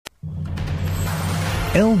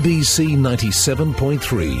LBC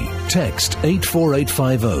 97.3. Text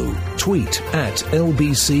 84850. Tweet at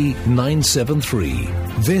LBC 973.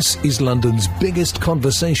 This is London's biggest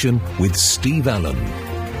conversation with Steve Allen.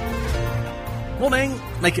 Morning.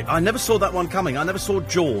 I never saw that one coming. I never saw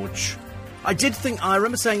George. I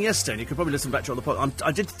remember saying yesterday, and you could probably listen back to it on the pod,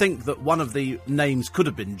 I did think that one of the names could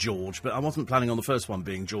have been George, but I wasn't planning on the first one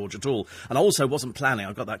being George at all. And I also wasn't planning,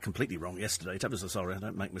 I got that completely wrong yesterday. I'm so sorry, I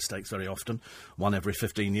don't make mistakes very often. One every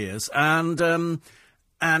 15 years. And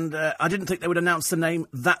I didn't think they would announce the name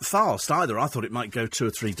that fast either. I thought it might go 2 or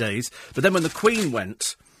 3 days. But then when the Queen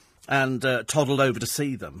went and toddled over to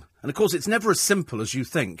see them. And, of course, it's never as simple as you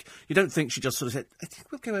think. You don't think she just sort of said, I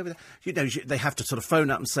think we'll go over there. You know, they have to sort of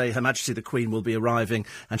phone up and say, Her Majesty the Queen will be arriving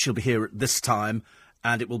and she'll be here at this time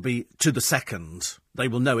and it will be to the second. They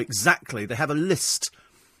will know exactly. They have a list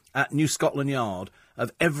at New Scotland Yard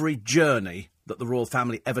of every journey that the royal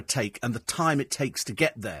family ever take and the time it takes to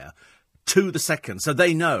get there to the second. So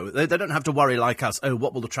they know. They don't have to worry like us, oh,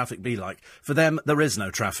 what will the traffic be like? For them, there is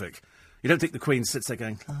no traffic. You don't think the Queen sits there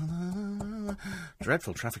going,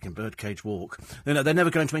 dreadful traffic in Birdcage Walk. You know, they're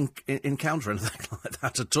never going to encounter anything like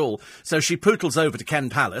that at all. So she pootles over to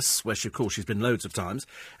Ken Palace, where, of course, she's been loads of times,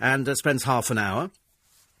 and spends half an hour.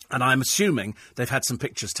 And I'm assuming they've had some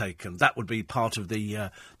pictures taken. That would be part of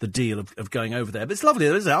the deal of going over there. But it's lovely,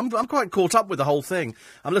 isn't it? I'm quite caught up with the whole thing.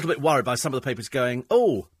 I'm a little bit worried by some of the papers going,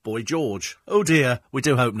 oh, Boy George. Oh, dear, we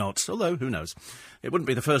do hope not. Although, who knows? It wouldn't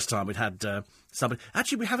be the first time we'd had somebody...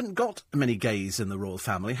 Actually, we haven't got many gays in the royal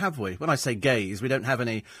family, have we? When I say gays, we don't have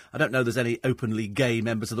any... I don't know there's any openly gay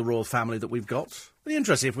members of the royal family that we've got. It'd be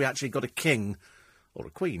interesting if we actually got a king... or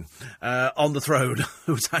a queen, on the throne,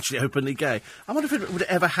 who was actually openly gay. I wonder if it would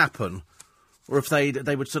ever happen, or if they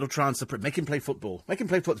would sort of try and make him play football. Make him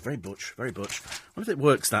play football. Very butch, very butch. I wonder if it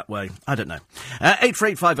works that way. I don't know.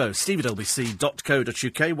 84850,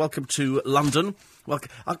 steve@lbc.co.uk. Welcome to London. Welcome.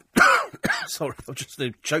 Sorry, I'll just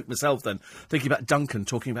choke myself then, thinking about Duncan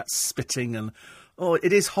talking about spitting and... Oh,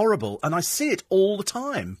 it is horrible, and I see it all the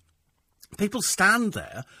time. People stand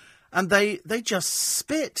there, and they just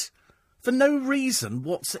spit. For no reason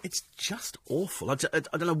it's just awful. I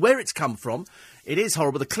don't know where it's come from. It is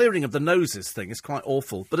horrible. The clearing of the noses thing is quite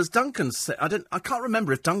awful. But as Duncan said, I can't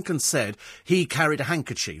remember if Duncan said he carried a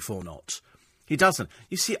handkerchief or not. He doesn't.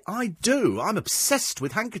 You see, I do. I'm obsessed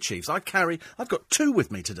with handkerchiefs. I've got 2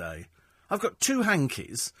 with me today. I've got 2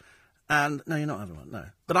 hankies. And, no, you're not having one, no.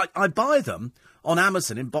 But I buy them on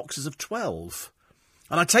Amazon in boxes of 12.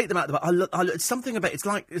 And I take them out. It's something about it's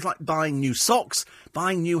like buying new socks,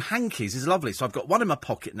 buying new hankies is lovely. So I've got one in my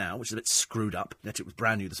pocket now, which is a bit screwed up. Yet it was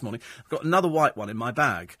brand new this morning. I've got another white one in my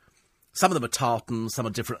bag. Some of them are tartans, some are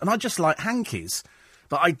different, and I just like hankies.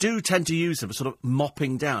 But I do tend to use them for sort of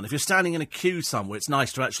mopping down. If you're standing in a queue somewhere, it's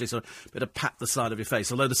nice to actually sort of bit of pat the side of your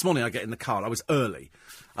face. Although this morning I get in the car, I was early.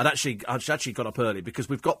 I'd actually got up early because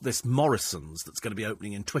we've got this Morrison's that's going to be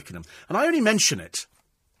opening in Twickenham, and I only mention it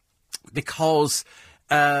because.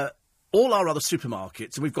 All our other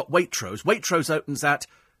supermarkets, and we've got Waitrose. Waitrose opens at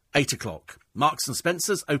 8 o'clock. Marks and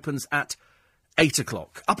Spencer's opens at 8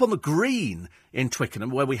 o'clock. Up on the green in Twickenham,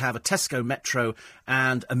 where we have a Tesco Metro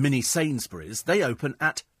and a mini Sainsbury's, they open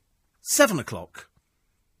at 7 o'clock.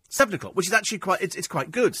 7 o'clock, which is actually it's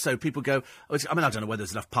quite good. So people go, I don't know whether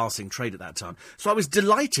there's enough passing trade at that time. So I was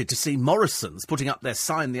delighted to see Morrison's putting up their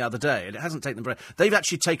sign the other day, and it hasn't taken them. They've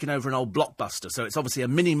actually taken over an old Blockbuster, so it's obviously a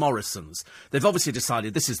mini Morrison's. They've obviously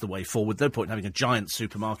decided this is the way forward. No point in having a giant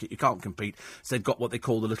supermarket. You can't compete. So they've got what they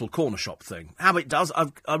call the little corner shop thing. How it does,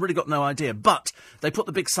 I've really got no idea. But they put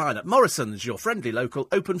the big sign up. Morrison's, your friendly local,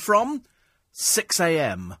 open from 6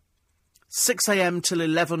 a.m. 6 a.m. till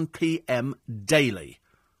 11 p.m. daily.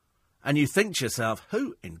 And you think to yourself,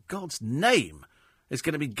 who in God's name is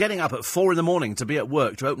going to be getting up at 4 a.m. to be at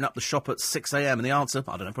work to open up the shop at 6 a.m? And the answer,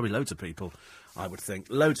 I don't know, probably loads of people, I would think.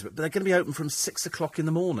 Loads of it. But they're going to be open from 6 o'clock in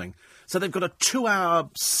the morning. So they've got a 2-hour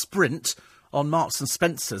sprint on Marks and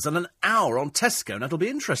Spencer's and an hour on Tesco. And it'll be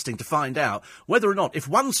interesting to find out whether or not, if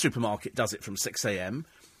one supermarket does it from 6 a.m,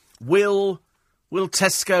 will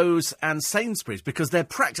Tesco's and Sainsbury's, because they're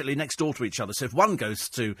practically next door to each other. So if one goes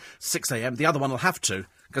to 6 a.m, the other one will have to,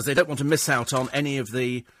 because they don't want to miss out on any of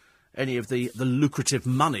the lucrative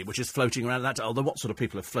money which is floating around that. Although what sort of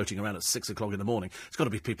people are floating around at 6 o'clock in the morning? It's got to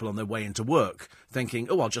be people on their way into work thinking,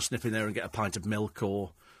 oh, I'll just nip in there and get a pint of milk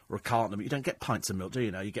or a carton of milk. You don't get pints of milk, do you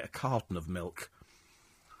now? You get a carton of milk.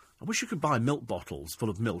 I wish you could buy milk bottles full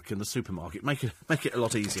of milk in the supermarket. Make it a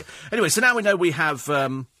lot easier. Anyway, so now we know we have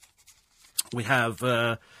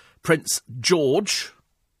Prince George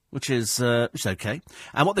which is okay.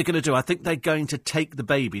 And what they're going to do, I think they're going to take the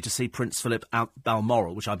baby to see Prince Philip at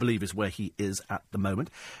Balmoral, which I believe is where he is at the moment.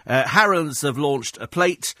 Harrods have launched a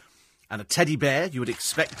plate and a teddy bear. You would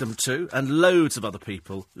expect them to, and loads of other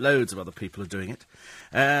people are doing it.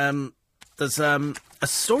 There's a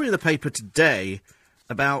story in the paper today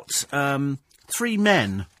about 3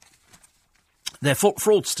 men. They're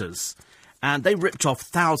fraudsters. And they ripped off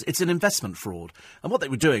thousands. It's an investment fraud. And what they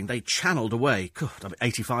were doing, they channeled away,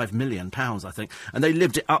 £85 million, I think. And they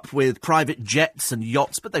lived it up with private jets and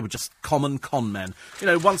yachts, but they were just common con men. You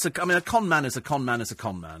know, a con man is a con man is a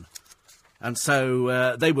con man. And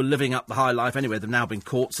so they were living up the high life anyway. They've now been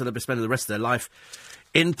caught, so they'll be spending the rest of their life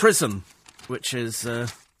in prison, which is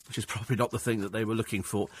probably not the thing that they were looking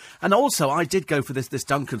for. And also, I did go for this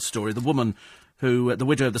Duncan story. The woman who, the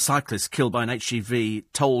widow of the cyclist killed by an HGV,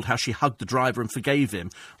 told how she hugged the driver and forgave him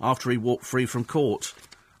after he walked free from court.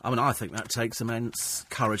 I mean, I think that takes immense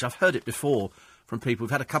courage. I've heard it before from people.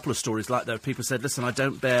 We've had a couple of stories like that. People said, listen, I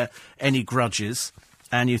don't bear any grudges.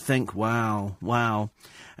 And you think, wow.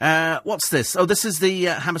 What's this? Oh, this is the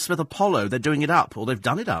Hammersmith Apollo. They're doing it up, or they've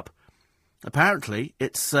done it up. Apparently,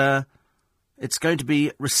 it's going to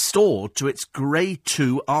be restored to its Grey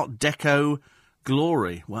 2 Art Deco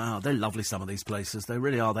glory. Wow, they're lovely, some of these places. They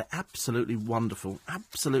really are. They're absolutely wonderful.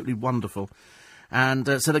 Absolutely wonderful. And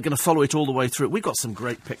so they're going to follow it all the way through. We've got some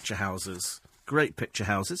great picture houses.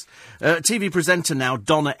 TV presenter now,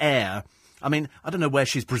 Donna Eyre. I mean, I don't know where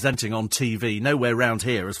she's presenting on TV. Nowhere round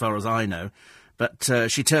here, as far as I know. But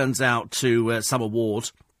she turns out to some award.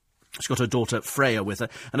 She's got her daughter Freya with her.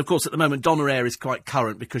 And, of course, at the moment, Donna Eyre is quite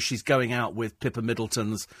current because she's going out with Pippa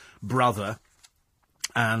Middleton's brother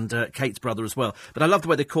and Kate's brother as well. But I love the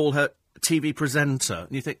way they call her TV presenter.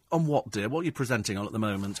 And you think, on what, dear? What are you presenting on at the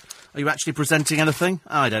moment? Are you actually presenting anything?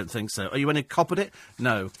 I don't think so. Are you any cop at it?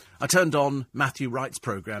 No. I turned on Matthew Wright's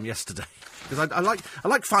programme yesterday because I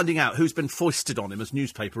like finding out who's been foisted on him as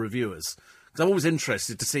newspaper reviewers. Because I'm always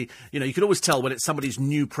interested to see, you know, you can always tell when it's somebody's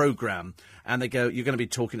new programme and they go, you're going to be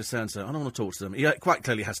talking to so-and-so. I don't want to talk to them. He quite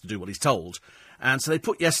clearly has to do what he's told. And so they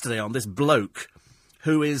put yesterday on this bloke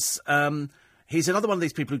who is, he's another one of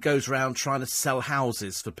these people who goes around trying to sell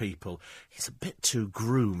houses for people. He's a bit too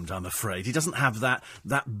groomed, I'm afraid. He doesn't have that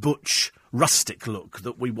butch, rustic look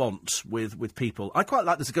that we want with people. I quite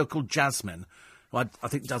like, there's a girl called Jasmine, who I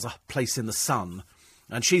think does a Place in the Sun.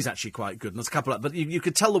 And she's actually quite good. And there's a couple of... But you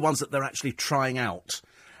could tell the ones that they're actually trying out.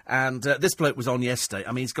 And this bloke was on yesterday.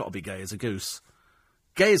 I mean, he's got to be gay as a goose.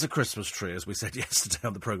 Gay as a Christmas tree, as we said yesterday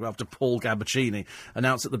on the programme, after Paul Gambaccini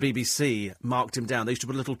announced that the BBC marked him down. They used to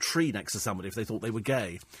put a little tree next to somebody if they thought they were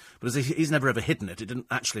gay. But as he's never ever hidden it. It didn't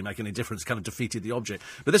actually make any difference. It kind of defeated the object.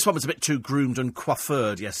 But this one was a bit too groomed and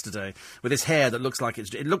coiffured yesterday, with his hair that looks like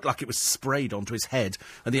it looked like it was sprayed onto his head,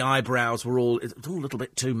 and the eyebrows were all a little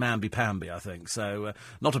bit too mamby-pamby, I think. So,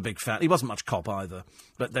 not a big fan. He wasn't much cop either.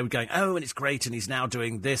 But they were going, oh, and it's great, and he's now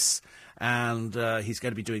doing this, and he's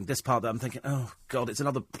going to be doing this part that I'm thinking, oh, God, it's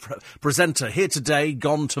another presenter here today,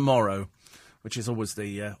 gone tomorrow, which is always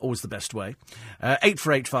the best way.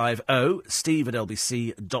 84850 steve at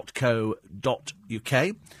lbc.co.uk.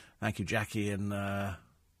 Thank you, Jackie in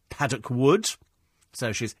Paddock Wood.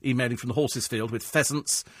 So she's emailing from the horses field with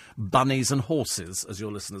pheasants, bunnies and horses as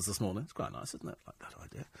your listeners this morning. It's quite nice, isn't it? I like that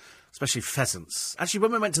idea. Especially pheasants. Actually,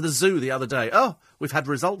 when we went to the zoo the other day, we've had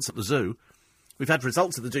results at the zoo. You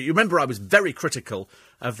remember I was very critical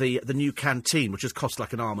of the new canteen, which has cost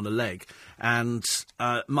like an arm and a leg. And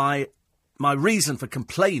my reason for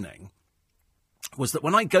complaining was that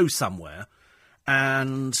when I go somewhere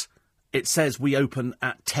and it says we open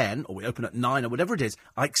at 10 or we open at 9 or whatever it is,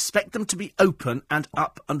 I expect them to be open and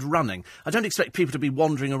up and running. I don't expect people to be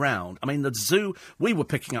wandering around. I mean, the zoo, we were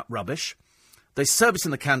picking up rubbish. The service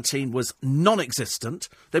in the canteen was non-existent.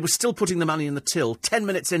 They were still putting the money in the till 10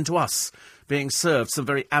 minutes into us being served some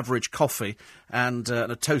very average coffee and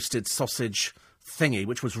a toasted sausage thingy,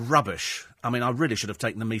 which was rubbish. I mean, I really should have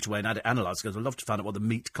taken the meat away and had it analysed, because I'd love to find out what the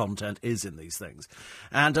meat content is in these things.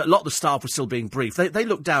 And a lot of the staff were still being briefed. They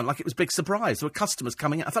looked down like it was a big surprise. There were customers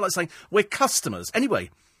coming in. I felt like saying, we're customers. Anyway,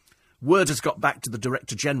 word has got back to the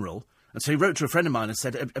Director General, and so he wrote to a friend of mine and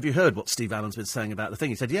said, have you heard what Steve Allen's been saying about the thing?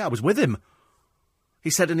 He said, yeah, I was with him. He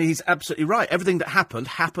said, and he's absolutely right. Everything that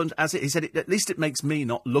happened as it. He said, at least it makes me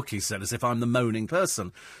not look, he said, as if I'm the moaning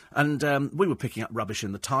person. And we were picking up rubbish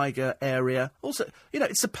in the Tiger area. Also, you know,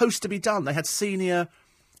 it's supposed to be done. They had senior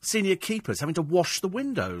keepers having to wash the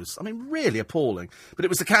windows. I mean, really appalling. But it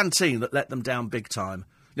was the canteen that let them down big time.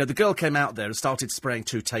 You know, the girl came out there and started spraying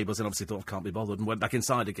 2 tables and obviously thought, I can't be bothered, and went back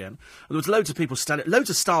inside again. And there was loads of people standing, loads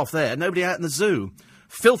of staff there, nobody out in the zoo.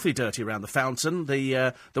 Filthy dirty around the fountain.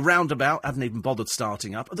 The roundabout hadn't even bothered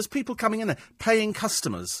starting up. And there's people coming in there, paying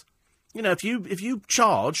customers. You know, if you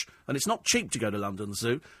charge, and it's not cheap to go to London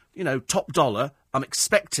Zoo, you know, top dollar, I'm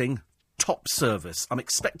expecting top service. I'm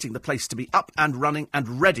expecting the place to be up and running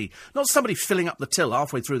and ready. Not somebody filling up the till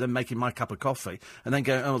halfway through, then making my cup of coffee, and then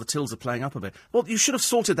going, oh, the tills are playing up a bit. Well, you should have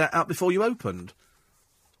sorted that out before you opened.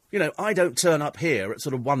 You know, I don't turn up here at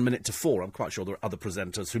sort of 1 minute to 4. I'm quite sure there are other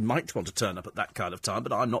presenters who might want to turn up at that kind of time,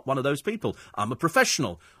 but I'm not one of those people. I'm a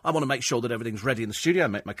professional. I want to make sure that everything's ready in the studio. I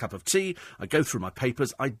make my cup of tea. I go through my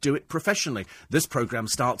papers. I do it professionally. This programme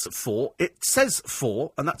starts at 4. It says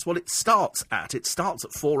 4, and that's what it starts at. It starts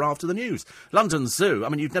at 4 after the news. London Zoo, I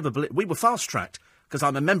mean, you'd never believe... We were fast-tracked, because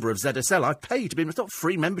I'm a member of ZSL. I pay to be... It's not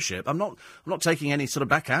free membership. I'm not taking any sort of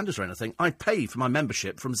backhanders or anything. I pay for my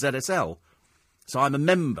membership from ZSL. So I'm a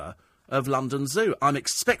member of London Zoo. I'm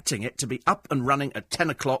expecting it to be up and running at 10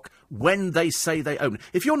 o'clock when they say they open.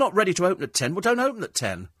 If you're not ready to open at 10, well, don't open at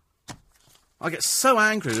 10. I get so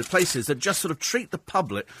angry with places that just sort of treat the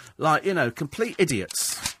public like, you know, complete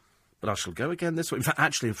idiots. But I shall go again this week. In fact,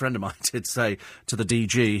 actually, a friend of mine did say to the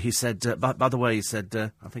DG, he said, by the way, he said,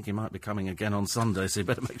 I think he might be coming again on Sunday, so you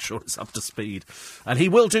better make sure it's up to speed. And he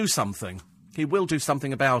will do something. He will do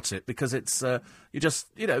something about it, because it's,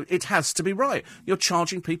 it has to be right. You're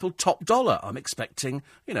charging people top dollar. I'm expecting,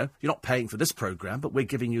 you know, you're not paying for this programme, but we're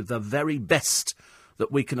giving you the very best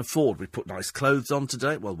that we can afford. We put nice clothes on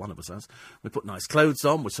today. Well, one of us has. We put nice clothes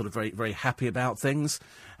on. We're sort of very, very happy about things.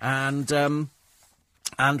 And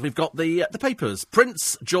we've got the papers.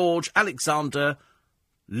 Prince George Alexander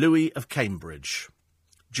Louis of Cambridge.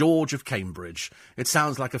 George of Cambridge. It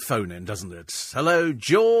sounds like a phone-in, doesn't it? Hello,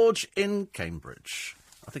 George in Cambridge.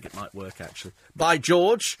 I think it might work, actually. By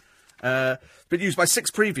George. Been used by 6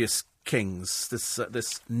 previous kings,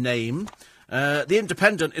 this name. The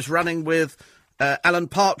Independent is running with Alan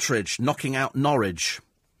Partridge knocking out Norwich.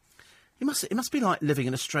 It must be like living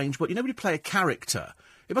in a strange world. You know, when you play a character,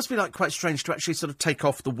 it must be like quite strange to actually sort of take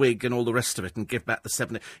off the wig and all the rest of it and give back the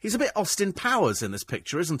 70. He's a bit Austin Powers in this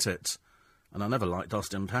picture, isn't it? And I never liked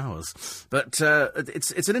Austin Powers. But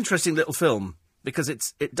it's an interesting little film, because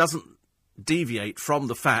it doesn't deviate from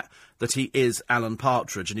the fact that he is Alan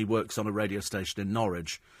Partridge and he works on a radio station in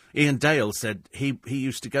Norwich. Ian Dale said he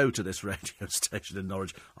used to go to this radio station in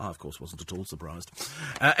Norwich. I, of course, wasn't at all surprised.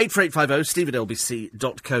 84850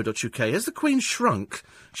 steve@lbc.co.uk. Has the Queen shrunk?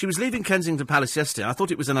 She was leaving Kensington Palace yesterday. I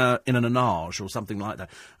thought it was in an Anage or something like that.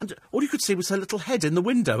 And all you could see was her little head in the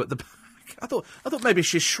window at the back. I thought maybe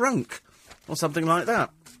she shrunk. Or something like that.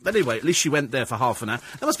 But anyway, at least she went there for half an hour.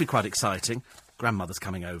 That must be quite exciting. Grandmother's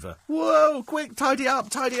coming over. Whoa, quick, tidy up,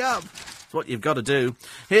 tidy up. That's what you've got to do.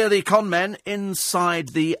 Here are the con men inside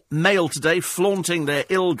the Mail today, flaunting their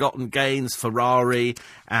ill-gotten gains, Ferrari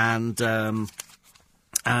and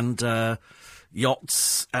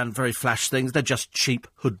yachts and very flash things. They're just cheap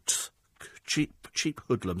hoods. Cheap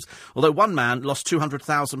hoodlums. Although one man lost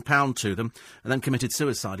 £200,000 to them and then committed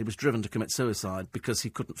suicide. He was driven to commit suicide because he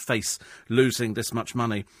couldn't face losing this much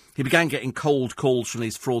money. He began getting cold calls from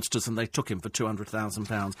these fraudsters and they took him for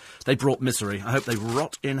 £200,000. They brought misery. I hope they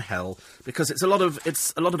rot in hell, because it's a lot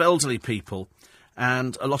of elderly people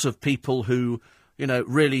and a lot of people who, you know,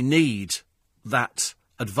 really need that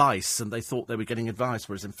advice, and they thought they were getting advice,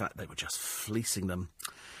 whereas in fact they were just fleecing them.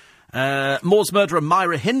 Moore's murderer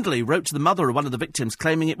Myra Hindley wrote to the mother of one of the victims,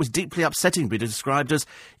 claiming it was deeply upsetting to be described as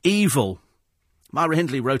evil. Myra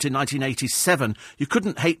Hindley wrote in 1987, "You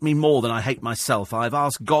couldn't hate me more than I hate myself. I've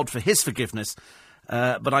asked God for his forgiveness,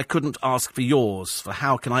 but I couldn't ask for yours. For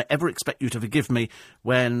how can I ever expect you to forgive me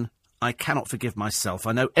when I cannot forgive myself?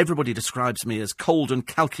 I know everybody describes me as cold and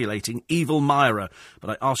calculating, evil Myra, but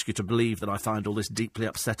I ask you to believe that I find all this deeply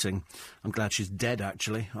upsetting." I'm glad she's dead,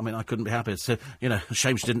 actually. I mean, I couldn't be happier. So, you know, a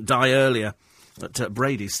shame she didn't die earlier. But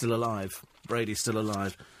Brady's still alive.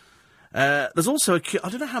 There's also I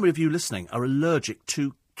don't know how many of you listening are allergic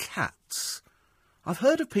to cats. I've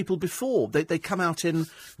heard of people before. They come out in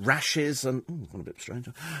rashes and... a bit strange.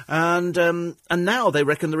 And now they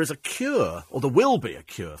reckon there is a cure, or there will be a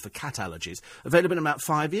cure for cat allergies, available in about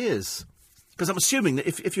 5 years. Because I'm assuming that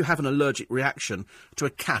if you have an allergic reaction to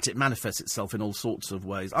a cat, it manifests itself in all sorts of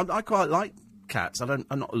ways. I quite like cats. I'm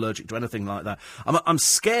not allergic to anything like that. I'm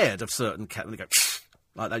scared of certain cats. When they go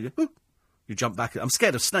like that, you jump back. I'm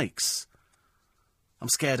scared of snakes. I'm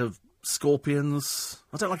scared of scorpions.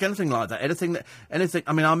 I don't like anything like that. Anything.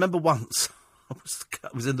 I mean, I remember once I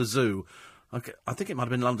was in the zoo. Okay, I think it might have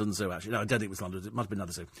been London Zoo, actually. No, I don't think it was London. It might have been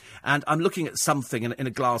another zoo. And I'm looking at something in a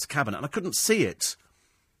glass cabinet, and I couldn't see it.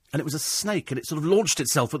 and it was a snake, and it sort of launched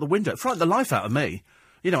itself at the window. It frightened the life out of me.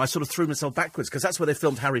 You know, I sort of threw myself backwards, because that's where they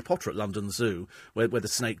filmed Harry Potter at London Zoo, where the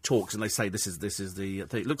snake talks, and they say this is the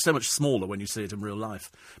thing. It looks so much smaller when you see it in real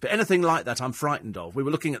life. But anything like that, I'm frightened of. We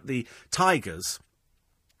were looking at the tigers,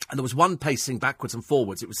 and there was one pacing backwards and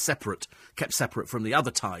forwards. It was separate, kept separate from the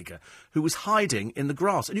other tiger, who was hiding in the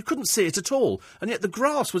grass, and you couldn't see it at all. And yet the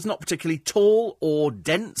grass was not particularly tall or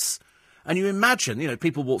dense. And you imagine, you know,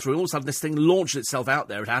 people walk through, and all of a sudden this thing launches itself out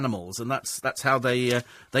there at animals, and that's how they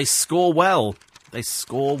score well. They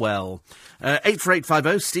score well.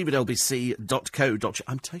 84850, steve@lbc.co.uk.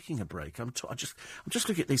 I'm taking a break. I'm just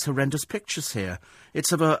looking at these horrendous pictures here.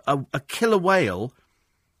 It's of a killer whale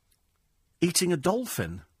eating a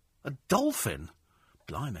dolphin. A dolphin?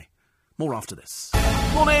 Blimey. More after this.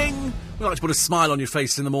 Morning! We like to put a smile on your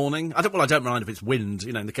face in the morning. I don't mind if it's wind.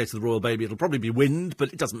 You know, in the case of the Royal Baby, it'll probably be wind,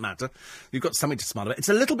 but it doesn't matter. You've got something to smile about. It's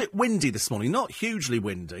a little bit windy this morning. Not hugely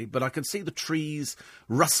windy, but I can see the trees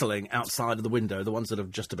rustling outside of the window, the ones that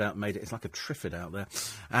have just about made it. It's like a triffid out there.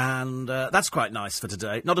 And that's quite nice for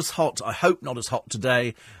today. Not as hot, I hope not as hot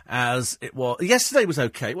today as it was. Yesterday was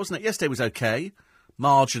okay, wasn't it? Yesterday was okay,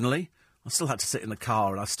 marginally. I still had to sit in the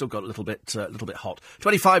car, and I still got a little bit hot.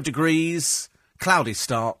 25 degrees, cloudy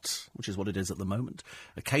start, which is what it is at the moment.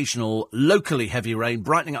 Occasional locally heavy rain,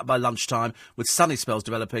 brightening up by lunchtime, with sunny spells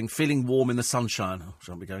developing, feeling warm in the sunshine. Oh,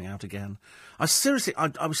 shan't be going out again. I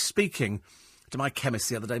was speaking to my chemist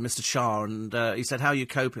the other day, Mr. Shah, and he said, how are you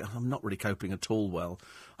coping? I'm not really coping at all well.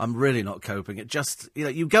 I'm really not coping. It just, you know,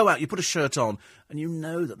 you go out, you put a shirt on, and you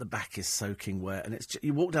know that the back is soaking wet, and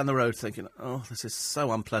you walk down the road thinking, oh, this is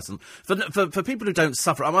so unpleasant. For people who don't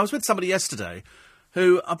suffer, I was with somebody yesterday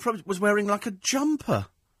who I probably was wearing like a jumper.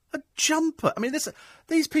 A jumper. I mean,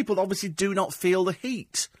 these people obviously do not feel the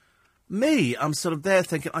heat. Me, I'm sort of there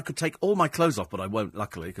thinking I could take all my clothes off, but I won't,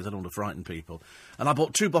 luckily, because I don't want to frighten people. And I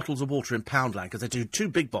bought 2 bottles of water in Poundland, because they do 2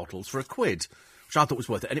 big bottles for £1, which I thought was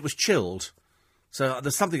worth it, and it was chilled. So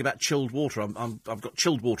there's something about chilled water. I've got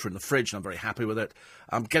chilled water in the fridge, and I'm very happy with it.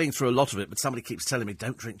 I'm getting through a lot of it, but somebody keeps telling me,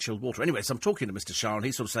 don't drink chilled water. Anyway, so I'm talking to Mr. Shah, and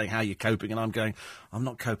he's sort of saying, how are you coping? And I'm going, I'm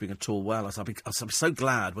not coping at all well. I'll be so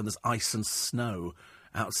glad when there's ice and snow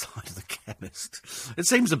outside of the chemist. It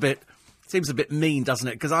seems a bit mean, doesn't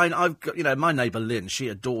it? Because I've got, you know, my neighbour Lynn, she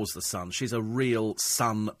adores the sun. She's a real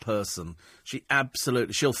sun person.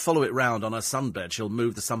 She'll follow it round on her sunbed. She'll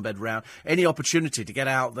move the sunbed round. Any opportunity to get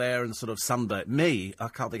out there and sort of sunbed. Me, I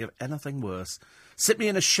can't think of anything worse. Sit me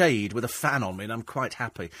in a shade with a fan on me and I'm quite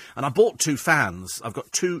happy. And I bought 2 fans. I've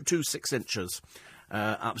got two 6 inches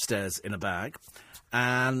upstairs in a bag.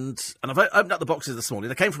 And I've opened up the boxes this morning.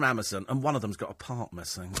 They came from Amazon, and one of them's got a part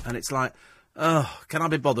missing. And it's like, oh, can I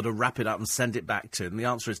be bothered to wrap it up and send it back to them? And the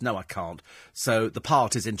answer is no, I can't. So the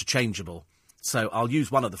part is interchangeable. So I'll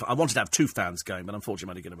use one of the... I wanted to have 2 fans going, but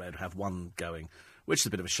unfortunately I'm only going to be able to have one going, which is a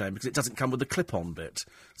bit of a shame because it doesn't come with the clip-on bit.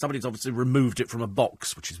 Somebody's obviously removed it from a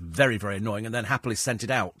box, which is very, very annoying, and then happily sent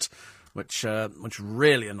it out, which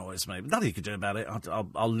really annoys me. But nothing you can do about it.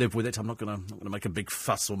 I'll live with it. I'm not going to make a big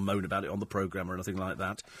fuss or moan about it on the programme or anything like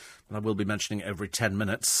that. But I will be mentioning it every 10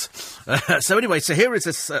 minutes. So anyway, so here is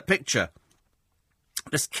this picture.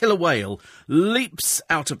 This killer whale leaps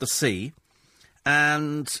out of the sea,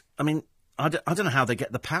 and, I mean, I don't know how they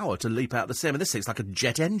get the power to leap out of the sea. I mean, this thing's like a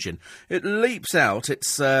jet engine. It leaps out.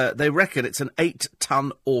 It's they reckon it's an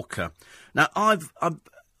 8-ton orca. Now,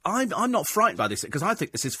 I'm not frightened by this, because I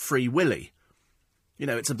think this is Free Willy. You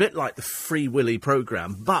know, it's a bit like the Free Willy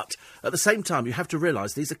programme, but at the same time, you have to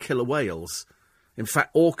realise these are killer whales. In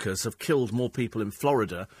fact, orcas have killed more people in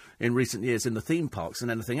Florida in recent years in the theme parks than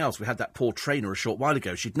anything else. We had that poor trainer a short while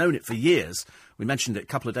ago. She'd known it for years. We mentioned it a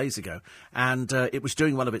couple of days ago. And it was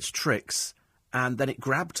doing one of its tricks, and then it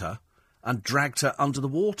grabbed her and dragged her under the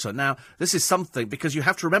water. Now, this is something, because you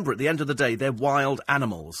have to remember, at the end of the day, they're wild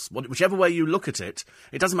animals. Whichever way you look at it,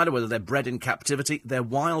 it doesn't matter whether they're bred in captivity, they're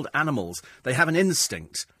wild animals. They have an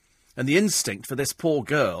instinct. And the instinct for this poor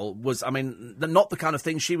girl was, I mean, not the kind of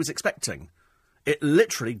thing she was expecting. It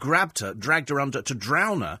literally grabbed her, dragged her under to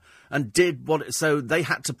drown her, and so they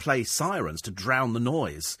had to play sirens to drown the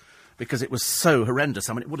noise, because it was so horrendous.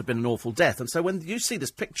 I mean, it would have been an awful death. And so when you see this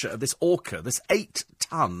picture of this orca, this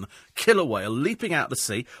 8-ton killer whale leaping out of the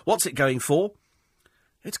sea, what's it going for?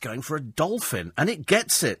 It's going for a dolphin, and it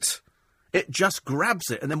gets it. It just grabs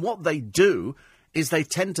it, and then what they do is they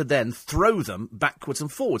tend to then throw them backwards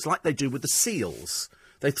and forwards, like they do with the seals.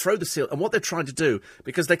 They throw the seal, and what they're trying to do,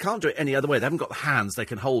 because they can't do it any other way, they haven't got the hands, they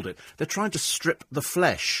can hold it, they're trying to strip the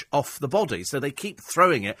flesh off the body, so they keep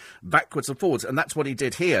throwing it backwards and forwards, and that's what he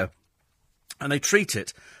did here. And they treat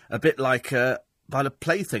it a bit like a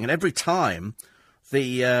plaything, and every time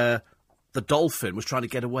the the dolphin was trying to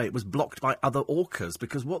get away, it was blocked by other orcas,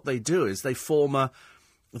 because what they do is they form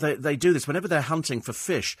They do this whenever they're hunting for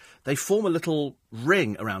fish. They form a little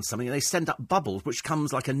ring around something and they send up bubbles, which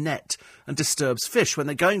comes like a net and disturbs fish. When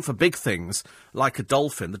they're going for big things, like a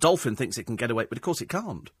dolphin, the dolphin thinks it can get away, but of course it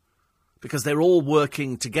can't, because they're all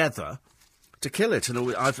working together to kill it.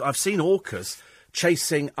 And I've seen orcas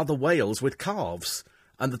chasing other whales with calves,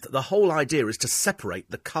 and the whole idea is to separate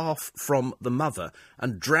the calf from the mother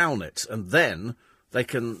and drown it, and then they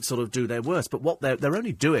can sort of do their worst. But what they're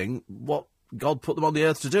only doing what God put them on the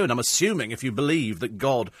earth to do, and I'm assuming, if you believe that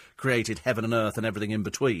God created heaven and earth and everything in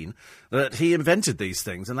between, that he invented these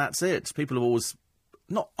things, and that's it. People have always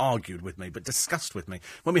not argued with me, but discussed with me.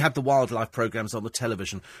 When we had the wildlife programmes on the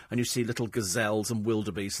television, and you see little gazelles and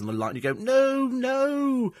wildebeest and the like, and you go,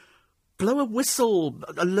 no, blow a whistle,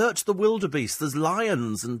 alert the wildebeest. There's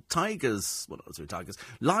lions and tigers, well, not tigers,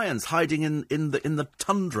 lions hiding in the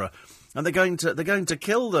tundra. And they're going to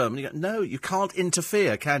kill them. And you go, no, you can't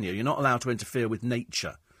interfere, can you? You're not allowed to interfere with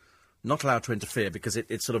nature. Not allowed to interfere, because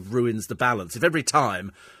it sort of ruins the balance. If every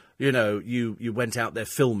time, you went out there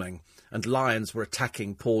filming and lions were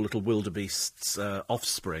attacking poor little wildebeest's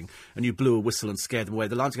offspring, and you blew a whistle and scared them away,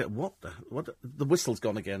 the lions go, what? The whistle's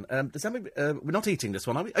gone again. Does that mean we're not eating this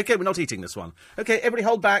one, are we? OK, we're not eating this one. OK, everybody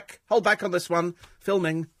hold back on this one.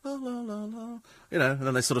 Filming. La, la, la, la. And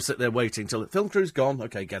then they sort of sit there waiting till the film crew's gone.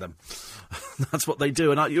 OK, get them. That's what they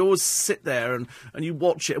do. And you always sit there and you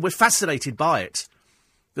watch it. We're fascinated by it.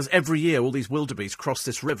 Because every year all these wildebeest cross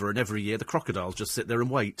this river, and every year the crocodiles just sit there and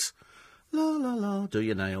wait. La, la, la, do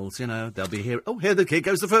your nails, they'll be here. Oh, here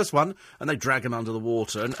goes the first one. And they drag them under the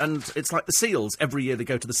water. And it's like the seals. Every year they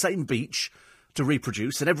go to the same beach to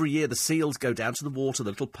reproduce. And every year the seals go down to the water,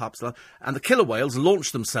 the little pups. And the killer whales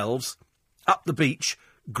launch themselves up the beach,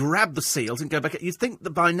 grab the seals and go back. You'd think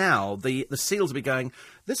that by now the seals would be going,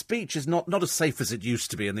 this beach is not as safe as it used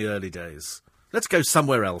to be in the early days. Let's go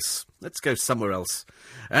somewhere else.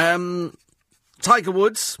 Tiger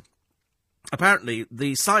Woods. Apparently,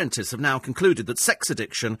 the scientists have now concluded that sex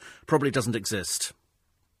addiction probably doesn't exist.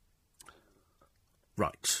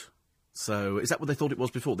 Right. So, is that what they thought it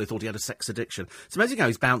was before? They thought he had a sex addiction. It's amazing how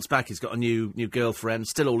he's bounced back. He's got a new girlfriend,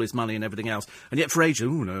 still all his money and everything else. And yet for ages,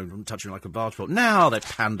 I'm touching like a barge pole. Now they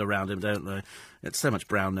panned around him, don't they? It's so much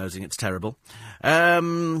brown-nosing, it's terrible.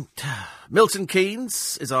 Milton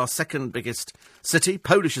Keynes is our second biggest city.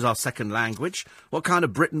 Polish is our second language. What kind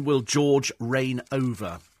of Britain will George reign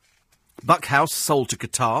over? Buck House sold to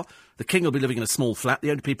Qatar. The king will be living in a small flat.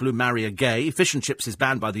 The only people who marry are gay. Fish and chips is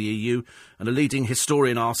banned by the EU. And a leading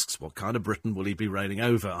historian asks, what kind of Britain will he be reigning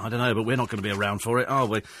over? I don't know, but we're not going to be around for it, are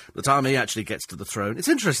we? By the time he actually gets to the throne. It's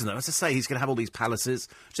interesting, though. As I say, he's going to have all these palaces.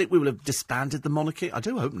 Do you think we will have disbanded the monarchy? I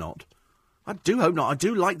do hope not. I do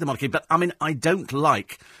like the monarchy, but, I don't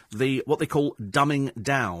like what they call dumbing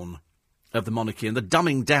down of the monarchy. And the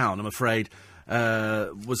dumbing down, I'm afraid,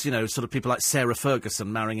 was, sort of people like Sarah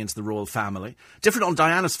Ferguson marrying into the royal family. Different on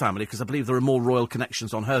Diana's family, because I believe there are more royal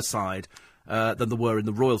connections on her side than there were in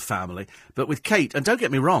the royal family. But with Kate, and don't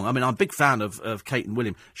get me wrong, I'm a big fan of Kate and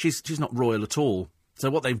William. She's not royal at all. So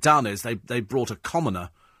what they've done is they brought a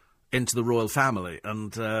commoner into the royal family.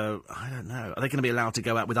 And I don't know. Are they going to be allowed to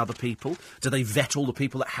go out with other people? Do they vet all the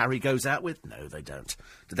people that Harry goes out with? No, they don't.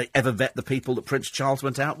 Did they ever vet the people that Prince Charles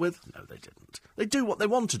went out with? No, they didn't. They do what they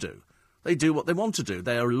want to do. They do what they want to do.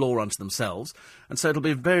 They are a law unto themselves. And so it'll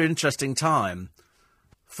be a very interesting time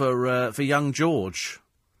for young George.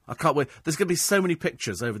 I can't wait. There's going to be so many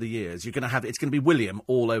pictures over the years. It's going to be William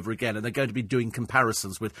all over again, and they're going to be doing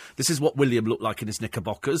comparisons with, this is what William looked like in his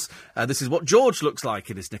knickerbockers, this is what George looks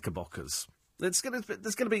like in his knickerbockers. There's going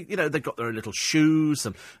to be, they've got their little shoes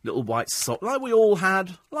and little white socks, like we all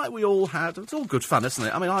had. It's all good fun, isn't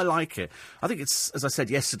it? I like it. I think it's, as I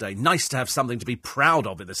said yesterday, nice to have something to be proud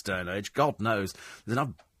of in this day and age. God knows, there's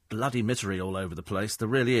enough bloody misery all over the place. There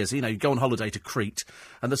really is. You go on holiday to Crete,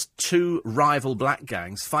 and there's two rival black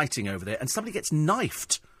gangs fighting over there, and somebody gets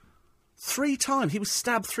knifed 3 times. He was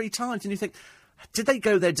stabbed 3 times, and you think, did they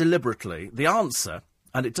go there deliberately? The answer...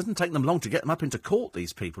 And it doesn't take them long to get them up into court,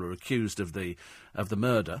 these people who are accused of the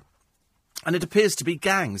murder. And it appears to be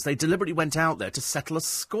gangs. They deliberately went out there to settle a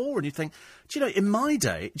score. And you think, in my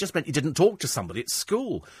day, it just meant you didn't talk to somebody at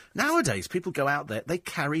school. Nowadays, people go out there, they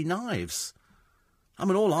carry knives.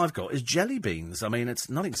 All I've got is jelly beans. It's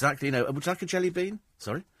not exactly, would you like a jelly bean?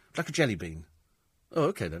 Sorry? Would you like a jelly bean? Oh,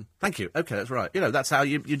 OK, then. Thank you. OK, that's right. That's how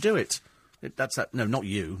you do it. No, not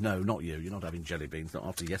you. No, not you. You're not having jelly beans, not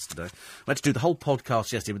after yesterday. I had to do the whole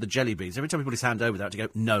podcast yesterday with the jelly beans. Every time he put his hand over that, to go,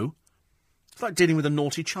 no. It's like dealing with a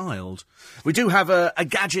naughty child. We do have a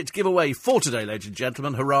gadget giveaway for today, ladies and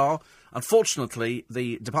gentlemen. Hurrah. Unfortunately,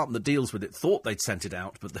 the department that deals with it thought they'd sent it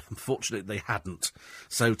out, but unfortunately they hadn't.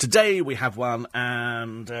 So today we have one,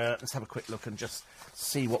 and let's have a quick look and just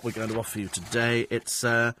see what we're going to offer you today. It's,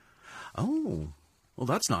 well,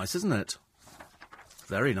 that's nice, isn't it?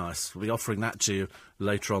 Very nice. We'll be offering that to you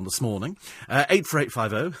later on this morning.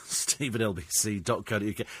 84850,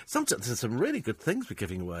 steve@lbc.co.uk. Sometimes there's some really good things we're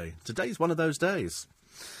giving away. Today's one of those days.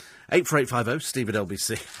 84850,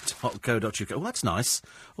 steve@lbc.co.uk. Oh, that's nice.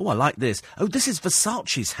 Oh, I like this. Oh, this is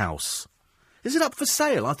Versace's house. Is it up for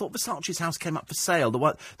sale? I thought Versace's house came up for sale.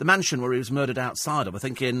 The mansion where he was murdered outside of, I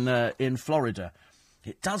think, in Florida.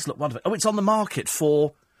 It does look wonderful. Oh, it's on the market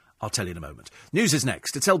for... I'll tell you in a moment. News is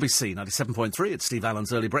next. It's LBC 97.3. It's Steve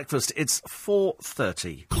Allen's Early Breakfast. It's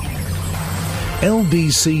 4:30.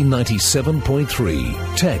 LBC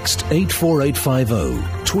 97.3. Text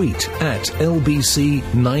 84850. Tweet at LBC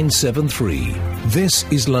 973. This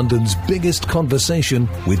is London's biggest conversation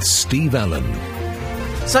with Steve Allen.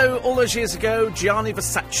 So, all those years ago, Gianni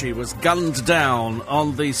Versace was gunned down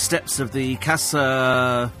on the steps of the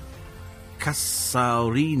Casa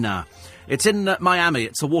Arena. It's in Miami.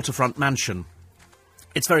 It's a waterfront mansion.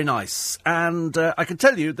 It's very nice. And I can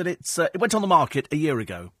tell you that it went on the market a year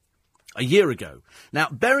ago. A year ago. Now,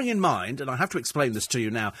 bearing in mind, and I have to explain this to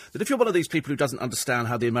you now, that if you're one of these people who doesn't understand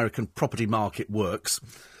how the American property market works,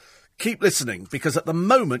 keep listening, because at the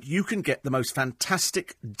moment you can get the most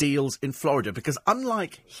fantastic deals in Florida, because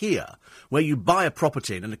unlike here, where you buy a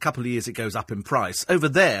property and in a couple of years it goes up in price, over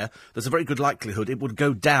there's a very good likelihood it would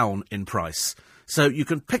go down in price. So you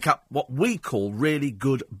can pick up what we call really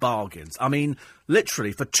good bargains. I mean,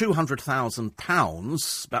 literally, for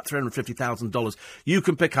 £200,000, about $350,000, you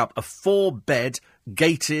can pick up a 4-bed,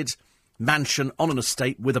 gated mansion on an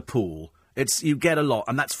estate with a pool. You get a lot,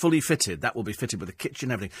 and that's fully fitted. That will be fitted with a kitchen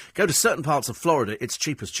and everything. Go to certain parts of Florida, it's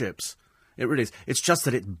cheap as chips. It really is. It's just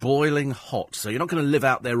that it's boiling hot, so you're not going to live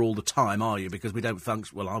out there all the time, are you? Because we don't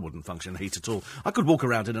function... Well, I wouldn't function in heat at all. I could walk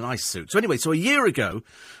around in an ice suit. So anyway, a year ago,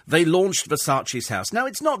 they launched Versace's house. Now,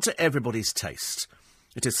 it's not to everybody's taste.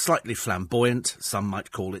 It is slightly flamboyant. Some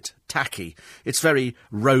might call it tacky. It's very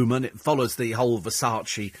Roman. It follows the whole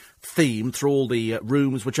Versace theme through all the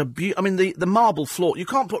rooms, which are... I mean, the marble floor... You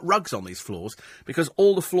can't put rugs on these floors, because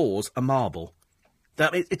all the floors are marble.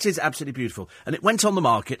 It is absolutely beautiful. And it went on the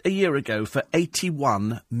market a year ago for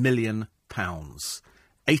 £81 million.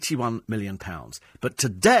 £81 million. But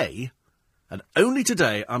today, and only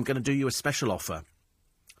today, I'm going to do you a special offer.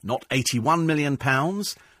 Not £81 million,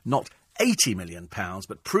 not £80 million,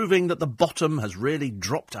 but proving that the bottom has really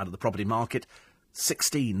dropped out of the property market,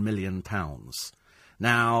 £16 million.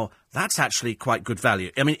 Now, that's actually quite good value.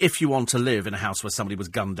 I mean, if you want to live in a house where somebody was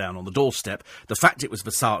gunned down on the doorstep, the fact it was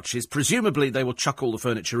Versace's, presumably they will chuck all the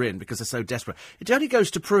furniture in because they're so desperate. It only goes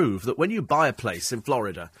to prove that when you buy a place in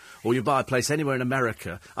Florida, or you buy a place anywhere in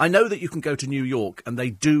America, I know that you can go to New York, and they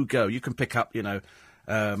do go. You can pick up,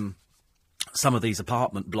 some of these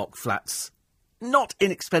apartment block flats. Not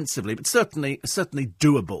inexpensively, but certainly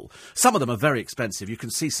doable. Some of them are very expensive. You can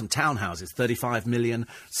see some townhouses, 35 million,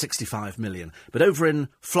 65 million. But over in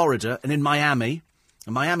Florida and in Miami,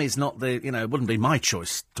 and Miami's not it wouldn't be my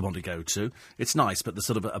choice to want to go to. It's nice, but there's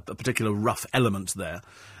sort of a particular rough element there.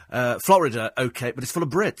 Florida, okay, but it's full of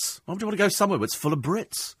Brits. Why would you want to go somewhere where it's full of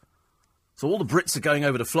Brits? So all the Brits are going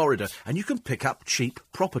over to Florida, and you can pick up cheap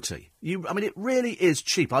property. It really is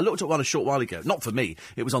cheap. I looked at one a short while ago. Not for me.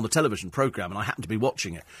 It was on the television programme, and I happened to be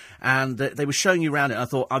watching it. And they were showing you around it, and I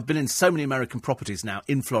thought, I've been in so many American properties now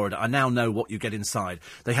in Florida. I now know what you get inside.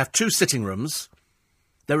 They have 2 sitting rooms.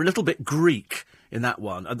 They're a little bit Greek in that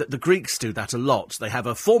one. The Greeks do that a lot. They have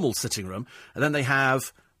a formal sitting room, and then they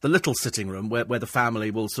have... the little sitting room where the family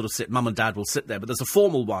will sort of sit, mum and dad will sit there, but there's a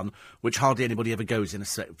formal one which hardly anybody ever goes in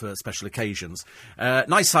for special occasions.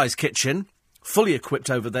 Nice-sized kitchen, fully equipped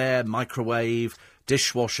over there, microwave,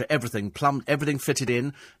 dishwasher, everything, plumbed, everything fitted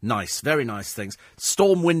in. Nice, very nice things.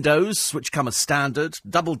 Storm windows, which come as standard,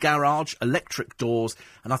 double garage, electric doors,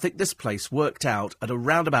 and I think this place worked out at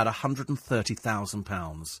around about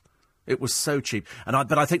 £130,000. It was so cheap.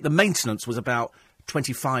 But I think the maintenance was about...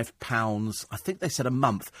 £25, I think they said a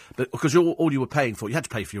month, but because all you were paying for, you had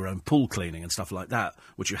to pay for your own pool cleaning and stuff like that,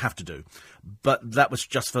 which you have to do. But that was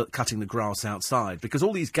just for cutting the grass outside, because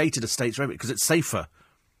all these gated estates are over, because it's safer.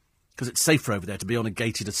 Because it's safer over there to be on a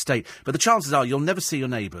gated estate. But the chances are you'll never see your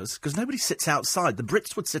neighbours, because nobody sits outside. The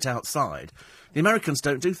Brits would sit outside. The Americans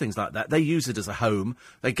don't do things like that. They use it as a home.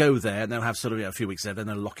 They go there, and they'll have sort of a few weeks there, then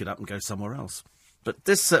they'll lock it up and go somewhere else. But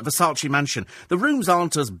this Versace mansion, the rooms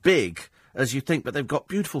aren't as big as you think, but they've got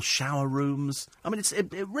beautiful shower rooms. I mean,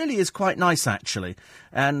 it really is quite nice, actually.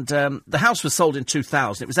 And the house was sold in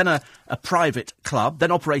 2000. It was then a private club,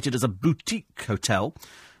 then operated as a boutique hotel,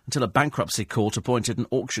 until a bankruptcy court appointed an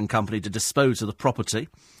auction company to dispose of the property.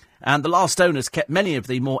 And the last owners kept many of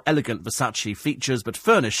the more elegant Versace features, but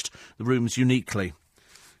furnished the rooms uniquely.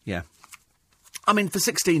 Yeah. I mean, for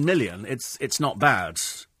 16 million, it's not bad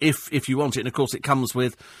if you want it. And of course, it comes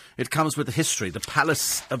with the history, the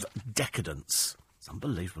Palace of Decadence. It's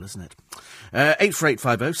unbelievable, isn't it?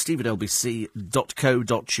 84850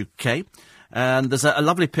 steve@lbc.co.uk, and there's a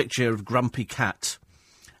lovely picture of Grumpy Cat.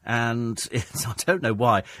 And I don't know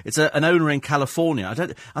why. It's an owner in California. I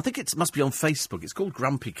think it must be on Facebook. It's called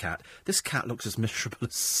Grumpy Cat. This cat looks as miserable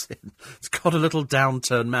as sin. It's got a little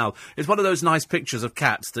downturned mouth. It's one of those nice pictures of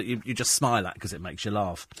cats that you just smile at because it makes you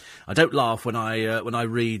laugh. I don't laugh when I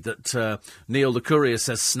read that Neil the Courier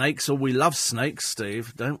says snakes. Oh, we love snakes,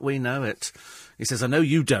 Steve. Don't we know it? He says, I know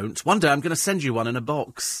you don't. One day I'm going to send you one in a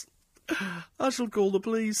box. I shall call the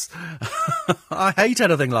police. I hate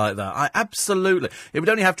anything like that. I absolutely. It would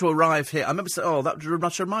only have to arrive here. I remember, that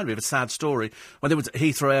must remind me of a sad story. When they were at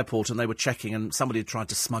Heathrow Airport and they were checking and somebody had tried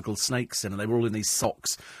to smuggle snakes in and they were all in these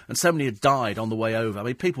socks and so many had died on the way over. I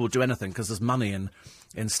mean, people would do anything because there's money in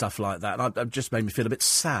stuff like that. And it just made me feel a bit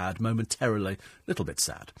sad momentarily. A little bit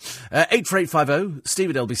sad. 84850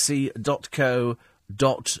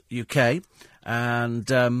 steve@lbc.co.uk.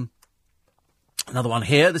 And, another one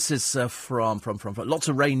here. This is from lots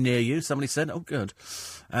of rain near you. Somebody said, oh, good.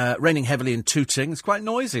 Raining heavily in Tooting. It's quite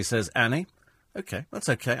noisy, says Annie. OK, that's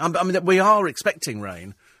OK. I mean, we are expecting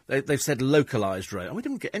rain. They've said localised rain. We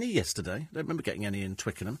didn't get any yesterday. I don't remember getting any in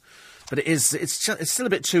Twickenham. But it's still a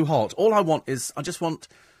bit too hot. All I want is, I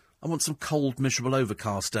want some cold, miserable,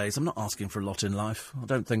 overcast days. I'm not asking for a lot in life. I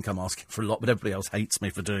don't think I'm asking for a lot, but everybody else hates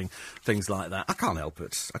me for doing things like that. I can't help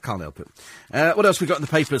it. What else we got in the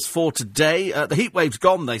papers for today? The heat wave's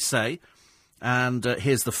gone, they say. And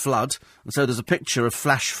here's the flood. And so there's a picture of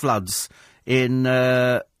flash floods in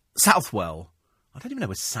Southwell. I don't even know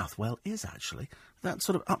where Southwell is, actually. That's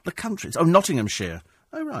sort of up the country. Nottinghamshire.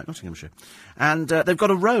 Oh, right, Nottinghamshire. And they've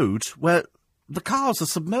got a road where the cars are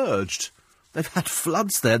submerged. They've had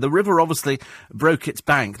floods there. The river obviously broke its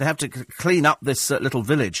bank. They have to clean up this little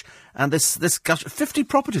village. And this 50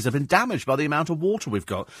 properties have been damaged by the amount of water we've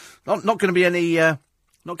got. Not going to be any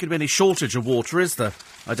shortage of water, is there?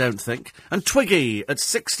 I don't think. And Twiggy at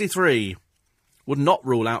 63 would not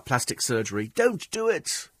rule out plastic surgery. Don't do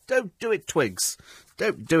it. Don't do it, Twigs.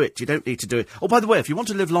 Don't do it. You don't need to do it. Oh, by the way, if you want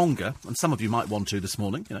to live longer, and some of you might want to this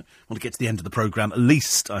morning, want to get to the end of the programme at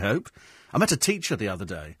least, I hope. I met a teacher the other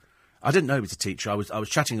day. I didn't know he was a teacher. I was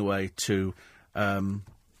chatting away to one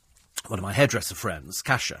of my hairdresser friends,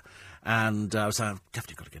 Kasha, and I was saying, I've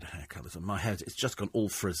definitely got to get a haircut. My hair, it's just gone all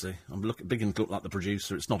frizzy. I'm beginning to look like the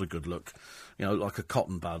producer. It's not a good look. Like a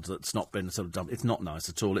cotton bud that's not been sort of done. It's not nice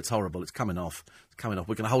at all. It's horrible. It's coming off. We're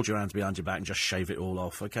going to hold your hands behind your back and just shave it all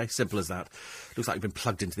off, OK? Simple as that. Looks like you've been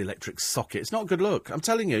plugged into the electric socket. It's not a good look. I'm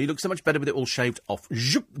telling you, you look so much better with it all shaved off.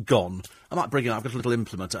 Zoop, gone. I might bring it up. I've got a little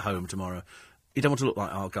implement at home tomorrow. You don't want to look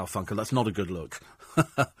like Garfunkel. That's not a good look.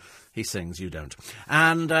 He sings, you don't.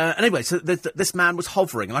 And anyway, so this man was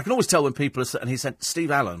hovering. And I can always tell when people are... And he said,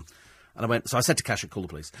 Steve Allen. And I said to Kasia, call the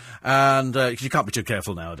police. And you can't be too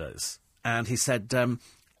careful nowadays. And he said,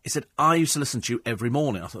 I used to listen to you every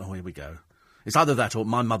morning. I thought, oh, here we go. It's either that or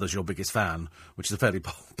my mother's your biggest fan, which is a fairly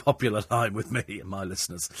popular line with me and my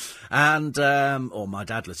listeners. And, or my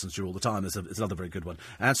dad listens to you all the time. There's another very good one.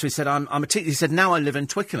 And so he said, I'm a teacher. He said, now I live in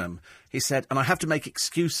Twickenham. He said, and I have to make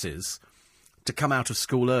excuses to come out of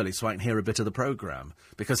school early so I can hear a bit of the programme.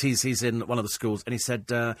 Because he's in one of the schools. And he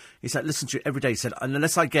said, listen to you every day. He said,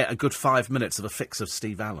 unless I get a good 5 minutes of a fix of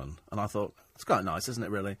Steve Allen. And I thought, it's quite nice, isn't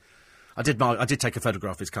it, really? I did take a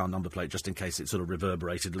photograph of his car number plate just in case it sort of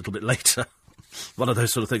reverberated a little bit later. One of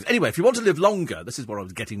those sort of things. Anyway, if you want to live longer, this is what I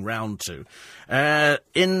was getting round to.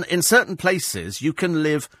 In certain places, you can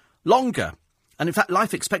live longer. And in fact,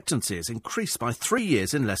 life expectancy has increased by 3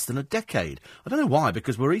 years in less than a decade. I don't know why,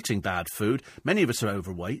 because we're eating bad food. Many of us are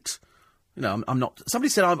overweight. I'm not... Somebody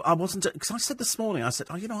said I wasn't... Because I said this morning, I said,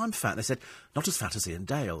 I'm fat. They said, not as fat as Ian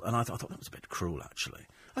Dale. And I thought that was a bit cruel, actually.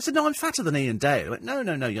 I said, no, I'm fatter than Ian Dale. He went,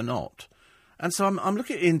 no, you're not. And so I'm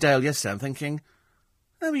looking at Ian Dale yesterday, I'm thinking,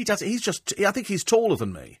 no, he doesn't. I think he's taller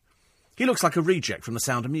than me. He looks like a reject from The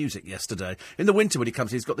Sound of Music yesterday. In the winter when he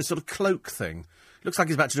comes, he's got this sort of cloak thing. Looks like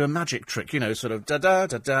he's about to do a magic trick, sort of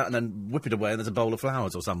da-da-da-da, and then whip it away and there's a bowl of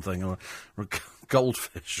flowers or something, or a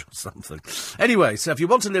goldfish or something. Anyway, so if you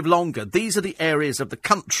want to live longer, these are the areas of the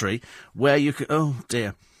country where you can... Oh,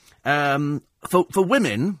 dear. For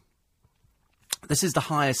women... This is the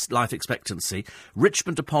highest life expectancy.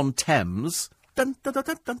 Richmond upon Thames,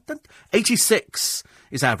 86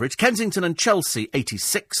 is average. Kensington and Chelsea,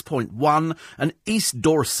 86.1. And East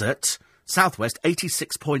Dorset, Southwest,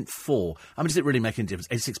 86.4. I mean, does it really make any difference?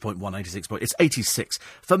 86.1, 86. It's 86.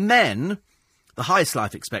 For men, the highest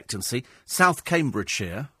life expectancy, South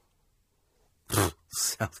Cambridgeshire.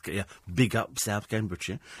 Big up South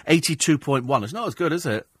Cambridgeshire. 82.1. It's not as good, is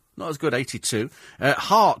it? Not as good, 82.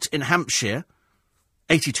 Hart in Hampshire,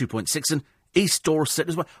 82.6. And East Dorset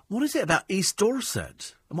as well. What is it about East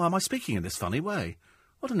Dorset? Why am I speaking in this funny way?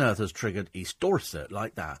 What on earth has triggered East Dorset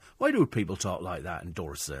like that? Why do people talk like that in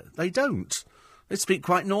Dorset? They don't. They speak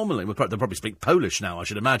quite normally. They'll probably speak Polish now, I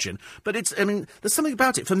should imagine. But there's something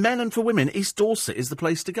about it. For men and for women, East Dorset is the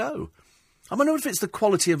place to go. I wonder if it's the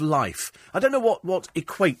quality of life. I don't know what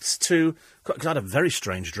equates to... Because I had a very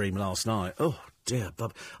strange dream last night. Oh, dear,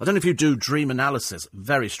 Bob. I don't know if you do dream analysis.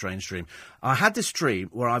 Very strange dream. I had this dream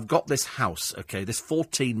where I've got this house, OK, this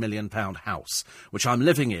 £14 million house, which I'm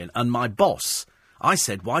living in, and my boss, I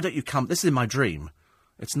said, why don't you come... This is in my dream.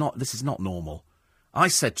 This is not normal. I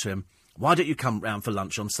said to him, why don't you come round for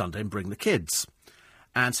lunch on Sunday and bring the kids?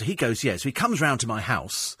 And so he goes, yes. So he comes round to my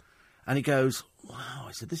house, and he goes... Wow,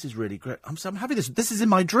 I said, this is really great. I'm having this. This is in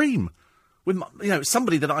my dream. With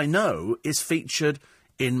somebody that I know is featured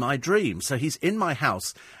in my dream. So he's in my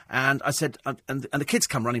house. And I said, and the kids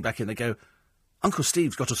come running back in. They go, Uncle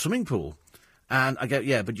Steve's got a swimming pool. And I go,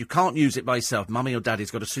 yeah, but you can't use it by yourself. Mummy or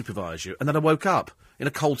Daddy's got to supervise you. And then I woke up in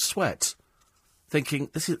a cold sweat, thinking,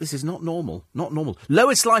 this is not normal. Not normal.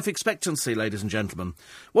 Lowest life expectancy, ladies and gentlemen.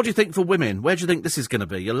 What do you think for women? Where do you think this is going to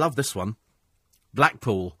be? You'll love this one.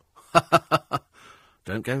 Blackpool.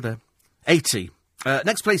 Don't go there. 80.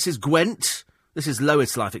 Next place is Gwent. This is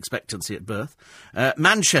lowest life expectancy at birth.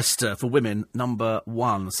 Manchester for women, number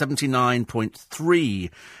 1, 79.3.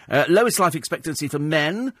 Lowest life expectancy for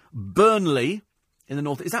men, Burnley in the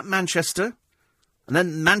north. Is that Manchester? And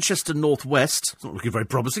then Manchester Northwest. It's not looking very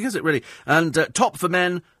promising, is it, really? And top for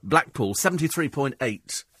men, Blackpool,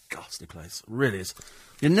 73.8. Ghastly place. Really is.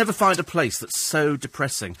 You never find a place that's so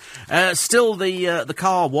depressing. Still the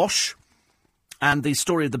car wash. And the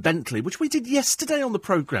story of the Bentley, which we did yesterday on the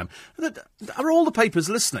programme. Are all the papers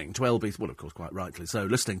listening to LBC? Well, of course, quite rightly so,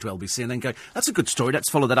 listening to LBC and then going, that's a good story, let's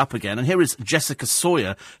follow that up again. And here is Jessica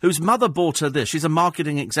Sawyer, whose mother bought her this. She's a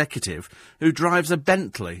marketing executive who drives a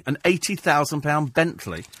Bentley, an £80,000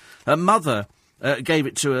 Bentley. Her mother gave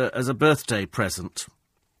it to her as a birthday present,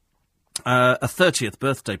 a 30th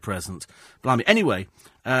birthday present. Blimey. Anyway,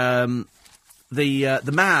 the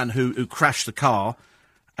man who crashed the car...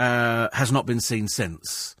 has not been seen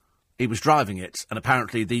since. He was driving it, and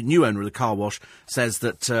apparently the new owner of the car wash says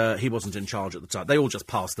that he wasn't in charge at the time. They all just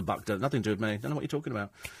passed the buck. Nothing to do with me. Don't know what you're talking about.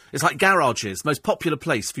 It's like garages. Most popular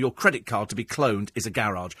place for your credit card to be cloned is a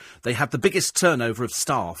garage. They have the biggest turnover of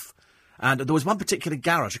staff. And there was one particular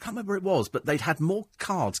garage, I can't remember where it was, but they'd had more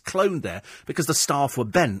cards cloned there because the staff were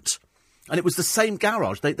bent. And it was the same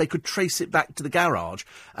garage. They could trace it back to the garage.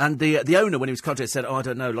 And the owner, when he was contacted, said, I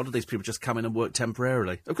don't know, a lot of these people just come in and work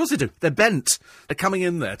temporarily. Of course they do. They're bent. They're coming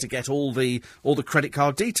in there to get all the credit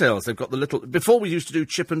card details. They've got the little... Before we used to do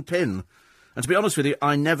chip and pin. And to be honest with you,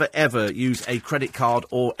 I never, ever use a credit card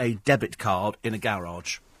or a debit card in a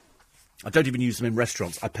garage. I don't even use them in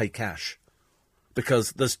restaurants. I pay cash.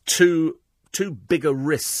 Because there's too big a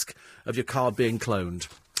risk of your card being cloned.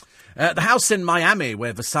 The house in Miami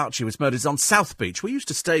where Versace was murdered is on South Beach. We used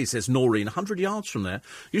to stay, says Noreen, 100 yards from there.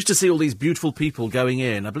 Used to see all these beautiful people going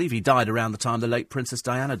in. I believe he died around the time the late Princess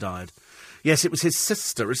Diana died. Yes, it was his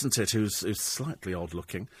sister, isn't it, who's slightly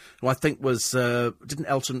odd-looking, who I think was... didn't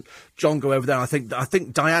Elton John go over there? I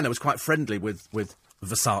think Diana was quite friendly with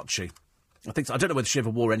Versace. I think so. I don't know whether she ever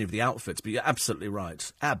wore any of the outfits, but you're absolutely right.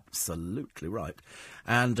 Absolutely right.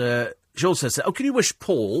 And she also said, can you wish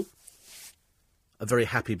Paul... a very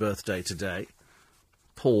happy birthday today.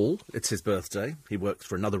 Paul, it's his birthday. He works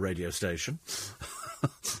for another radio station.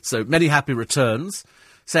 So many happy returns.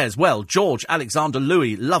 Says, well, George, Alexander,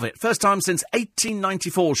 Louis, love it. First time since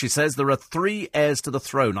 1894, she says, there are 3 heirs to the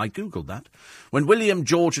throne. I googled that. When William,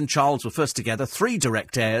 George and Charles were first together, 3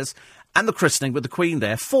 direct heirs, and the christening with the Queen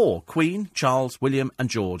there. 4, Queen, Charles, William and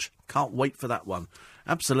George. Can't wait for that one.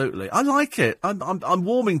 Absolutely. I like it. I'm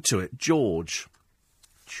warming to it. George.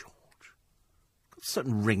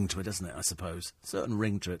 Certain ring to it, doesn't it, I suppose? Certain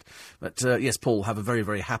ring to it. But, yes, Paul, have a very,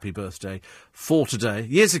 very happy birthday for today.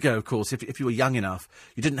 Years ago, of course, if you were young enough,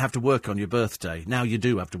 you didn't have to work on your birthday. Now you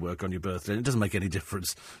do have to work on your birthday, and it doesn't make any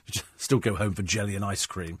difference. You still go home for jelly and ice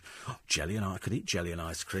cream. Oh, I could eat jelly and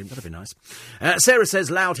ice cream. That'd be nice. Sarah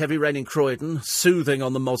says, loud, heavy rain in Croydon, soothing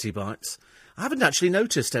on the Mozzie bites. I haven't actually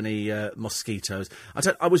noticed any mosquitoes.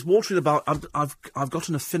 I was watering about. I've got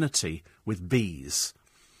an affinity with bees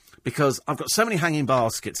because I've got so many hanging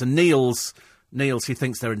baskets, and Neil's, he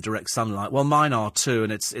thinks they're in direct sunlight. Well, mine are too,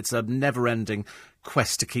 and it's a never-ending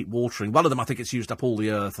quest to keep watering. One of them, I think it's used up all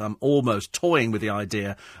the earth. I'm almost toying with the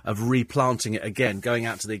idea of replanting it again, going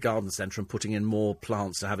out to the garden centre and putting in more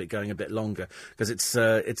plants to have it going a bit longer. Because it's.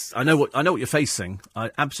 I know what you're facing.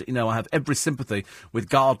 I absolutely know. I have every sympathy with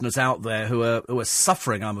gardeners out there who are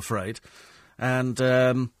suffering, I'm afraid.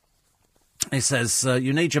 And he says,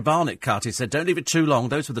 you need your barnet cut. He said, don't leave it too long.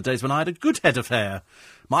 Those were the days when I had a good head of hair.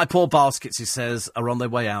 My poor baskets, he says, are on their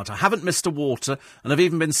way out. I haven't missed a water, and I've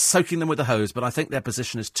even been soaking them with a hose, but I think their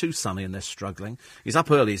position is too sunny and they're struggling. He's up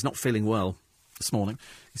early. He's not feeling well this morning.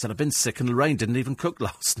 He said, I've been sick, and Lorraine didn't even cook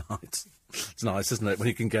last night. It's nice, isn't it, when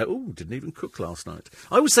you can go, oh, didn't even cook last night.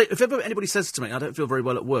 I always say, if ever anybody says to me, I don't feel very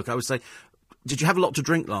well at work, I would say, did you have a lot to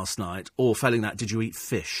drink last night? Or, failing that, did you eat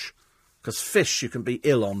fish? Because fish you can be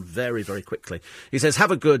ill on very, very quickly. He says,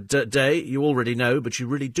 have a good day. You already know, but you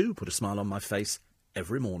really do put a smile on my face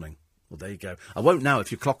every morning. Well, there you go. I won't now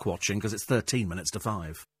if you're clock watching, because it's 13 minutes to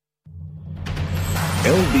 5.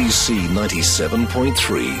 LBC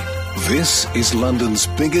 97.3. This is London's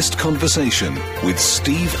biggest conversation with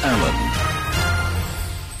Steve Allen.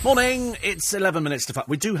 Morning, it's 11 minutes to 5.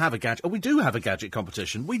 We do have a gadget. Oh, we do have a gadget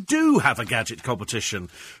competition. We do have a gadget competition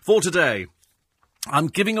for today. I'm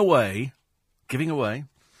giving away,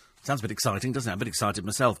 sounds a bit exciting, doesn't it? I'm a bit excited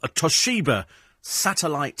myself, a Toshiba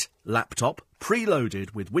satellite laptop,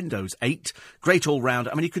 preloaded with Windows 8, great all-round.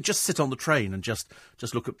 I mean, you could just sit on the train and just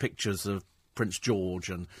look at pictures of Prince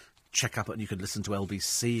George and check up, and you could listen to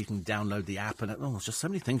LBC, you can download the app, and there's just so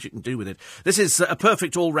many things you can do with it. This is a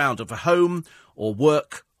perfect all-rounder for home or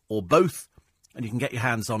work or both. And you can get your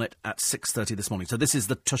hands on it at 6:30 this morning. So this is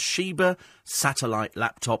the Toshiba satellite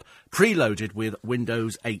laptop, preloaded with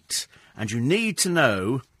Windows 8. And you need to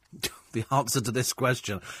know the answer to this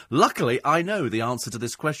question. Luckily, I know the answer to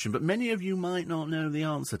this question, but many of you might not know the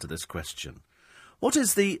answer to this question. What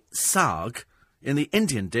is the saag in the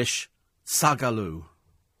Indian dish sagaloo?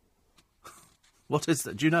 What is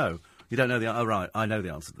that? Do you know? You don't know the answer? Oh, right, I know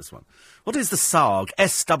the answer to this one. What is the saag,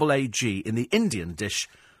 S-A-A-G, in the Indian dish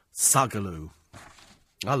sagaloo?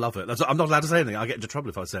 I love it. I'm not allowed to say anything. I get into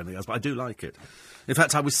trouble if I say anything else, but I do like it. In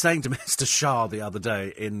fact, I was saying to Mr. Shah the other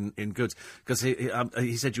day in Goods, because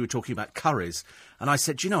he said you were talking about curries, and I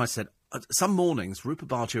said, some mornings Rupert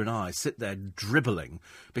Bartia and I sit there dribbling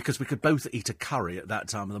because we could both eat a curry at that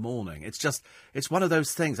time of the morning. It's one of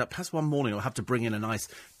those things. Perhaps one morning I'll have to bring in a nice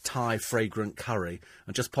Thai fragrant curry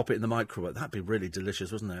and just pop it in the microwave. That'd be really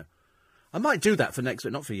delicious, wouldn't it? I might do that for next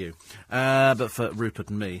week, not for you, but for Rupert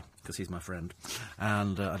and me, because he's my friend,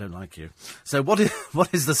 and I don't like you. So what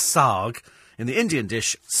is the saag in the Indian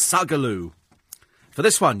dish sagaloo? For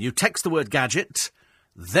this one, you text the word gadget,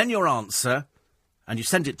 then your answer, and you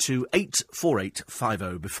send it to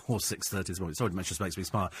 84850 before 6:30 this morning. Sorry, it just makes me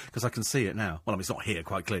smile, because I can see it now. Well, I mean, it's not here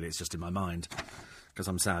quite clearly, it's just in my mind, because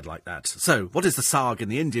I'm sad like that. So, what is the saag in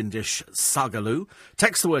the Indian dish sagaloo?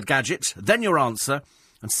 Text the word gadget, then your answer,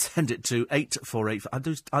 and send it to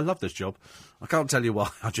 848... I love this job. I can't tell you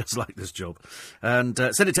why. I just like this job. And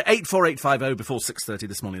send it to 84850 before 6:30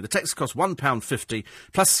 this morning. The text costs £1.50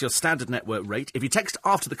 plus your standard network rate. If you text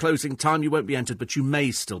after the closing time, you won't be entered, but you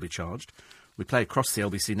may still be charged. We play across the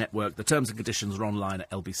LBC network. The terms and conditions are online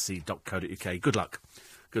at lbc.co.uk. Good luck.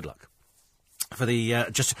 Good luck. For the,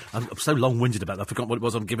 I'm so long-winded about that, I forgot what it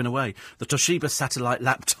was I'm giving away. The Toshiba satellite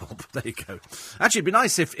laptop. There you go. Actually, it'd be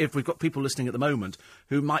nice if we've got people listening at the moment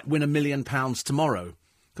who might win £1 million tomorrow.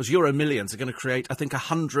 Because Euro Millions are going to create, I think,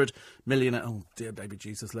 100 million... Oh, dear baby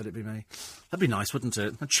Jesus, let it be me. That'd be nice, wouldn't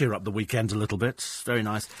it? That'd cheer up the weekend a little bit. Very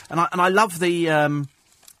nice. And I love the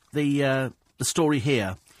story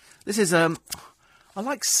here. This is... I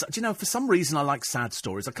like... Do you know, for some reason I like sad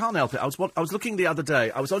stories. I can't help it. I was looking the other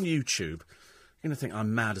day. I was on YouTube... You're going to think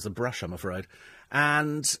I'm mad as a brush, I'm afraid.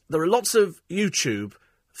 And there are lots of YouTube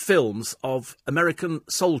films of American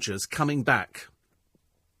soldiers coming back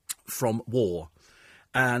from war.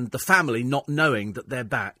 And the family not knowing that they're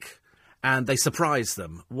back. And they surprise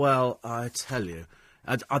them. Well, I tell you...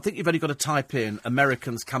 I think you've only got to type in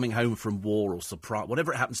Americans coming home from war or surprise,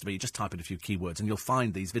 whatever it happens to be, you just type in a few keywords and you'll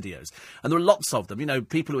find these videos. And there are lots of them. You know,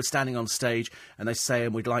 people who are standing on stage and they say,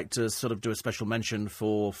 and we'd like to sort of do a special mention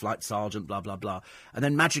for Flight Sergeant, blah, blah, blah. And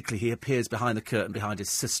then magically he appears behind the curtain, behind his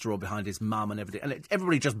sister or behind his mum and everything. And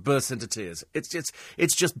everybody just bursts into tears. It's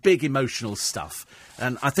just big emotional stuff.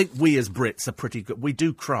 And I think we as Brits are pretty good. We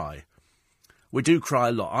do cry. We do cry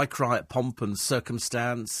a lot. I cry at pomp and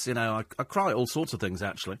circumstance. You know, I cry at all sorts of things,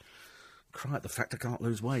 actually. Crap, the fact I can't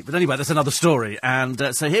lose weight. But anyway, that's another story.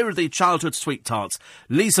 And so here are the childhood sweethearts,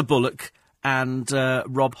 Lisa Bullock and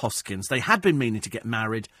Rob Hoskins. They had been meaning to get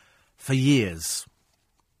married for years.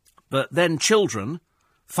 But then children,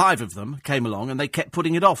 5 of them, came along and they kept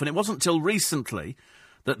putting it off. And it wasn't until recently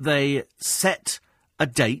that they set a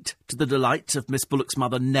date to the delight of Miss Bullock's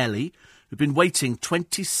mother, Nellie, who'd been waiting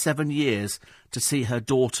 27 years to see her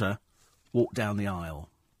daughter walk down the aisle.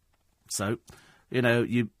 So, you know,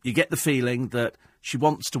 you get the feeling that she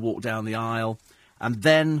wants to walk down the aisle, and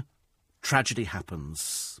then tragedy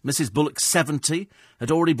happens. Mrs. Bullock, 70,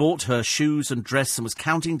 had already bought her shoes and dress and was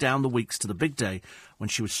counting down the weeks to the big day when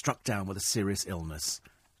she was struck down with a serious illness,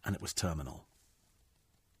 and it was terminal.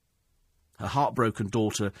 Her heartbroken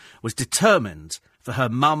daughter was determined for her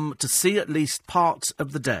mum to see at least part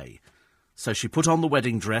of the day, so she put on the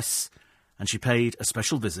wedding dress and she paid a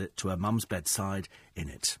special visit to her mum's bedside in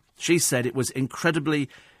it. She said it was incredibly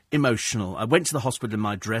emotional. I went to the hospital in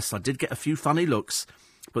my dress. I did get a few funny looks,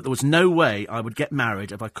 but there was no way I would get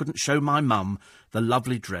married if I couldn't show my mum the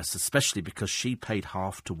lovely dress, especially because she paid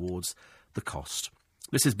half towards the cost.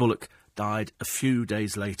 Mrs. Bullock died a few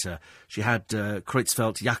days later. She had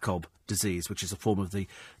Creutzfeldt-Jakob disease, which is a form of the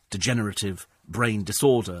degenerative brain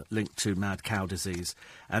disorder linked to mad cow disease.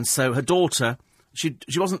 And so her daughter, she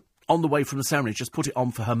wasn't on the way from the ceremony, just put it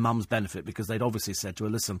on for her mum's benefit, because they'd obviously said to her,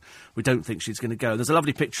 listen, we don't think she's going to go. There's a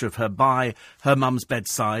lovely picture of her by her mum's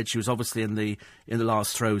bedside. She was obviously in the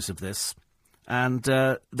last throes of this. And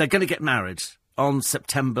they're going to get married on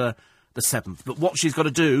September the 7th. But what she's got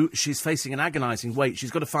to do, she's facing an agonising wait.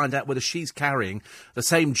 She's got to find out whether she's carrying the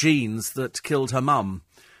same genes that killed her mum.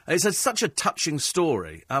 It's such a touching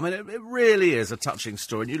story. I mean, it really is a touching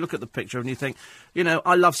story. And you look at the picture and you think, you know,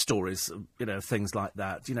 I love stories, you know, things like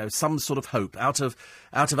that. You know, some sort of hope. Out of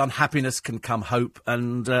unhappiness can come hope.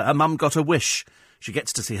 And her mum got a wish. She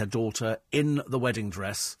gets to see her daughter in the wedding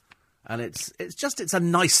dress. And it's a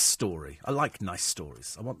nice story. I like nice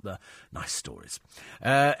stories. I want the nice stories.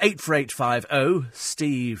 84850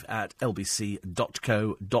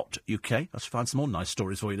 steve@lbc.co.uk. I should find some more nice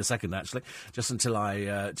stories for you in a second, actually, just until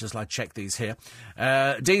I check these here.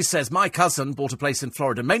 Dee says, my cousin bought a place in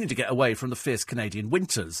Florida, mainly to get away from the fierce Canadian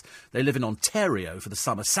winters. They live in Ontario for the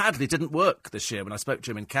summer. Sadly, it didn't work this year when I spoke to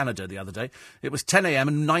him in Canada the other day. It was 10 a.m.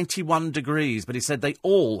 and 91 degrees, but he said they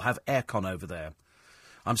all have aircon over there.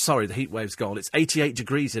 I'm sorry, the heat wave's gone. It's 88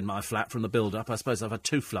 degrees in my flat from the build-up. I suppose I've had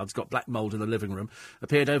 2 floods, got black mould in the living room,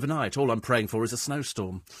 appeared overnight. All I'm praying for is a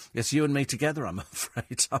snowstorm. Yes, you and me together, I'm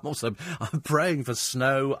afraid. I'm praying for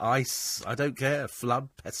snow, ice, I don't care, flood,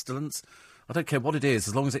 pestilence. I don't care what it is,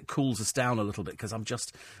 as long as it cools us down a little bit, because I'm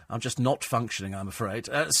just not functioning, I'm afraid.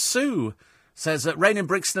 Sue says, rain in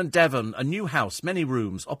Brixton and Devon, a new house, many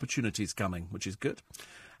rooms, opportunities coming, which is good.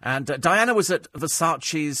 And Diana was at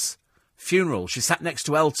Versace's funeral. She sat next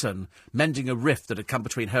to Elton, mending a rift that had come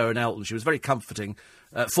between her and Elton. She was very comforting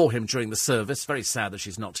for him during the service. Very sad that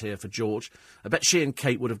she's not here for George. I bet she and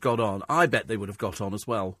Kate would have got on. I bet they would have got on as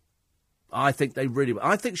well. I think they really would.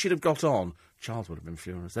 I think she'd have got on. Charles would have been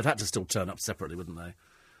furious. They'd had to still turn up separately, wouldn't they?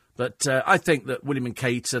 But I think that William and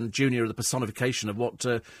Kate and Junior are the personification of what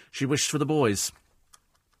she wished for the boys.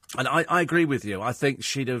 And I agree with you. I think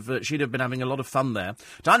she'd have been having a lot of fun there.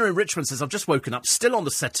 Diana in Richmond says, I've just woken up, still on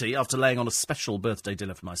the settee after laying on a special birthday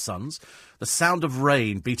dinner for my sons. The sound of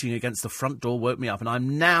rain beating against the front door woke me up, and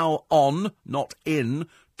I'm now on, not in,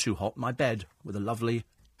 too hot, my bed with a lovely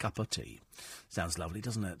cup of tea. Sounds lovely,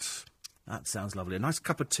 doesn't it? That sounds lovely. A nice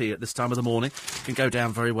cup of tea at this time of the morning can go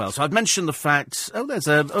down very well. So I've mentioned the fact... Oh, there's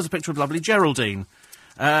a picture of lovely Geraldine.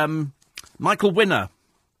 Michael Winner.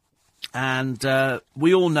 And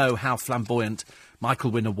we all know how flamboyant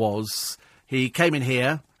Michael Winner was. He came in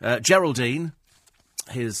here. Geraldine,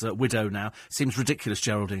 his widow now. Seems ridiculous,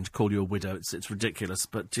 Geraldine, to call you a widow. It's ridiculous.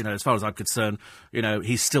 But, you know, as far as I'm concerned, you know,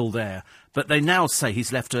 he's still there. But they now say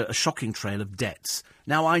he's left a shocking trail of debts.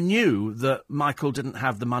 Now, I knew that Michael didn't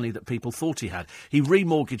have the money that people thought he had. He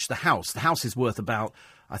remortgaged the house. The house is worth about,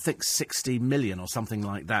 I think, 60 million or something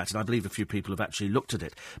like that. And I believe a few people have actually looked at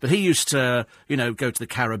it. But he used to, you know, go to the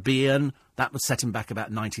Caribbean. That would set him back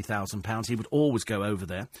about £90,000. He would always go over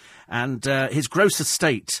there. And his gross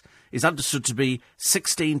estate is understood to be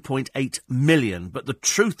 16.8 million. But the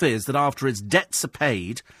truth is that after his debts are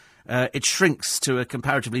paid, it shrinks to a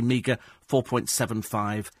comparatively meagre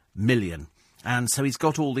 4.75 million. And so he's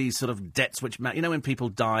got all these sort of debts which, you know, when people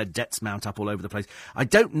die, debts mount up all over the place. I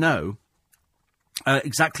don't know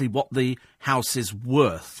exactly what the house is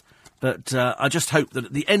worth, but I just hope that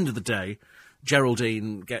at the end of the day,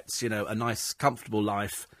 Geraldine gets, you know, a nice, comfortable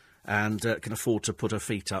life and can afford to put her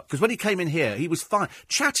feet up. Because when he came in here, he was fine.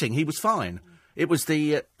 Chatting, he was fine. It was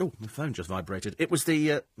the... oh, my phone just vibrated. It was the...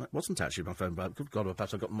 it wasn't actually my phone, but good God,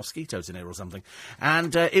 perhaps I've got mosquitoes in here or something.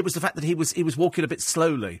 And it was the fact that he was walking a bit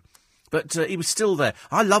slowly. But he was still there.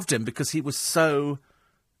 I loved him because he was so...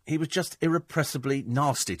 he was just irrepressibly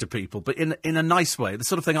nasty to people, but in a nice way, the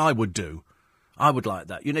sort of thing I would do. I would like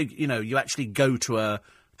that. You know, you actually go to a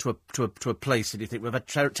place and you think, we've had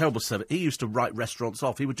terrible service. He used to write restaurants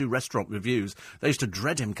off. He would do restaurant reviews. They used to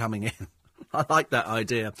dread him coming in. I like that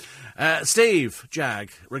idea. Steve,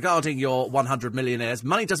 Jag, regarding your 100 millionaires,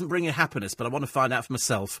 money doesn't bring you happiness, but I want to find out for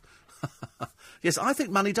myself. Yes, I think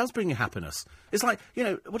money does bring you happiness. It's like, you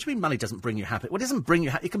know, what do you mean money doesn't bring you happiness? Well, it doesn't bring you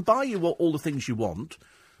happiness. It can buy you all the things you want,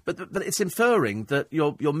 but it's inferring that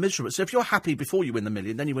you're miserable. So if you're happy before you win the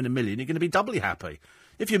million, then you win $1 million, you're going to be doubly happy.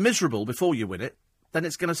 If you're miserable before you win it, then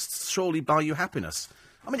it's going to surely buy you happiness.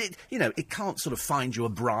 I mean, it can't sort of find you a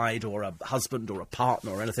bride or a husband or a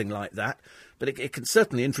partner or anything like that, but it can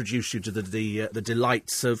certainly introduce you to the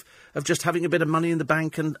delights of just having a bit of money in the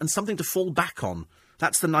bank and something to fall back on.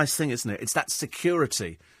 That's the nice thing, isn't it? It's that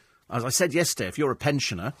security. As I said yesterday, if you're a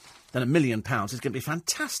pensioner, then £1 million is going to be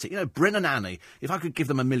fantastic. You know, Bryn and Annie, if I could give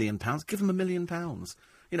them £1 million, give them £1 million.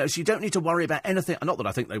 You know, so you don't need to worry about anything. Not that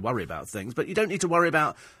I think they worry about things, but you don't need to worry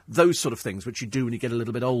about those sort of things which you do when you get a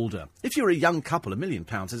little bit older. If you're a young couple, £1 million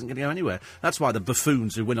isn't going to go anywhere. That's why the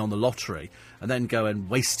buffoons who win on the lottery and then go and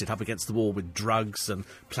waste it up against the wall with drugs and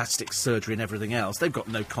plastic surgery and everything else, they've got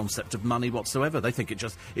no concept of money whatsoever. They think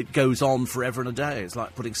it goes on forever and a day. It's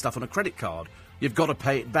like putting stuff on a credit card. You've got to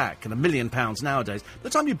pay it back. And £1 million nowadays, by the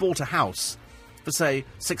time you bought a house for, say,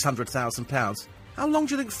 £600,000, how long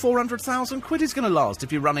do you think 400,000 quid is going to last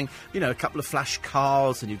if you're running, you know, a couple of flash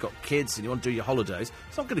cars and you've got kids and you want to do your holidays?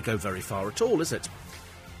 It's not going to go very far at all, is it?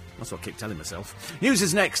 That's what I keep telling myself. News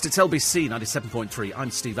is next. It's LBC 97.3.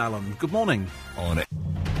 I'm Steve Allen. Good morning. On it.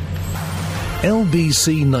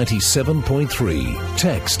 LBC 97.3.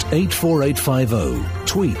 Text 84850.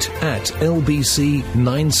 Tweet at LBC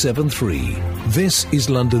 973. This is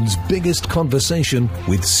London's biggest conversation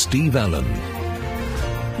with Steve Allen.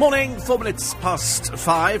 Morning, 4 minutes past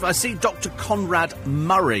 5. I see Dr. Conrad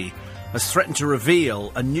Murray has threatened to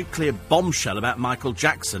reveal a nuclear bombshell about Michael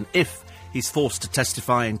Jackson if he's forced to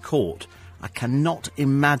testify in court. I cannot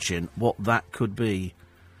imagine what that could be.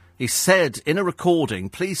 He said in a recording,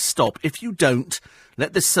 please stop. If you don't,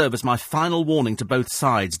 let this serve as my final warning to both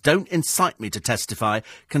sides. Don't incite me to testify.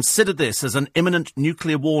 Consider this as an imminent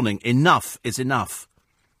nuclear warning. Enough is enough.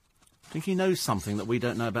 I think he knows something that we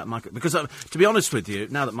don't know about Michael. Because, to be honest with you,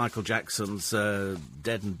 now that Michael Jackson's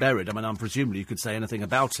dead and buried, I mean, presumably you could say anything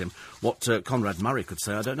about him. What Conrad Murray could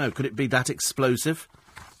say, I don't know. Could it be that explosive?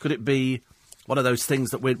 Could it be one of those things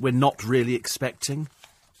that we're not really expecting?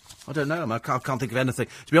 I don't know. I can't think of anything.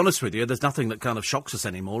 To be honest with you, there's nothing that kind of shocks us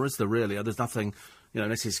anymore, is there really? There's nothing, you know,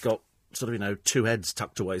 unless he's got sort of, you know, 2 heads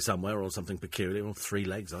tucked away somewhere or something peculiar, or 3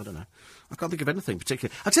 legs, I don't know. I can't think of anything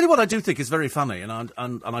particular. I'll tell you what I do think is very funny, and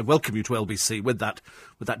I welcome you to LBC with that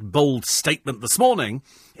bold statement this morning,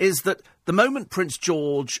 is that the moment Prince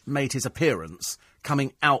George made his appearance,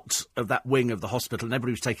 coming out of that wing of the hospital and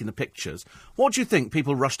everybody was taking the pictures, what do you think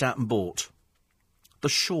people rushed out and bought? The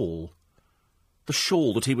shawl. The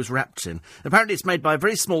shawl that he was wrapped in. Apparently it's made by a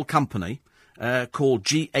very small company called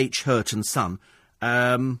G.H. Hurt & Son.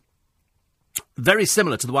 Very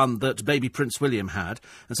similar to the one that baby Prince William had.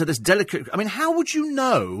 And so this delicate... I mean, how would you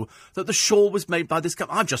know that the shawl was made by this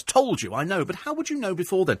company? I've just told you, I know, but how would you know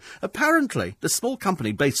before then? Apparently, the small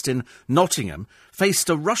company based in Nottingham faced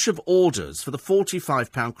a rush of orders for the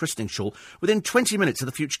 £45 christening shawl within 20 minutes of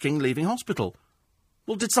the future king leaving hospital.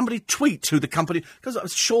 Well, did somebody tweet who the company... Because a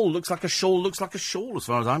shawl looks like a shawl looks like a shawl, as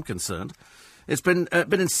far as I'm concerned. It's been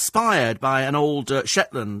inspired by an old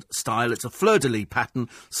Shetland style. It's a fleur-de-lis pattern,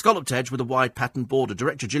 scalloped edge with a wide pattern border.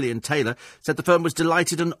 Director Gillian Taylor said the firm was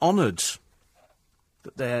delighted and honoured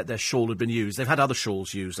that their shawl had been used. They've had other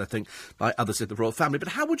shawls used, I think, by others in the royal family. But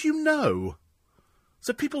how would you know?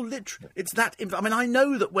 So people literally... It's that... I mean, I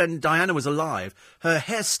know that when Diana was alive, her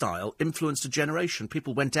hairstyle influenced a generation.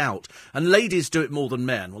 People went out. And ladies do it more than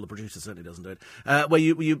men. Well, the producer certainly doesn't do it. Where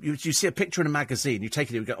you see a picture in a magazine, you take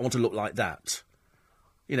it and you go, I want to look like that.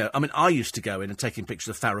 You know, I mean, I used to go in and taking pictures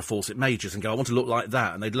of Farrah Fawcett Majors and go, I want to look like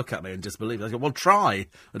that. And they'd look at me in disbelief. I'd go, well, try.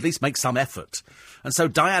 At least make some effort. And so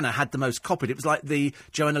Diana had the most copied. It was like the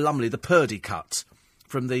Joanna Lumley, the Purdy cut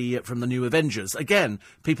from the New Avengers. Again,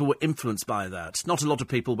 people were influenced by that. Not a lot of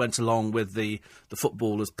people went along with the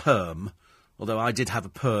footballer's perm, although I did have a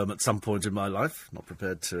perm at some point in my life. Not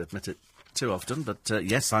prepared to admit it too often, but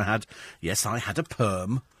yes, I had a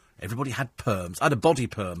perm. Everybody had perms. I had a body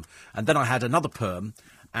perm, and then I had another perm,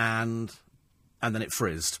 and and then it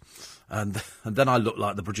frizzed. And then I look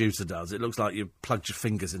like the producer does. It looks like you plugged your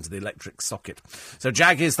fingers into the electric socket. So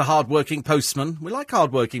Jag is the hard-working postman. We like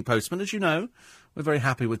hard-working postmen, as you know. We're very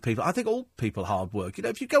happy with people. I think all people hard work. You know,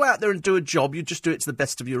 if you go out there and do a job, you just do it to the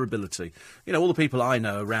best of your ability. You know, all the people I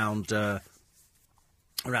know around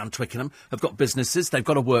Twickenham have got businesses. They've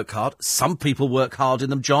got to work hard. Some people work hard in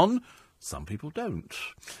them, John. Some people don't.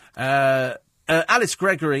 Alice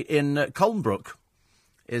Gregory in Colnbrook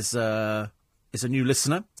is a new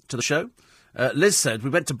listener to the show. Liz said, we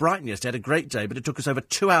went to Brighton yesterday, had a great day, but it took us over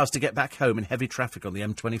 2 hours to get back home in heavy traffic on the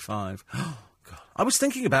M25. God. I was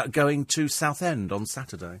thinking about going to Southend on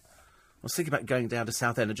Saturday. I was thinking about going down to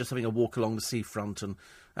Southend and just having a walk along the seafront and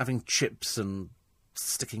having chips and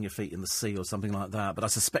sticking your feet in the sea or something like that, but I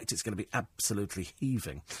suspect it's going to be absolutely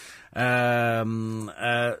heaving.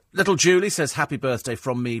 Little Julie says, happy birthday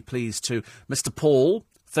from me, please, to Mr. Paul,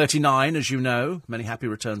 39, as you know. Many happy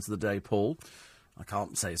returns of the day, Paul. I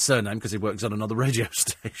can't say his surname because he works on another radio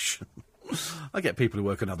station. I get people who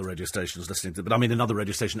work on other radio stations listening to, but I mean another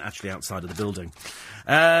radio station actually outside of the building.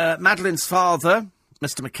 Madeline's father,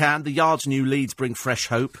 Mr. McCann, the Yard's new leads bring fresh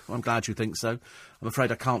hope. I'm glad you think so. I'm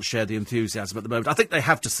afraid I can't share the enthusiasm at the moment. I think they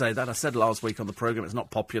have to say that. I said last week on the programme it's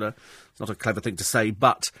not popular. It's not a clever thing to say,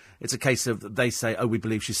 but it's a case of they say, oh, we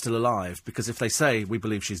believe she's still alive. Because if they say we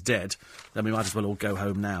believe she's dead, then we might as well all go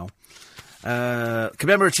home now.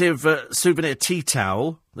 Commemorative souvenir tea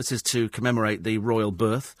towel. This is to commemorate the royal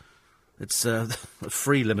birth. It's a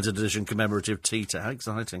free limited edition commemorative tea towel. How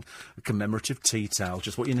exciting. A commemorative tea towel.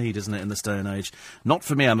 Just what you need, isn't it, in this day and age? Not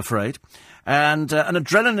for me, I'm afraid. And an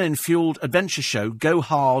adrenaline-fuelled adventure show, Go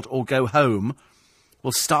Hard or Go Home,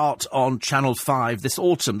 will start on Channel 5 this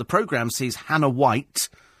autumn. The programme sees Hannah White,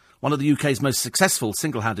 one of the UK's most successful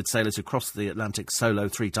single-handed sailors who crossed the Atlantic solo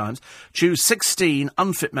 3 times, choose 16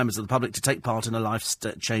 unfit members of the public to take part in a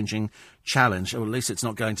life-changing challenge. Or at least it's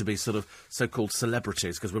not going to be sort of so-called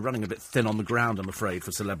celebrities, because we're running a bit thin on the ground, I'm afraid,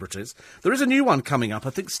 for celebrities. There is a new one coming up.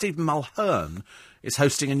 I think Stephen Mulhern is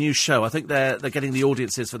hosting a new show. I think they're getting the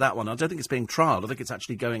audiences for that one. I don't think it's being trialled. I think it's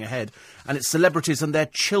actually going ahead. And it's celebrities and their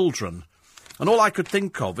children. And all I could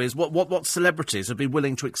think of is what celebrities would be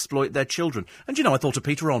willing to exploit their children. And, you know, I thought of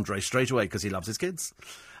Peter Andre straight away because he loves his kids.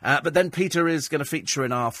 But then Peter is going to feature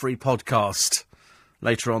in our free podcast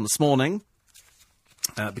later on this morning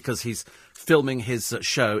because he's filming his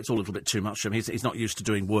show. It's all a little bit too much for him. He's not used to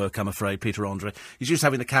doing work, I'm afraid, Peter Andre. He's used to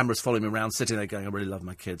having the cameras following him around, sitting there going, I really love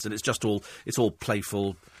my kids. And it's all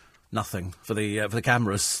playful. Nothing for the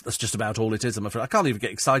cameras. That's just about all it is, I'm afraid. I can't even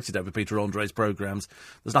get excited over Peter Andre's programmes.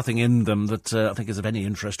 There's nothing in them that I think is of any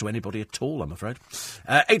interest to anybody at all, I'm afraid.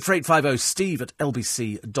 84850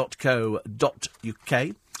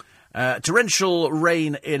 steve@lbc.co.uk. Torrential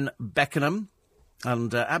rain in Beckenham.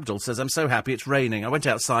 And Abdul says, I'm so happy it's raining. I went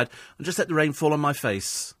outside and just let the rain fall on my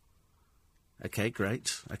face. OK,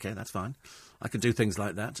 great. OK, that's fine. I can do things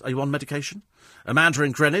like that. Are you on medication? Amanda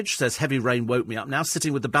in Greenwich says, heavy rain woke me up. Now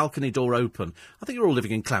sitting with the balcony door open. I think you're all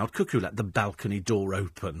living in Cloud Cuckoo. Let the balcony door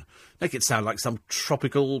open. Make it sound like some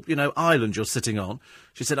tropical, island you're sitting on.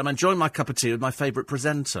 She said, I'm enjoying my cup of tea with my favourite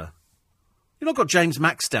presenter. You've not got James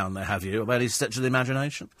Max down there, have you? Of any stretch of the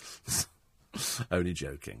imagination? Only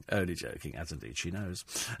joking, as indeed she knows.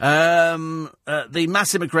 The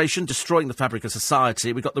mass immigration destroying the fabric of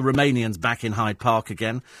society. We've got the Romanians back in Hyde Park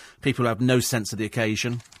again. People who have no sense of the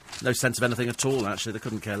occasion. No sense of anything at all, actually. They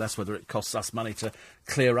couldn't care less whether it costs us money to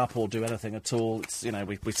clear up or do anything at all. It's,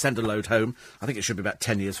 we send a load home. I think it should be about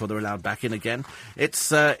 10 years before they're allowed back in again.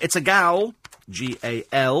 It's a gal,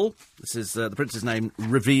 G-A-L. This is the prince's name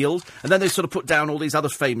revealed. And then they sort of put down all these other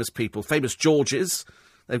famous people, famous Georges.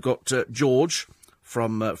 They've got George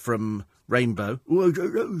from Rainbow. Oh, I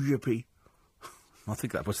don't know, Yippee. I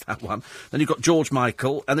think that was that one. Then you've got George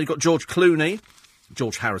Michael, and then you've got George Clooney,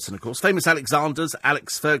 George Harrison, of course. Famous Alexanders,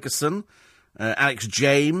 Alex Ferguson, Alex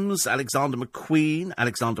James, Alexander McQueen,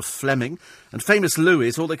 Alexander Fleming. And famous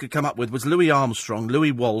Louis, all they could come up with was Louis Armstrong,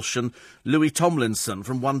 Louis Walsh, and Louis Tomlinson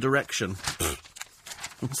from One Direction.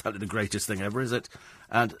 It's not the greatest thing ever, is it?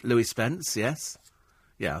 And Louis Spence, yes.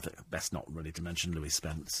 Yeah, I think best not really to mention Louis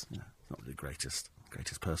Spence. Not the greatest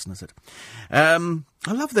person, is it? I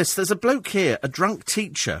love this. There's a bloke here, a drunk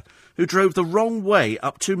teacher, who drove the wrong way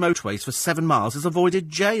up 2 motorways for 7 miles, has avoided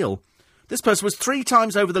jail. This person was 3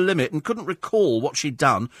 times over the limit and couldn't recall what she'd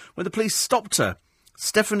done when the police stopped her.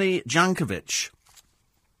 Stephanie Jankovic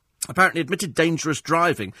apparently admitted dangerous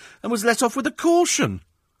driving and was let off with a caution.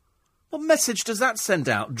 What message does that send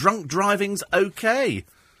out? Drunk driving's okay.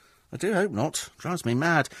 I do hope not. Drives me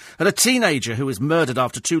mad. And a teenager who was murdered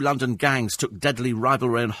after 2 London gangs took deadly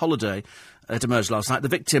rivalry on holiday. It emerged last night. The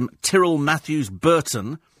victim, Tyrrell Matthews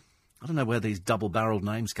Burton, I don't know where these double-barrelled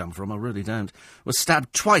names come from, I really don't. Was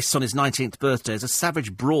stabbed twice on his 19th birthday as a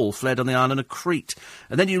savage brawl fled on the island of Crete.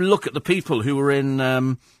 And then you look at the people who were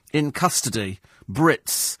in custody.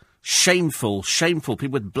 Brits, shameful people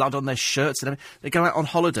with blood on their shirts and everything. They go out on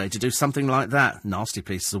holiday to do something like that. Nasty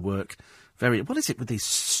pieces of work. What is it with these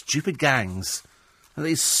stupid gangs? And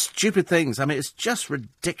these stupid things. I mean, it's just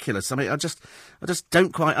ridiculous. I mean, I just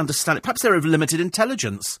don't quite understand it. Perhaps they're of limited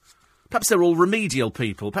intelligence. Perhaps they're all remedial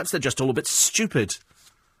people. Perhaps they're just all a bit stupid.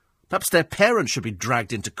 Perhaps their parents should be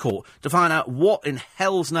dragged into court to find out what in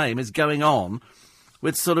hell's name is going on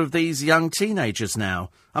with sort of these young teenagers now.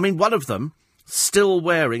 I mean, one of them still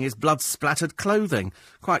wearing his blood-splattered clothing.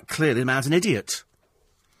 Quite clearly the man's an idiot.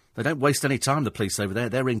 They don't waste any time, the police over there.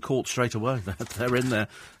 They're in court straight away. They're in there.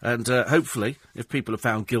 And hopefully, if people are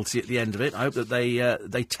found guilty at the end of it, I hope that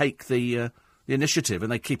they take the initiative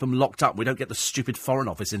and they keep them locked up. We don't get the stupid Foreign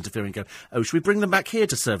Office interfering and go, oh, should we bring them back here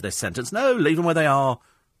to serve their sentence? No, leave them where they are.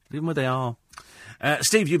 Leave them where they are.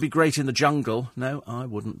 Steve, you'd be great in the jungle. No, I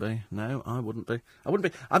wouldn't be. No, I wouldn't be.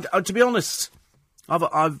 To be honest,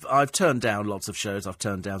 I've turned down lots of shows. I've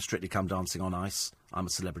turned down Strictly Come Dancing on Ice. I'm a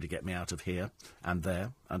celebrity, get me out of here and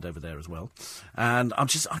there and over there as well. And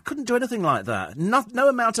I couldn't do anything like that. No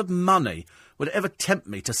amount of money would ever tempt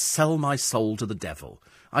me to sell my soul to the devil.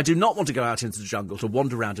 I do not want to go out into the jungle to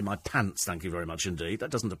wander around in my pants, thank you very much indeed.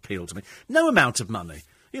 That doesn't appeal to me. No amount of money.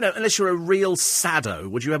 You know, unless you're a real saddo,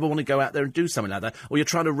 would you ever want to go out there and do something like that? Or you're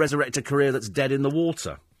trying to resurrect a career that's dead in the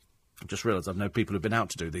water? I've just realised I've known people who've been out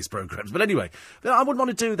to do these programmes. But anyway, I wouldn't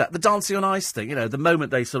want to do that. The Dancing on Ice thing, you know, the moment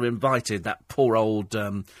they sort of invited that poor old,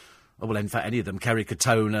 in fact, any of them, Kerry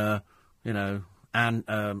Katona, you know, and,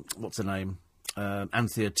 what's her name?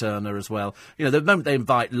 Anthea Turner as well. You know, the moment they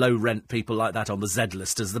invite low-rent people like that on the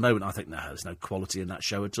Z-listers, the moment I think, no, there's no I that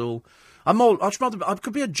show at all. I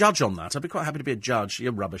could be a judge on that. I'd be quite happy to be a judge.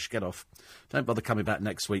 You're rubbish, get off. Don't bother coming back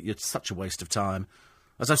next week. You're such a waste of time.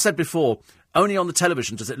 As I've said before, only on the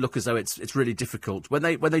television does it look as though it's really difficult. When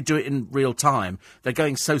they do it in real time, they're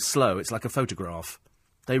going so slow, it's like a photograph.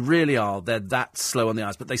 They really are. They're that slow on the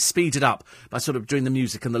eyes. But they speed it up by sort of doing the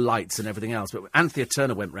music and the lights and everything else. But Anthea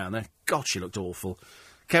Turner went round there. God, she looked awful.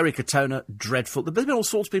 Kerry Katona, dreadful. There's been all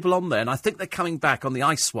sorts of people on there, and I think they're coming back on the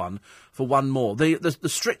Ice one for one more. The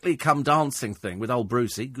Strictly Come Dancing thing with old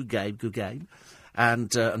Brucey, good game,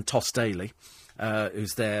 and Toss Daly.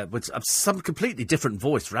 Who's there with some completely different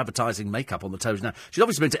voice for advertising makeup on the toes now. She's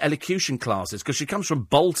obviously been to elocution classes because she comes from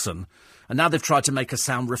Bolton, and now they've tried to make her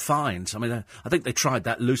sound refined. I mean, I think they tried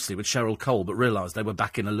that loosely with Cheryl Cole, but realised they were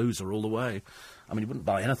back in a loser all the way. I mean, you wouldn't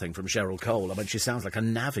buy anything from Cheryl Cole. I mean, she sounds like a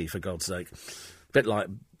navvy, for God's sake. A bit like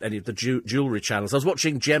any of the jewellery channels. I was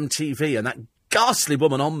watching Gem TV, and that ghastly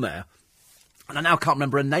woman on there, and I now can't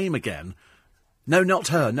remember her name again. No, not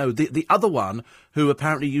her. No, the other one who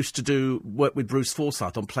apparently used to do work with Bruce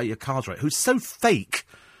Forsyth on Play Your Cards Right, who's so fake.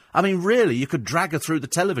 I mean, really, you could drag her through the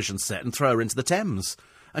television set and throw her into the Thames.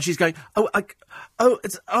 And she's going,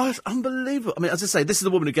 it's unbelievable. I mean, as I say, this is the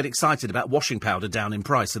woman who gets excited about washing powder down in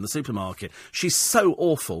price in the supermarket. She's so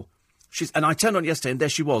awful. And I turned on yesterday, and there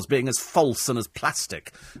she was, being as false and as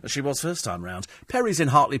plastic as she was first time round. Perry's in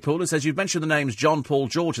Hartlepool and says, you've mentioned the names John, Paul,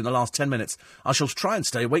 George in the last 10 minutes. I shall try and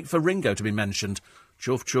stay awake for Ringo to be mentioned.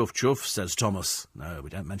 Chuff, chuff, chuff, says Thomas. No, we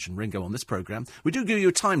don't mention Ringo on this programme. We do give you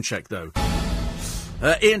a time check, though.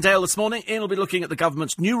 Ian Dale this morning. Ian will be looking at the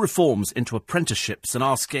government's new reforms into apprenticeships and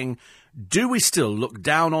asking, do we still look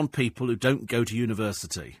down on people who don't go to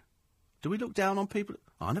university? Do we look down on people?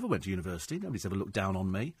 Oh, I never went to university. Nobody's ever looked down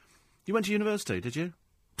on me. You went to university, did you?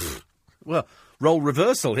 Well, role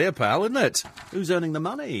reversal here, pal, isn't it? Who's earning the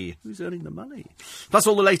money? Who's earning the money? Plus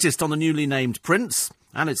all the latest on the newly named Prince.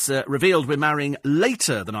 And it's revealed we're marrying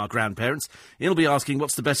later than our grandparents. He'll be asking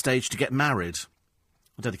what's the best age to get married.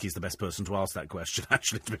 I don't think he's the best person to ask that question,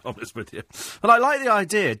 actually, to be honest with you. But I like the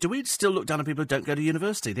idea. Do we still look down on people who don't go to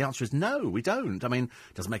university? The answer is no, we don't. I mean,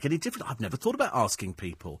 it doesn't make any difference. I've never thought about asking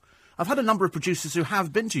people. I've had a number of producers who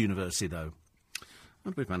have been to university, though.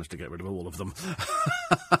 And we've managed to get rid of all of them.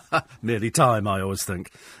 Nearly time, I always think.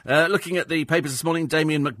 Looking at the papers this morning,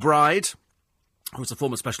 Damien McBride, who's a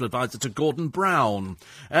former special advisor to Gordon Brown.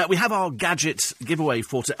 We have our gadget giveaway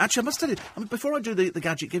for actually, I must tell you, before I do the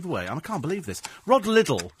gadget giveaway, I can't believe this. Rod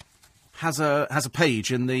Liddle has a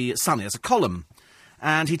page in the Sun, he has a column,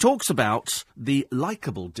 and he talks about the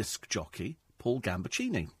likeable disc jockey, Paul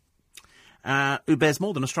Gambaccini. Who bears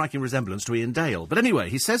more than a striking resemblance to Ian Dale. But anyway,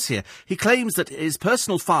 he says here, he claims that his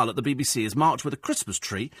personal file at the BBC is marked with a Christmas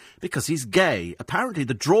tree because he's gay. Apparently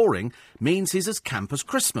the drawing means he's as camp as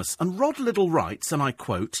Christmas. And Rod Liddle writes, and I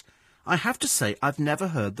quote, I have to say I've never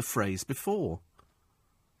heard the phrase before.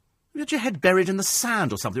 Have You had your head buried in the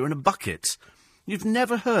sand or something, or in a bucket. You've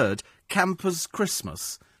never heard Campers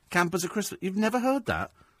Christmas? Campers are Christmas. You've never heard that?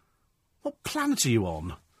 What planet are you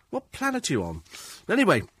on? What planet are you on?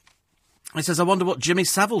 Anyway, he says, I wonder what Jimmy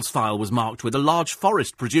Savile's file was marked with. A large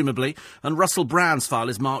forest, presumably, and Russell Brand's file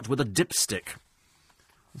is marked with a dipstick.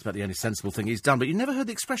 That's about the only sensible thing he's done. But you never heard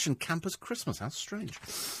the expression Campers Christmas. How strange.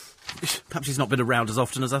 Perhaps he's not been around as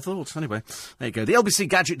often as I thought. Anyway, there you go. The LBC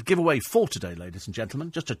Gadget giveaway for today, ladies and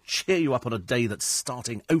gentlemen, just to cheer you up on a day that's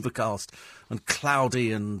starting overcast and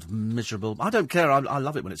cloudy and miserable. I don't care. I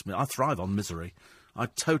love it when it's... I thrive on misery. I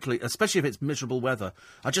totally... Especially if it's miserable weather.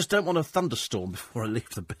 I just don't want a thunderstorm before I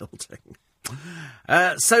leave the building.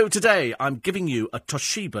 So today, I'm giving you a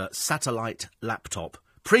Toshiba satellite laptop.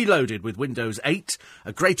 Preloaded with Windows 8,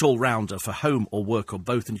 a great all-rounder for home or work or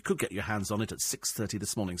both, and you could get your hands on it at 6:30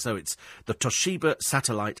 this morning. So it's the Toshiba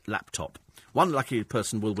Satellite Laptop. One lucky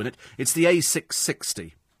person will win it. It's the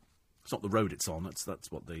A660. It's not the road it's on,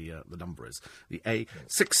 that's what the number is. The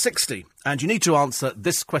A660. And you need to answer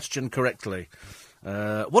this question correctly.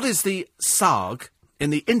 What is the saag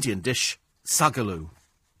in the Indian dish sagaloo?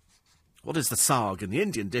 What is the saag in the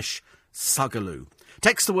Indian dish sagaloo?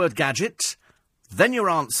 Text the word gadget... Then your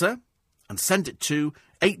answer, and send it to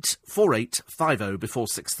 84850 before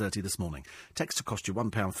 6:30 this morning. Text to cost you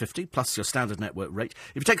 £1.50 plus your standard network rate.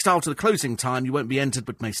 If you text after the closing time, you won't be entered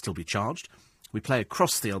but may still be charged. We play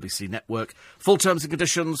across the LBC network. Full terms and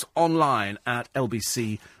conditions online at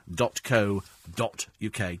lbc.co.uk.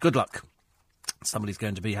 Good luck. Somebody's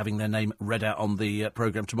going to be having their name read out on the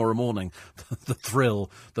programme tomorrow morning. the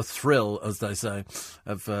thrill, as they say,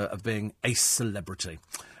 of being a celebrity.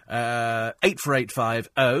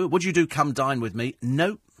 84850. Would you do come dine with me?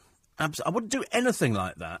 No. I wouldn't do anything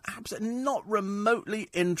like that. Absolutely not remotely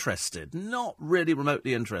interested. Not really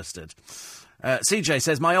remotely interested. CJ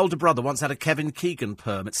says, my older brother once had a Kevin Keegan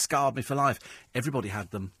perm. It scarred me for life. Everybody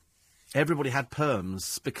had them. Everybody had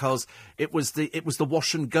perms because it was the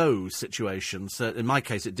wash and go situation. So in my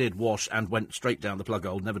case, it did wash and went straight down the plug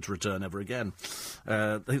hole, never to return ever again.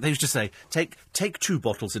 They used to say, take 2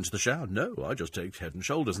 bottles into the shower. No, I just take Head and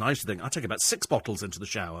Shoulders. And I used to think, I take about 6 bottles into the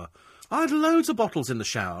shower. I had loads of bottles in the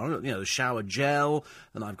shower. You know, the shower gel,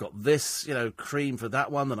 and I've got this, cream for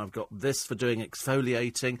that one. Then I've got this for doing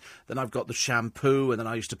exfoliating. Then I've got the shampoo, and then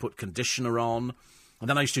I used to put conditioner on. And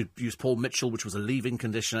then I used to use Paul Mitchell, which was a leave-in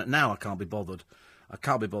conditioner. Now I can't be bothered. I've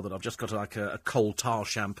just got a coal tar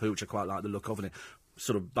shampoo, which I quite like the look of, and it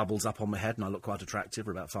sort of bubbles up on my head, and I look quite attractive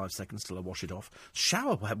for about 5 seconds till I wash it off.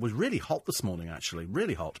 Shower was really hot this morning, actually.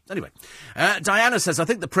 Really hot. Anyway, Diana says, I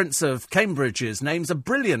think the Prince of Cambridge's names are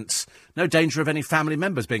brilliant. No danger of any family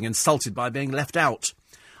members being insulted by being left out.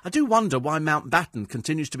 I do wonder why Mountbatten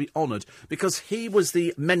continues to be honoured, because he was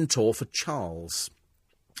the mentor for Charles.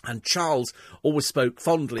 And Charles always spoke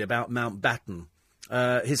fondly about Mountbatten.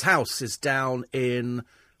 His house is down in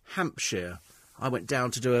Hampshire. I went down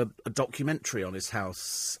to do a documentary on his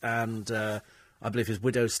house, and I believe his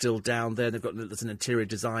widow's still down there. There's an interior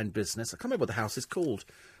design business. I can't remember what the house is called.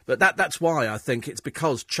 But that's why I think it's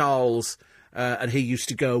because Charles and he used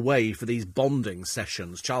to go away for these bonding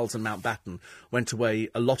sessions. Charles and Mountbatten went away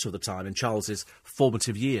a lot of the time in Charles's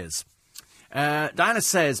formative years. Diana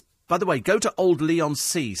says, by the way, go to Old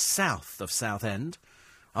Leigh-on-Sea, south of Southend.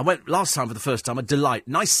 I went last time for the first time, a delight.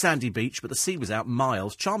 Nice sandy beach, but the sea was out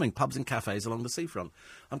miles. Charming pubs and cafes along the seafront.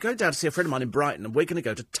 I'm going down to see a friend of mine in Brighton, and we're going to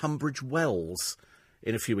go to Tunbridge Wells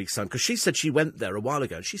in a few weeks' time, because she said she went there a while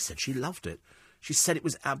ago, and she said she loved it. She said it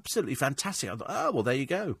was absolutely fantastic. I thought, oh, well, there you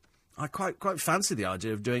go. I quite fancy the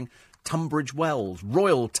idea of doing Tunbridge Wells,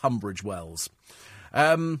 Royal Tunbridge Wells.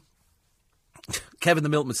 Kevin the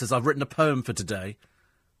Milkman says, I've written a poem for today.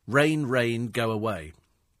 Rain, rain, go away.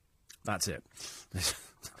 That's it.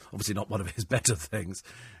 Obviously not one of his better things.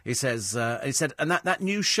 He said, and that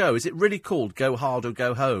new show, is it really called Go Hard or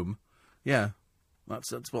Go Home? Yeah,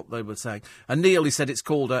 that's what they were saying. And Neil, he said it's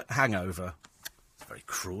called a Hangover. It's very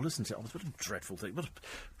cruel, isn't it? Oh, what a dreadful thing. What a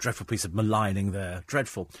dreadful piece of maligning there.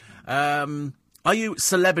 Dreadful. Are you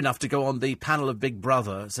celeb enough to go on the panel of Big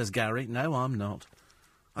Brother, says Gary? No, I'm not.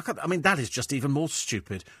 I mean, that is just even more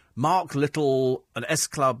stupid. Mark Little, an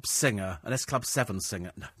S-Club singer, an S-Club 7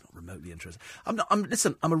 singer. No, not remotely interested.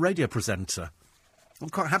 Listen, I'm a radio presenter. I'm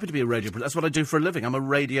quite happy to be a radio presenter. That's what I do for a living. I'm a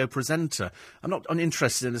radio presenter. I'm not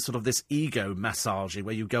uninterested in this ego massaging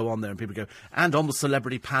where you go on there and people go, and on the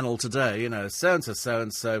celebrity panel today,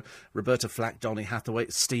 so-and-so, Roberta Flack, Donny Hathaway,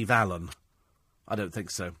 Steve Allen. I don't think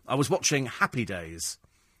so. I was watching Happy Days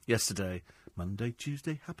yesterday. Monday,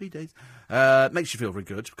 Tuesday, Happy Days. Makes you feel very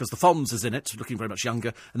good, because the Fonz is in it, looking very much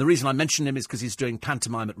younger. And the reason I mention him is because he's doing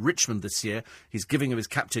pantomime at Richmond this year. He's giving him his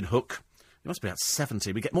Captain Hook. He must be about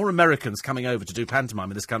 70. We get more Americans coming over to do pantomime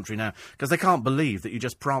in this country now because they can't believe that you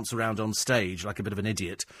just prance around on stage like a bit of an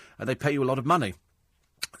idiot and they pay you a lot of money.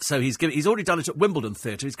 So he's already done it at Wimbledon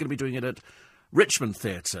Theatre. He's going to be doing it at Richmond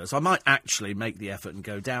Theatre. So I might actually make the effort and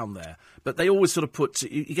go down there. But they always sort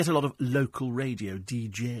of you get a lot of local radio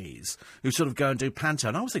DJs who sort of go and do panto.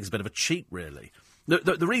 And I always think it's a bit of a cheat, really.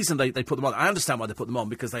 The reason they put them on, I understand why they put them on,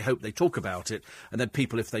 because they hope they talk about it, and then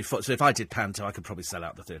people, so if I did panto, I could probably sell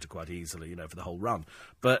out the theatre quite easily, for the whole run.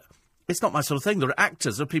 But it's not my sort of thing. There are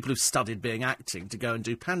actors, there are people who've studied being acting to go and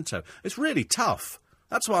do panto. It's really tough.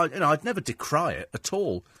 That's why, I'd never decry it at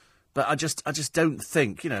all. But I just don't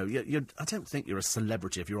think, I don't think you're a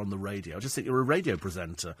celebrity if you're on the radio. I just think you're a radio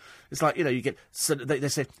presenter. It's like, you get, they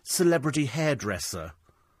say, celebrity hairdresser.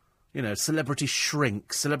 Celebrity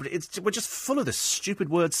shrink, celebrity... we're just full of this stupid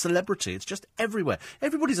word celebrity. It's just everywhere.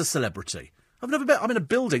 Everybody's a celebrity. I'm in a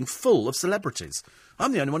building full of celebrities.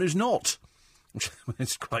 I'm the only one who's not.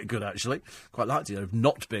 It's quite good, actually. Quite like the idea of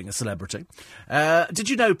not being a celebrity. Did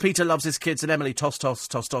you know Peter loves his kids and Emily Toss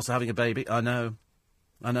are having a baby? I know.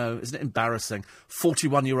 Isn't it embarrassing?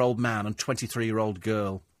 41-year-old man and 23-year-old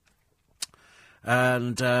girl.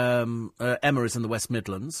 And Emma is in the West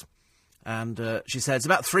Midlands. And she said it's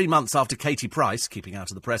about 3 months after Katie Price, keeping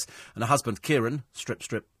out of the press, and her husband Kieran, strip,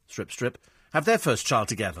 have their first child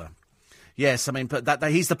together. Yes,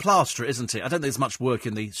 but he's the plasterer, isn't he? I don't think there's much work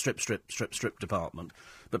in the strip department.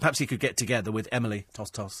 But perhaps he could get together with Emily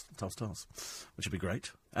Toss, which would be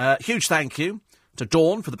great. Huge thank you to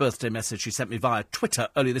Dawn for the birthday message she sent me via Twitter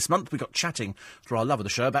earlier this month. We got chatting through our love of the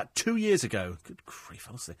show about 2 years ago. Good grief,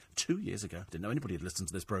 honestly. 2 years ago. Didn't know anybody had listened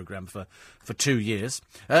to this programme for 2 years.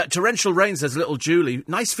 Torrential rain, says little Julie.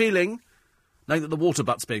 Nice feeling, knowing that the water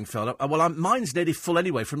butt's being filled up. Well, mine's nearly full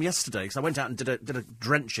anyway from yesterday, because I went out and did a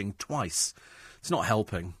drenching twice. It's not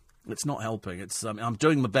helping. It's I'm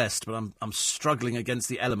doing my best, but I'm struggling against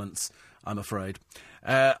the elements, I'm afraid.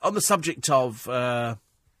 On the subject of...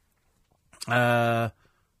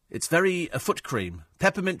 it's very foot cream,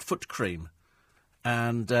 peppermint foot cream,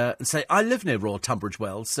 and say I live near Royal Tunbridge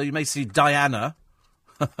Wells, so you may see Diana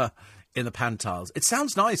in the pantiles. It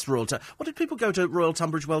sounds nice, What did people go to Royal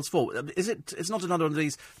Tunbridge Wells for? It's not another one of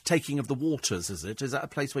these taking of the waters, is it? Is that a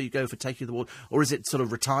place where you go for taking of the water, or is it sort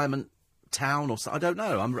of retirement town or so? I don't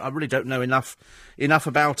know. I really don't know enough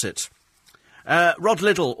about it. Rod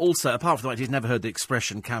Liddell also, apart from the fact he's never heard the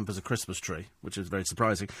expression camp as a Christmas tree, which is very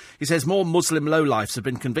surprising, he says more Muslim lowlifes have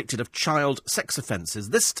been convicted of child sex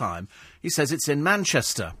offences. This time, he says it's in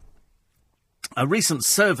Manchester. A recent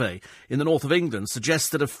survey in the north of England suggests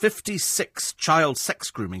that of 56 child sex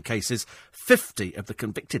grooming cases, 50 of the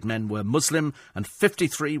convicted men were Muslim and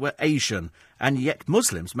 53 were Asian, and yet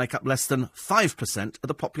Muslims make up less than 5% of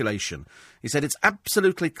the population. He said it's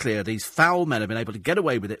absolutely clear these foul men have been able to get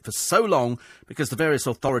away with it for so long because the various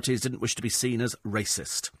authorities didn't wish to be seen as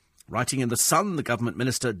racist. Writing in The Sun, the government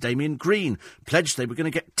minister Damien Green pledged they were going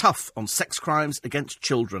to get tough on sex crimes against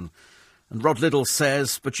children. And Rod Liddell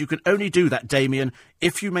says, but you can only do that, Damien,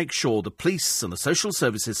 if you make sure the police and the social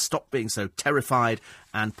services stop being so terrified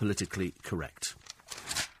and politically correct.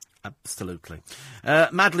 Absolutely.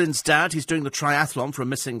 Madeline's dad, he's doing the triathlon for a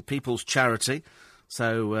missing people's charity.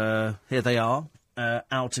 So here they are,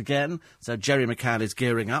 out again. So Jerry McCann is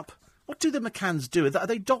gearing up. What do the McCanns do? Are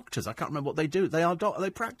they doctors? I can't remember what they do. Are they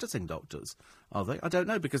practising doctors? Are they? I don't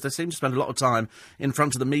know, because they seem to spend a lot of time in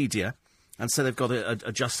front of the media. And so they've got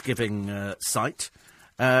a Just Giving site.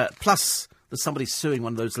 Plus, there's somebody suing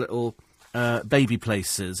one of those little baby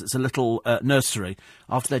places. It's a little nursery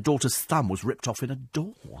after their daughter's thumb was ripped off in a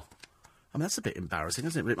door. I mean, that's a bit embarrassing,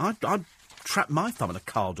 isn't it? I trapped my thumb in a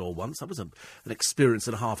car door once. That was an experience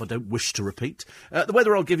and a half I don't wish to repeat. The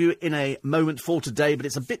weather I'll give you in a moment for today, but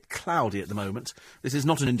it's a bit cloudy at the moment. This is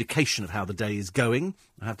not an indication of how the day is going.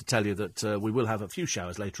 I have to tell you that we will have a few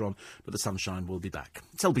showers later on, but the sunshine will be back.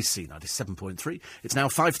 It's LBC 97.3. It's now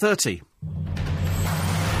 5:30.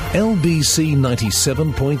 LBC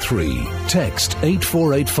 97.3. Text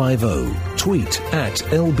 84850. Tweet at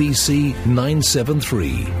LBC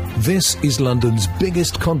 973. This is London's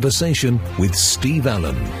biggest conversation with Steve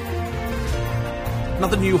Allen.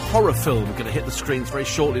 Another new horror film going to hit the screens very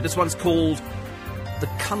shortly. This one's called The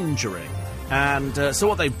Conjuring. And so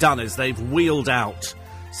what they've done is they've wheeled out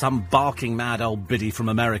some barking mad old biddy from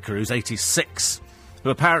America who's 86, who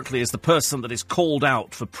apparently is the person that is called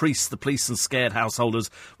out for priests, the police and scared householders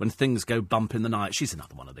when things go bump in the night. She's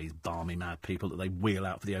another one of these balmy mad people that they wheel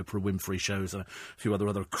out for the Oprah Winfrey shows and a few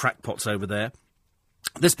other crackpots over there.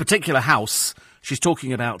 This particular house she's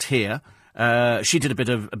talking about here She did a bit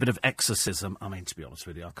of exorcism. I mean, to be honest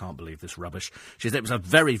with you, I can't believe this rubbish. She said it was a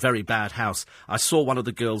very, very bad house. I saw one of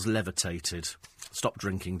the girls levitated. Stop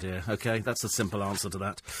drinking, dear, OK? That's the simple answer to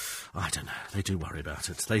that. I don't know. They do worry about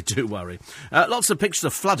it. They do worry. Lots of pictures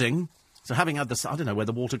of flooding. So having had this, I don't know where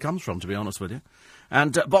the water comes from, to be honest with you.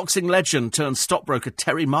 And boxing legend turned stockbroker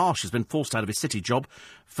Terry Marsh has been forced out of his City job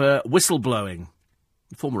for whistleblowing.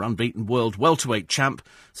 The former unbeaten world welterweight champ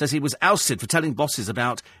says he was ousted for telling bosses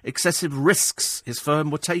about excessive risks his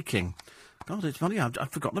firm were taking. God, it's funny,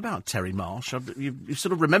 I've forgotten about Terry Marsh. You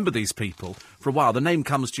sort of remember these people for a while. The name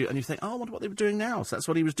comes to you and you think, oh, I wonder what they were doing now. So that's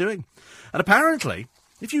what he was doing. And apparently,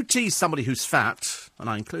 if you tease somebody who's fat, and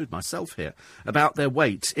I include myself here, about their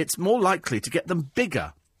weight, it's more likely to get them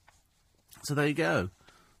bigger. So there you go.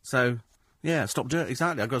 So, yeah, stop doing it.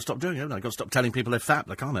 Exactly, I've got to stop doing it, haven't I? I've got to stop telling people they're fat,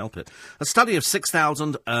 but I can't help it. A study of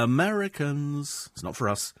 6,000 Americans, it's not for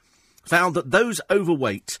us, found that those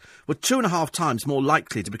overweight were 2.5 times more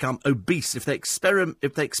likely to become obese if they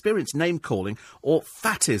experience name-calling or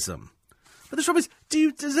fatism. But the trouble is,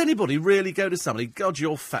 does anybody really go to somebody, God,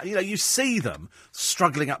 you're fat? You know, you see them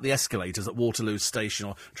struggling up the escalators at Waterloo Station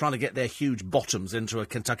or trying to get their huge bottoms into a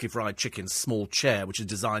Kentucky Fried Chicken small chair, which is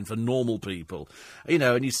designed for normal people. You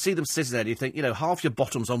know, and you see them sitting there and you think, you know, half your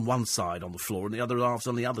bottom's on one side on the floor and the other half's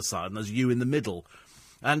on the other side, and there's you in the middle.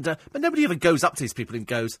 And but nobody ever goes up to these people and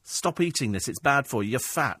goes, stop eating this, it's bad for you, you're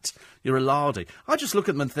fat, you're a lardy. I just look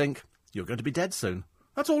at them and think, you're going to be dead soon.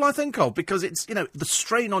 That's all I think of, because it's, you know, the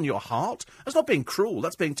strain on your heart. That's not being cruel,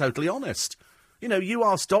 that's being totally honest. You know, you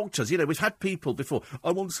ask doctors, you know, we've had people before,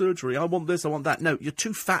 I want surgery, I want this, I want that. No, you're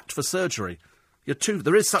too fat for surgery.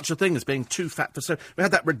 There is such a thing as being too fat for surgery. We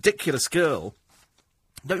had that ridiculous girl,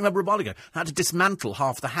 don't you remember a while ago, had to dismantle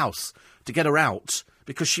half the house to get her out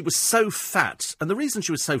because she was so fat. And the reason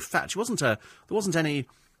she was so fat, there wasn't any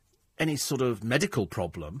sort of medical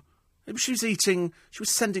problem. She was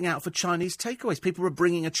sending out for Chinese takeaways. People were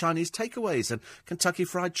bringing her Chinese takeaways and Kentucky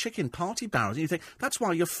Fried Chicken party barrels. And you think, that's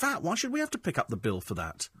why you're fat. Why should we have to pick up the bill for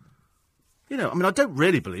that? You know, I mean, I don't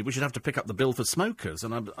really believe we should have to pick up the bill for smokers.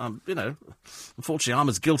 And, you know, unfortunately, I'm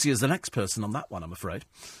as guilty as the next person on that one, I'm afraid.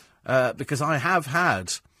 Because I have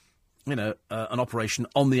had, you know, an operation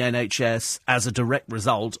on the NHS as a direct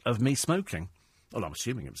result of me smoking. Well, I'm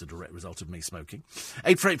assuming it was a direct result of me smoking.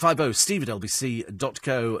 84850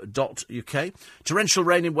 steve@lbc.co.uk. Torrential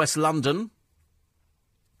rain in West London,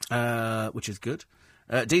 which is good.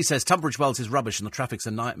 Dee says Tunbridge Wells is rubbish and the traffic's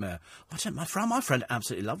a nightmare. My friend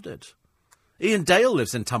absolutely loved it. Ian Dale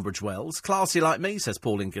lives in Tunbridge Wells. Classy like me, says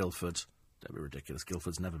Paul in Guildford. Don't be ridiculous,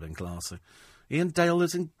 Guildford's never been classy. Ian Dale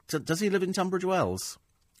lives in... Does he live in Tunbridge Wells?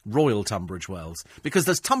 Royal Tunbridge Wells. Because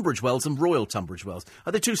there's Tunbridge Wells and Royal Tunbridge Wells.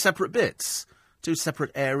 Are they two separate bits? Two separate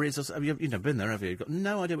areas? Have you never been there, have you? You've got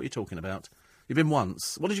no idea what you're talking about. You've been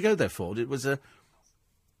once. What did you go there for? It was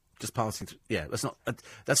just passing through. Yeah,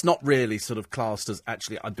 that's not really sort of classed as,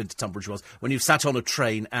 actually, I'd been to Tunbridge Wells. When you've sat on a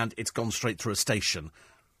train and it's gone straight through a station.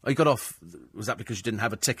 Oh, you got off. Was that because you didn't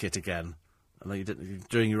have a ticket again? And you're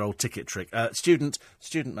doing your old ticket trick. Student,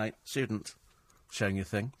 mate, student. Showing your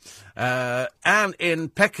thing. Anne in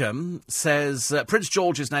Peckham says, Prince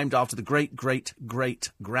George is named after the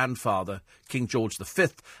great-great-great-grandfather, King George V,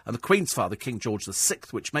 and the Queen's father, King George VI,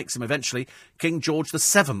 which makes him eventually King George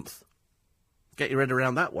VII. Get your head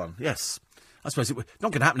around that one, yes. I suppose it's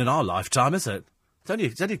not going to happen in our lifetime, is it?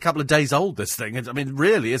 It's only a couple of days old, this thing. I mean, it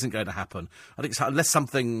really isn't going to happen. I think unless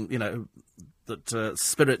something, you know, that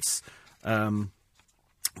spirits...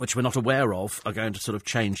 which we're not aware of, are going to sort of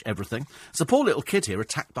change everything. There's a poor little kid here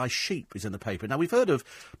attacked by sheep, is in the paper. Now, we've heard of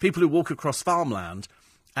people who walk across farmland,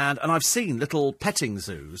 and I've seen little petting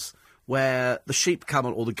zoos where the sheep come,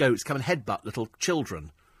 or the goats come and headbutt little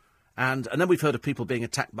children. And then we've heard of people being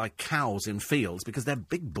attacked by cows in fields, because they're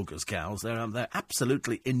big boogers, cows. They're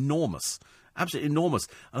absolutely enormous. Absolutely enormous.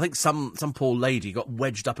 I think some poor lady got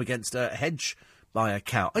wedged up against a hedge by a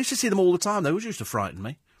cow. I used to see them all the time. They always used to frighten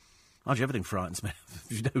me. Actually, everything frightens me. If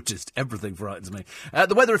you've noticed, everything frightens me.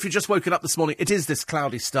 The weather, if you've just woken up this morning, it is this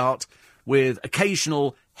cloudy start with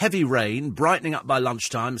occasional heavy rain, brightening up by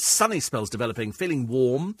lunchtime, sunny spells developing, feeling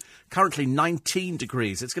warm, currently 19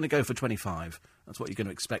 degrees. It's going to go for 25. That's what you're going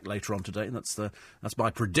to expect later on today, and that's my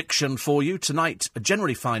prediction for you. Tonight, a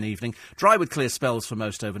generally fine evening, dry with clear spells for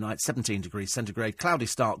most overnight, 17 degrees centigrade, cloudy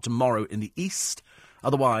start tomorrow in the east.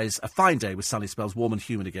 Otherwise, a fine day with sunny spells, warm and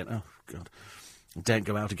humid again. Oh, God. Don't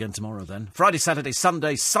go out again tomorrow, then. Friday, Saturday,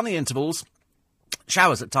 Sunday, sunny intervals.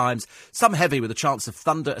 Showers at times, some heavy with a chance of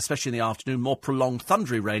thunder, especially in the afternoon. More prolonged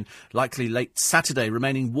thundery rain, likely late Saturday,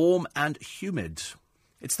 remaining warm and humid.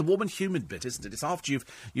 It's the warm and humid bit, isn't it? It's after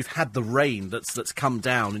you've had the rain that's come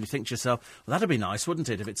down, and you think to yourself, well, that'd be nice, wouldn't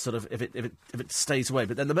it, if it stays away?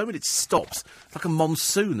 But then the moment it stops, it's like a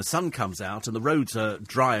monsoon. The sun comes out, and the roads are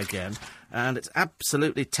dry again, and it's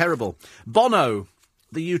absolutely terrible. Bono,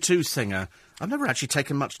 the U2 singer. I've never actually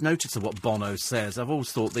taken much notice of what Bono says. I've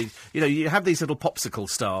always thought you have these little popsicle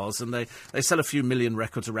stars, and they sell a few million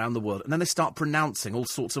records around the world, and then they start pronouncing all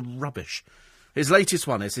sorts of rubbish. His latest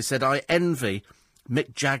one is, he said, I envy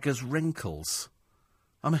Mick Jagger's wrinkles.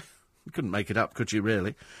 I mean, you couldn't make it up, could you,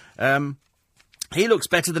 really? He looks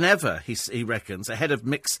better than ever, he reckons, ahead of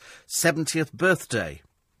Mick's 70th birthday.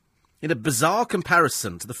 In a bizarre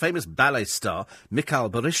comparison to the famous ballet star Mikhail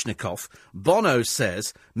Baryshnikov, Bono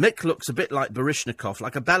says Mick looks a bit like Baryshnikov,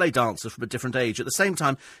 like a ballet dancer from a different age. At the same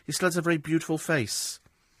time, he still has a very beautiful face.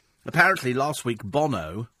 Apparently, last week,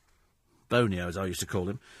 Bonio, as I used to call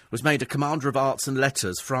him, was made a Commander of Arts and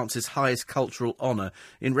Letters, France's highest cultural honour,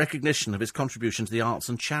 in recognition of his contribution to the arts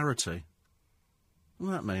and charity. What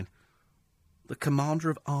does that mean? The Commander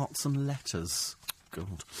of Arts and Letters.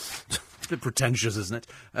 God. It's a bit pretentious, isn't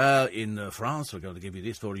it? In France, we're going to give you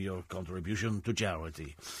this for your contribution to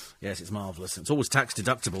charity. Yes, it's marvellous. It's always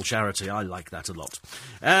tax-deductible charity. I like that a lot.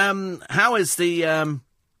 How is the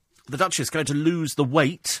Duchess going to lose the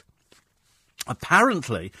weight?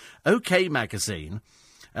 Apparently, OK Magazine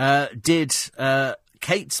did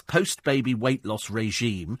Kate's post-baby weight loss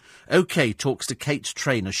regime. OK talks to Kate's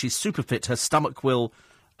trainer. She's super fit. Her stomach will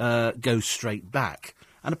go straight back.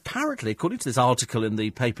 And apparently, according to this article in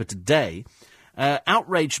the paper today,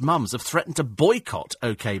 outraged mums have threatened to boycott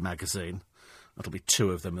OK Magazine. That'll be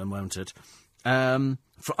two of them then, won't it?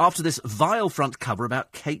 After this vile front cover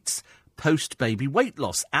about Kate's post-baby weight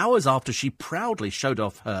loss. Hours after she proudly showed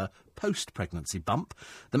off her post-pregnancy bump,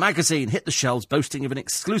 the magazine hit the shelves boasting of an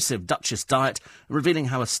exclusive Duchess diet, revealing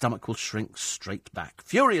how her stomach will shrink straight back.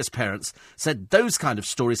 Furious parents said those kind of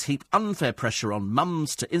stories heap unfair pressure on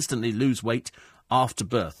mums to instantly lose weight after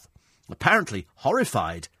birth. Apparently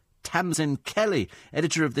horrified, Tamsin Kelly,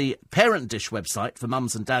 editor of the Parent Dish website for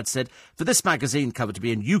mums and dads, said, for this magazine cover to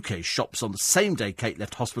be in UK shops on the same day Kate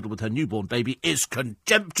left hospital with her newborn baby is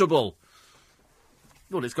contemptible.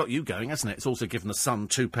 Well, it's got you going, hasn't it? It's also given the Sun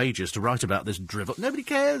 2 pages to write about this drivel. Nobody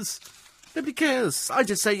cares. Nobody cares. I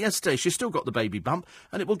did say yesterday she's still got the baby bump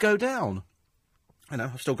and it will go down. I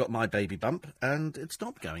know, I've still got my baby bump, and it's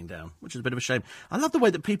not going down, which is a bit of a shame. I love the way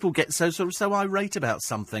that people get so irate about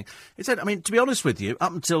something. I mean, to be honest with you,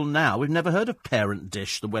 up until now, we've never heard of Parent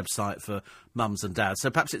Dish, the website for mums and dads, so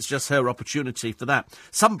perhaps it's just her opportunity for that.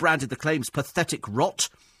 Some branded the claims pathetic rot.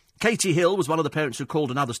 Katie Hill was one of the parents who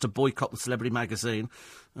called on others to boycott the celebrity magazine.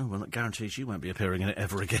 Oh, well, that guarantees you won't be appearing in it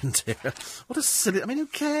ever again, dear. What a silly... I mean, who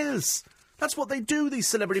cares? That's what they do, these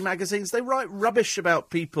celebrity magazines. They write rubbish about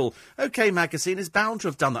people. OK Magazine is bound to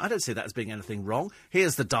have done that. I don't see that as being anything wrong.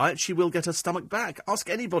 Here's the diet. She will get her stomach back. Ask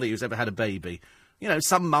anybody who's ever had a baby. You know,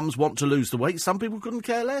 some mums want to lose the weight. Some people couldn't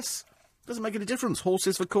care less. Doesn't make any difference.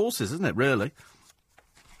 Horses for courses, isn't it, really?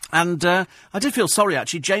 And I did feel sorry,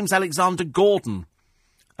 actually. James Alexander Gordon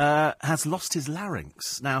has lost his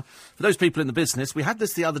larynx. Now, for those people in the business, we had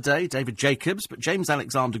this the other day, David Jacobs, but James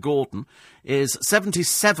Alexander Gordon is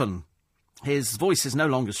 77. His voice is no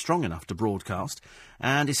longer strong enough to broadcast,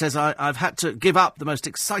 and he says, I've had to give up the most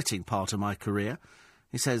exciting part of my career.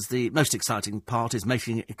 He says the most exciting part is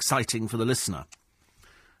making it exciting for the listener.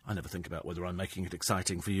 I never think about whether I'm making it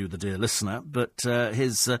exciting for you, the dear listener, but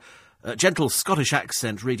his gentle Scottish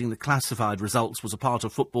accent reading the classified results was a part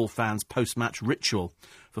of football fans' post-match ritual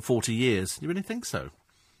for 40 years. You really think so?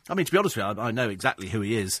 I mean, to be honest with you, I know exactly who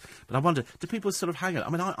he is, but I wonder, do people sort of hang out? I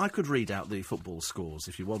mean, I could read out the football scores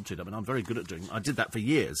if you wanted. I mean, I'm very good at doing... I did that for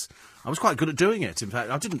years. I was quite good at doing it. In fact,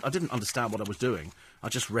 I didn't understand what I was doing. I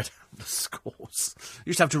just read out the scores. You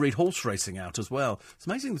used to have to read horse racing out as well. It's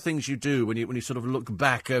amazing the things you do when you sort of look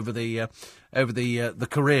back over the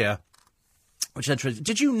career. Which is interesting.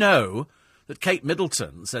 Did you know that Kate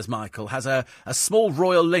Middleton, says Michael, has a small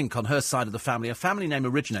royal link on her side of the family? A family name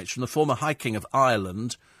originates from the former High King of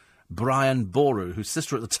Ireland, Brian Boru, whose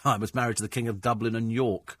sister at the time was married to the King of Dublin and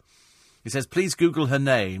York. He says, please Google her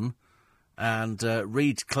name and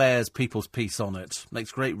read Claire's People's Piece on it.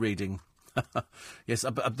 Makes great reading. Yes,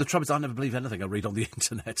 but the trouble is I never believe anything I read on the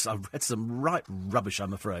internet. I've read some right rubbish,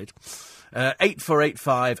 I'm afraid.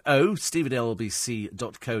 84850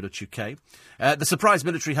 steve@lbc.co.uk. The surprise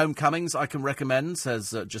military homecomings I can recommend,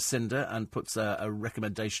 says Jacinda, and puts a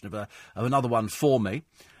recommendation of another one for me.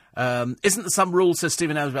 Isn't there some rule, says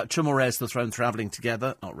Stephen Ellis, about two more heirs to the throne travelling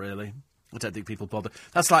together? Not really. I don't think people bother.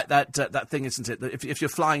 That's like that thing, isn't it? That if you're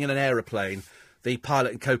flying in an aeroplane, the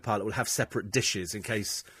pilot and co-pilot will have separate dishes in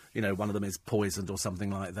case one of them is poisoned or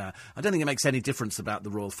something like that. I don't think it makes any difference about the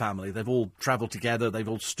royal family. They've all travelled together. They've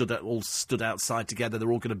all stood outside together.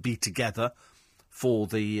 They're all going to be together for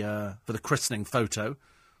the christening photo.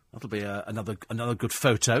 That'll be another good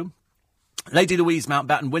photo. Lady Louise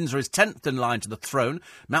Mountbatten-Windsor is 10th in line to the throne.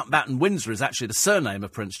 Mountbatten-Windsor is actually the surname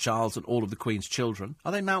of Prince Charles and all of the Queen's children.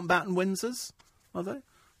 Are they Mountbatten-Windsors? Are they?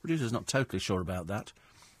 Producer's not totally sure about that.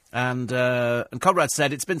 And Conrad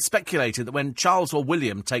said, it's been speculated that when Charles or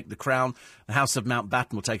William take the crown, the House of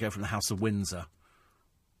Mountbatten will take over from the House of Windsor.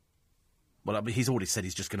 Well, I mean, he's already said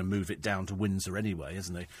he's just going to move it down to Windsor anyway,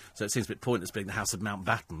 isn't he? So it seems a bit pointless being the House of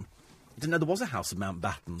Mountbatten. I didn't know there was a House of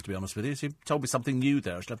Mountbatten, to be honest with you. So you told me something new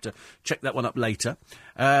there. I should have to check that one up later.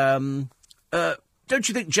 Don't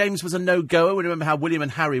you think James was a no-goer? We remember how William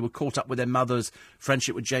and Harry were caught up with their mother's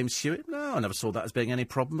friendship with James Hewitt? No, I never saw that as being any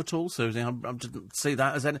problem at all, Susie. I didn't see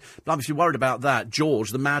that as any... But if you're worried about that,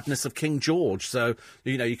 George, the madness of King George. So,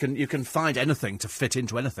 you can find anything to fit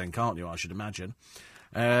into anything, can't you, I should imagine.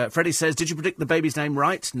 Freddie says, did you predict the baby's name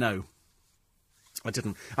right? No, I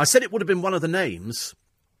didn't. I said it would have been one of the names...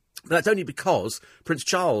 But that's only because Prince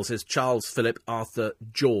Charles is Charles Philip Arthur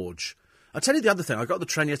George. I'll tell you the other thing. I got on the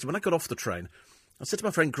train yesterday. When I got off the train, I said to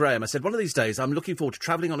my friend Graham, I said, one of these days I'm looking forward to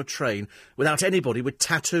travelling on a train without anybody with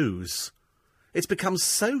tattoos. It's become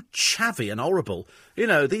so chavvy and horrible.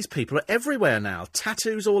 These people are everywhere now.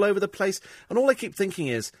 Tattoos all over the place. And all I keep thinking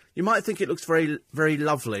is, you might think it looks very, very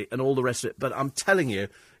lovely and all the rest of it, but I'm telling you,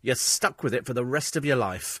 you're stuck with it for the rest of your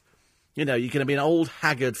life. You're going to be an old,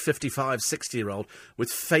 haggard 55, 60-year-old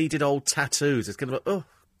with faded old tattoos. It's going to be,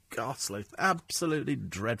 ghastly. Absolutely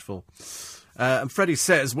dreadful. And Freddie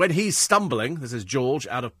says, when he's stumbling, this is George,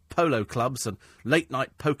 out of polo clubs and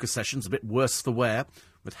late-night poker sessions, a bit worse for wear,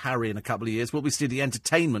 with Harry in a couple of years, will we see the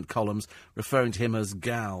entertainment columns referring to him as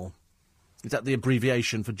Gal? Is that the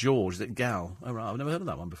abbreviation for George? Is it Gal? Oh, right, I've never heard of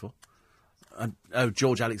that one before.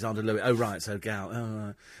 George Alexander Louis. Oh, right, so Gal. Oh,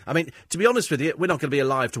 right. I mean, to be honest with you, we're not going to be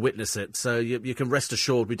alive to witness it, so you can rest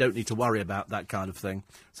assured we don't need to worry about that kind of thing.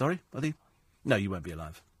 Sorry, Buddy? No, you won't be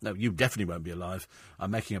alive. No, you definitely won't be alive.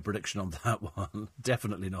 I'm making a prediction on that one.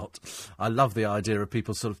 Definitely not. I love the idea of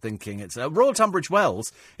people sort of thinking it's... Royal Tunbridge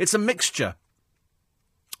Wells, it's a mixture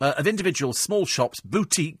of individual small shops,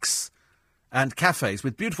 boutiques... and cafes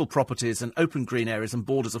with beautiful properties and open green areas and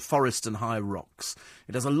borders of forest and high rocks.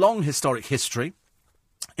 It has a long historic history.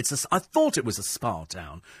 I thought it was a spa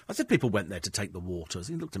town. I said people went there to take the waters.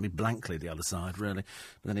 He looked at me blankly the other side, really.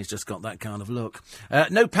 But then he's just got that kind of look.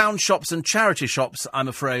 No pound shops and charity shops, I'm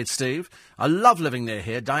afraid, Steve. I love living near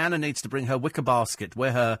here. Diana needs to bring her wicker basket,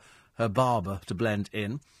 wear her barber to blend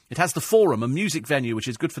in. It has the Forum, a music venue, which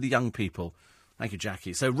is good for the young people. Thank you,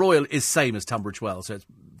 Jackie. So Royal is same as Tunbridge Wells, so it's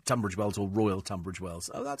Tunbridge Wells or Royal Tunbridge Wells.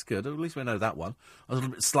 Oh, that's good. At least we know that one. I was a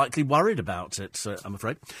little bit slightly worried about it, I'm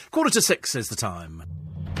afraid. 5:45 is the time.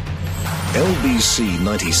 LBC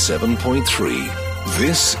 97.3.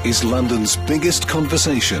 This is London's biggest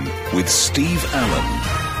conversation with Steve Allen.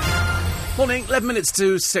 Morning, 11 minutes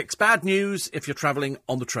to 6. Bad news if you're travelling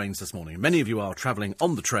on the trains this morning. Many of you are travelling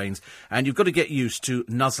on the trains, and you've got to get used to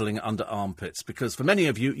nuzzling under armpits, because for many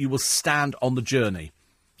of you, you will stand on the journey,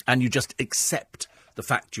 and you just accept the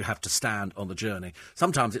fact you have to stand on the journey.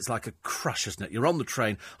 Sometimes it's like a crush, isn't it? You're on the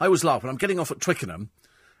train. I always laugh when I'm getting off at Twickenham,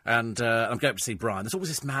 and I'm going to see Brian. There's always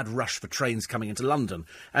this mad rush for trains coming into London.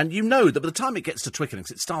 And you know that by the time it gets to Twickenham,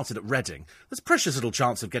 because it started at Reading, there's a precious little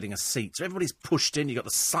chance of getting a seat. So everybody's pushed in. You've got the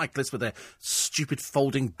cyclists with their stupid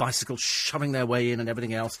folding bicycles shoving their way in and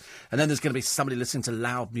everything else. And then there's going to be somebody listening to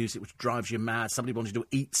loud music, which drives you mad. Somebody wanting to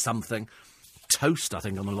eat something. Toast, I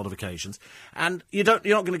think, on a lot of occasions. And you're not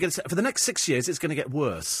going to get a... For the next 6 years, it's going to get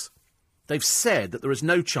worse. They've said that there is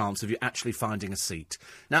no chance of you actually finding a seat.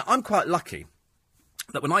 Now, I'm quite lucky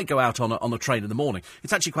that when I go out on a train in the morning,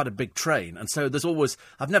 it's actually quite a big train, and so there's always...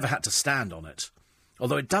 I've never had to stand on it.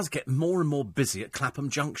 Although it does get more and more busy at Clapham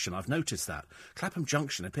Junction. I've noticed that. Clapham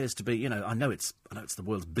Junction appears to be, I know it's the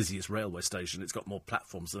world's busiest railway station. It's got more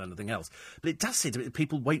platforms than anything else. But it does seem to be that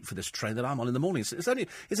people wait for this train that I'm on in the morning. It's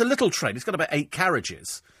a little train. It's got about 8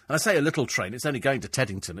 carriages. And I say a little train. It's only going to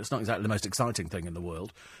Teddington. It's not exactly the most exciting thing in the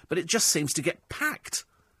world. But it just seems to get packed.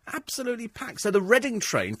 Absolutely packed. So the Reading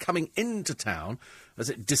train coming into town, as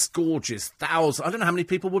it disgorges thousands... I don't know how many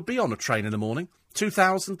people would be on a train in the morning.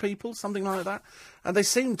 2,000 people, something like that. And they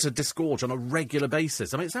seem to disgorge on a regular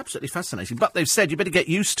basis. I mean, it's absolutely fascinating. But they've said you better get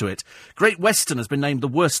used to it. Great Western has been named the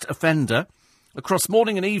worst offender. Across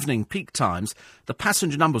morning and evening peak times, the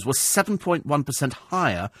passenger numbers were 7.1%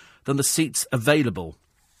 higher than the seats available.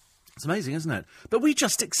 It's amazing, isn't it? But we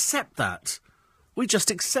just accept that. We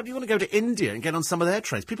just accept... You want to go to India and get on some of their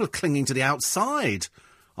trains. People are clinging to the outside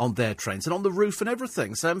on their trains and on the roof and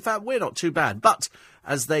everything. So, in fact, we're not too bad. But,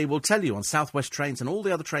 as they will tell you on South West Trains and all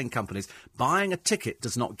the other train companies, buying a ticket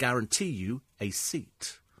does not guarantee you a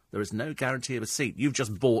seat. There is no guarantee of a seat. You've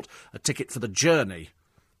just bought a ticket for the journey.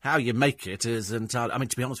 How you make it is entirely... I mean,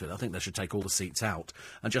 to be honest with you, I think they should take all the seats out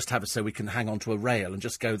and just have it so we can hang onto a rail and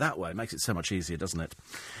just go that way. It makes it so much easier, doesn't it?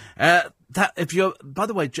 By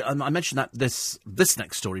the way, I mentioned that this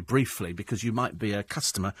next story briefly because you might be a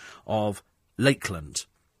customer of Lakeland.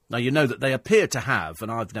 Now, you know that they appear to have,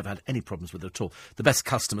 and I've never had any problems with it at all, the best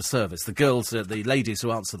customer service. The girls, the ladies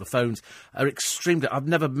who answer the phones are extremely... I've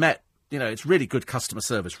never met... You know, it's really good customer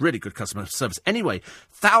service, Anyway,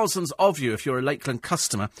 thousands of you, if you're a Lakeland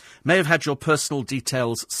customer, may have had your personal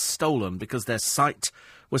details stolen because their site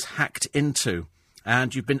was hacked into.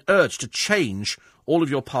 And you've been urged to change all of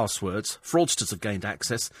your passwords. Fraudsters have gained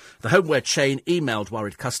access. The homeware chain emailed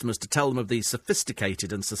worried customers to tell them of the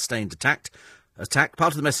sophisticated and sustained attack. Part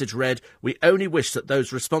of the message read, "We only wish that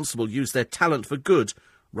those responsible use their talent for good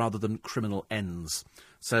rather than criminal ends."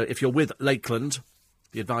 So if you're with Lakeland...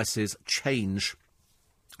 The advice is change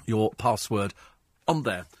your password on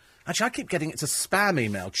there. Actually, I keep getting it's a spam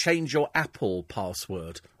email. Change your Apple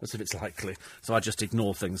password, as if it's likely. So I just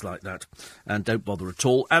ignore things like that and don't bother at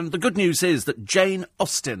all. And the good news is that Jane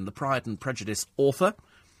Austen, the Pride and Prejudice author,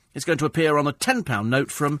 is going to appear on a £10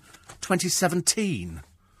 note from 2017.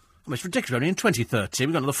 I mean, it's ridiculous. Only in 2030.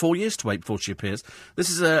 We've got another 4 years to wait before she appears. This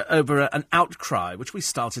is over an outcry, which we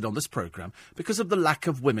started on this programme, because of the lack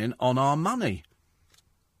of women on our money.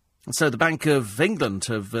 And so the Bank of England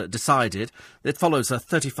have decided it follows a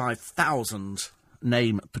 35,000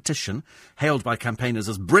 name petition, hailed by campaigners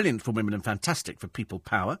as brilliant for women and fantastic for people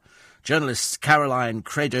power. Journalist Caroline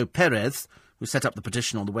Credo Perez, who set up the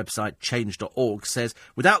petition on the website change.org, says,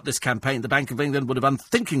 without this campaign, the Bank of England would have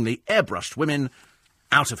unthinkingly airbrushed women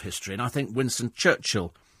out of history. And I think Winston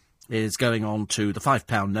Churchill is going on to the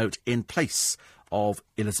 £5 note in place of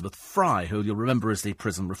Elizabeth Fry, who you'll remember as the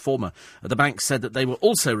prison reformer. The bank said that they were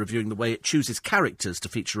also reviewing the way it chooses characters to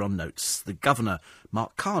feature on notes. The governor,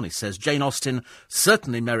 Mark Carney, says Jane Austen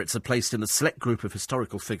certainly merits a place in the select group of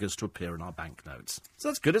historical figures to appear in our banknotes. So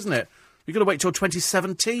that's good, isn't it? You've got to wait till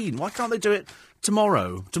 2017. Why can't they do it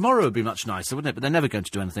tomorrow? Tomorrow would be much nicer, wouldn't it? But they're never going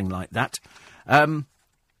to do anything like that.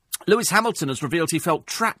 Lewis Hamilton has revealed he felt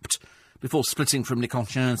trapped before splitting from Nicole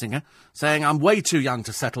Scherzinger, saying, I'm way too young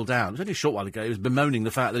to settle down. It was only a short while ago he was bemoaning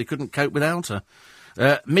the fact that he couldn't cope without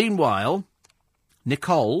her. Meanwhile,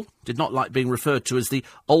 Nicole did not like being referred to as the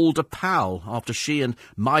older pal after she and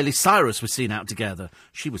Miley Cyrus were seen out together.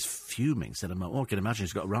 She was fuming, said Emma. Oh, I can imagine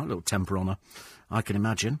she's got a right little temper on her. I can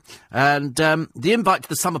imagine. And the invite to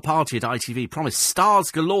the summer party at ITV promised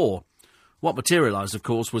stars galore. What materialised, of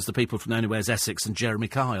course, was the people from Only Wears Essex and Jeremy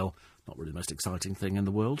Kyle. Not really the most exciting thing in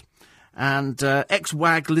the world. And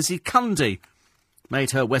ex-WAG Lizzie Cundy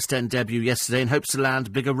made her West End debut yesterday and hopes to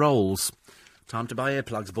land bigger roles. Time to buy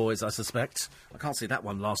earplugs, boys, I suspect. I can't see that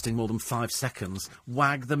one lasting more than 5 seconds.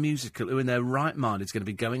 WAG the musical, who in their right mind is going to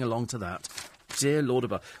be going along to that? Dear Lord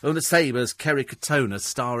above. Oh, the same as Kerry Katona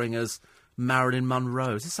starring as Marilyn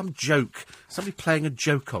Monroe. Is this some joke? Somebody playing a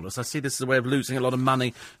joke on us? I see this as a way of losing a lot of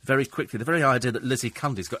money very quickly. The very idea that Lizzie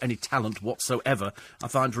Cundy's got any talent whatsoever I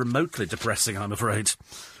find remotely depressing, I'm afraid.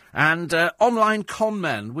 And online con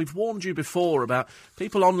men. We've warned you before about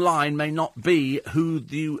people online may not be who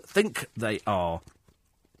you think they are.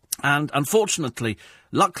 And unfortunately,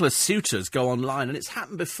 luckless suitors go online, and it's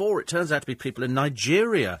happened before. It turns out to be people in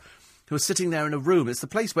Nigeria who are sitting there in a room. It's the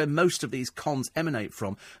place where most of these cons emanate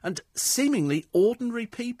from. And seemingly ordinary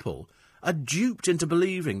people are duped into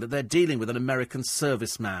believing that they're dealing with an American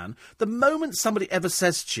serviceman. The moment somebody ever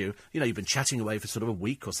says to you, you know, you've been chatting away for sort of a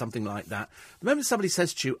week or something like that, the moment somebody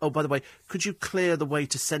says to you, oh, by the way, could you clear the way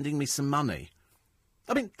to sending me some money?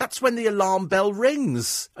 I mean, that's when the alarm bell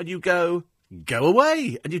rings and you go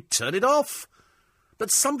away, and you turn it off. But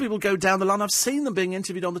some people go down the line. I've seen them being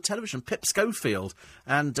interviewed on the television. Pip Schofield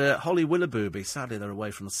and Holly Willoughby. Sadly, they're away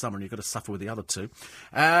from the summer and you've got to suffer with the other two.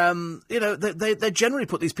 You know, they generally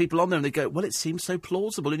put these people on there and they go, well, it seems so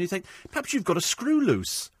plausible. And you think, perhaps you've got a screw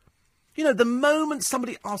loose. You know, the moment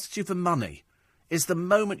somebody asks you for money is the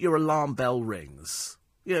moment your alarm bell rings.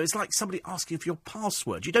 You know, it's like somebody asking for your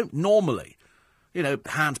password. You don't normally, you know,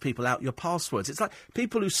 hand people out your passwords. It's like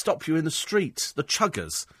people who stop you in the street, the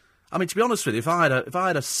chuggers. I mean, to be honest with you, if I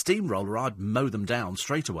had a steamroller, I'd mow them down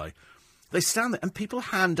straight away. They stand there and people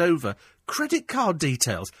hand over credit card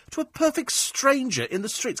details to a perfect stranger in the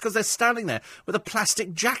streets because they're standing there with a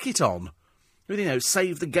plastic jacket on. You know,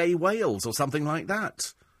 save the gay whales or something like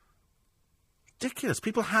that. ridiculous.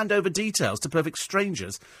 People hand over details to perfect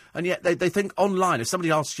strangers, and yet they think online, if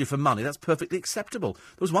somebody asks you for money, that's perfectly acceptable.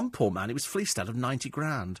 There was one poor man, he was fleeced out of 90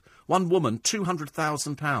 grand. One woman,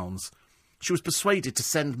 £200,000. She was persuaded to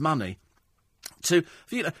send money to...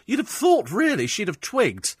 you'd have thought, really, she'd have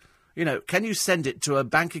twigged. Can you send it to a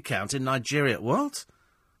bank account in Nigeria? What?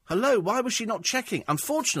 Hello, why was she not checking?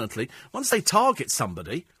 Unfortunately, once they target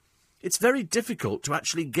somebody... it's very difficult to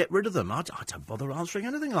actually get rid of them. I don't bother answering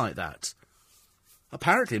anything like that.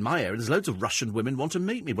 Apparently, in my area, there's loads of Russian women want to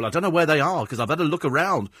meet me. Well, I don't know where they are, because I've had a look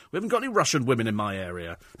around. We haven't got any Russian women in my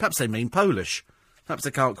area. Perhaps they mean Polish. Perhaps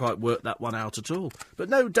they can't quite work that one out at all. But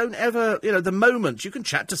no, don't ever... the moment you can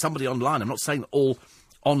chat to somebody online, I'm not saying that all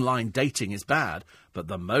online dating is bad, but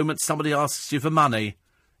the moment somebody asks you for money...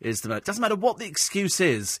 it doesn't matter what the excuse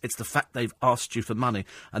is, it's the fact they've asked you for money.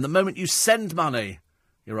 And the moment you send money...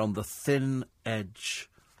 you're on the thin edge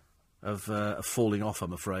of falling off,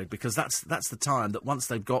 I'm afraid, because that's the time that once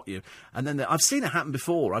they've got you, and then I've seen it happen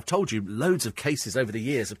before. I've told you loads of cases over the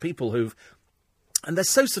years of people and they're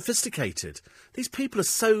so sophisticated. These people are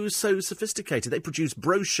so sophisticated. They produce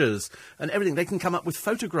brochures and everything. They can come up with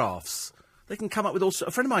photographs. They can come up with all sorts.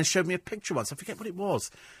 A friend of mine showed me a picture once. I forget what it was,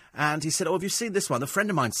 and he said, "Oh, have you seen this one?" A friend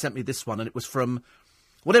of mine sent me this one, and it was from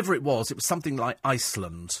whatever it was. It was something like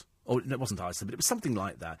Iceland. Oh, no, it wasn't Iceland, but it was something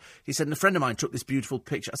like that. He said, and a friend of mine took this beautiful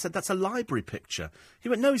picture. I said, that's a library picture. He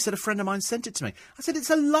went, no, he said, a friend of mine sent it to me. I said,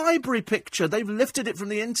 it's a library picture. They've lifted it from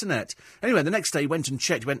the internet. Anyway, the next day he went and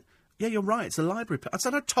checked. He went, yeah, you're right, it's a library picture. I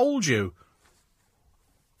said, I told you.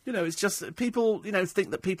 It's just people,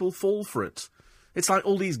 think that people fall for it. It's like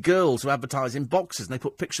all these girls who advertise in boxes and they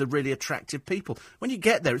put pictures of really attractive people. When you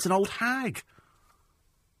get there, it's an old hag.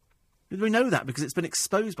 We know that because it's been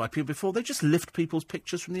exposed by people before. They just lift people's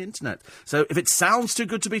pictures from the internet. So if it sounds too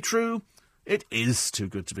good to be true, it is too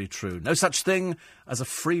good to be true. No such thing as a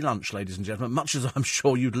free lunch, ladies and gentlemen. Much as I'm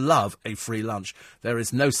sure you'd love a free lunch, there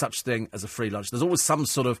is no such thing as a free lunch. There's always some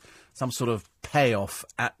sort of payoff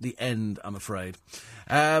at the end, I'm afraid.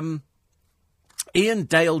 Ian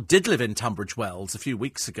Dale did live in Tunbridge Wells a few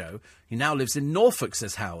weeks ago. He now lives in Norfolk,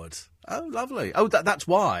 says Howard. Oh, lovely. Oh, that's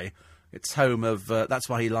why. It's home of... that's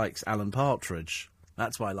why he likes Alan Partridge.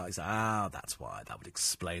 That's why he likes... that's why. That would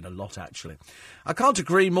explain a lot, actually. I can't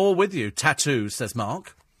agree more with you. Tattoos, says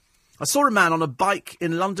Mark. I saw a man on a bike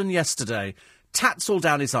in London yesterday. Tats all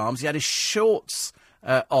down his arms. He had his shorts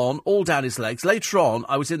on, all down his legs. Later on,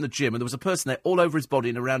 I was in the gym and there was a person there all over his body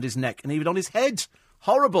and around his neck and even on his head.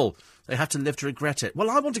 Horrible. They have to live to regret it. Well,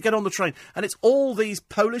 I want to get on the train, and it's all these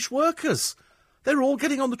Polish workers. They're all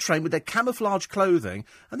getting on the train with their camouflage clothing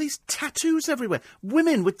and these tattoos everywhere.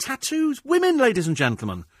 Women with tattoos. Women, ladies and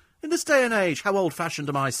gentlemen. In this day and age, how old-fashioned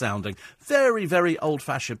am I sounding? Very, very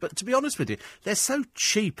old-fashioned. But to be honest with you, they're so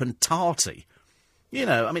cheap and tarty.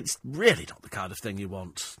 It's really not the kind of thing you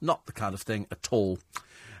want. Not the kind of thing at all.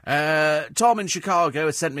 Tom in Chicago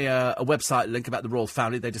has sent me a website link about the royal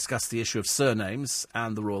family. They discuss the issue of surnames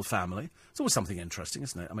and the royal family. It's always something interesting,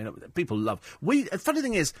 isn't it? I mean, people love... The funny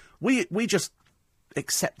thing is, we just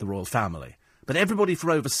accept the royal family. But everybody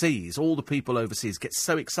from overseas, all the people overseas, get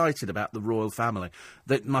so excited about the royal family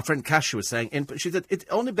that my friend Kasia was saying, she said, it's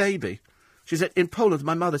only baby. She said, in Poland,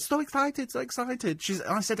 my mother's so excited. I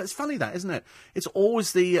said, it's funny that, isn't it? It's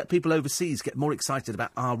always the people overseas get more excited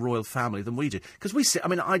about our royal family than we do. Because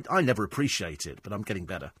I never appreciate it, but I'm getting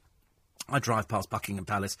better. I drive past Buckingham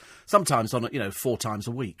Palace, sometimes on 4 times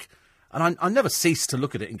a week. And I never cease to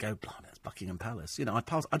look at it and go, blimey, that's Buckingham Palace.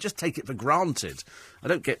 I just take it for granted. I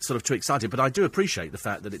don't get sort of too excited, but I do appreciate the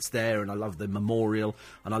fact that it's there, and I love the memorial,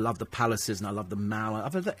 and I love the palaces, and I love the Mall. I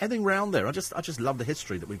love everything round there. I just love the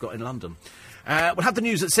history that we've got in London. We'll have the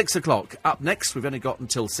news at 6 o'clock. Up next, we've only got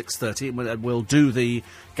until 6:30, and we'll do the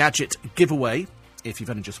gadget giveaway. If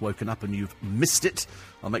you've only just woken up and you've missed it,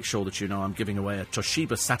 I'll make sure that you know I'm giving away a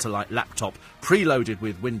Toshiba satellite laptop preloaded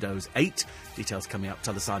with Windows 8. Details coming up to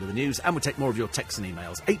the other side of the news. And we'll take more of your texts and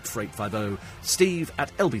emails. 84850 steve@lbc.co.uk.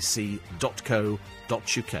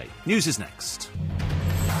 News is next.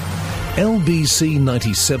 LBC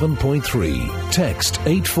 97.3. Text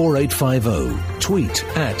 84850. Tweet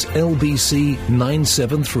at LBC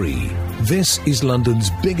 973. This is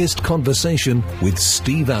London's biggest conversation with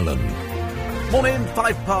Steve Allen. Morning,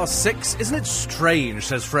 6:05. Isn't it strange,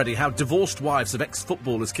 says Freddie, how divorced wives of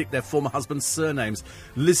ex-footballers kick their former husbands' surnames?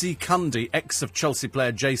 Lizzie Cundy, ex of Chelsea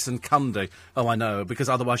player Jason Cundy. Oh, I know, because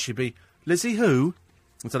otherwise she'd be Lizzie who?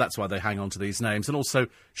 And so that's why they hang on to these names. And also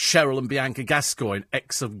Cheryl and Bianca Gascoigne,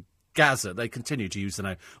 ex of Gaza. They continue to use the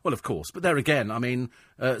name. Well, of course, but there again,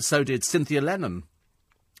 so did Cynthia Lennon.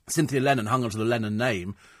 Cynthia Lennon hung onto the Lennon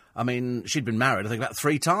name. I mean, she'd been married, I think, about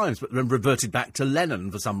 3 times, but then reverted back to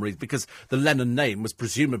Lennon for some reason, because the Lennon name was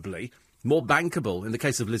presumably more bankable. In the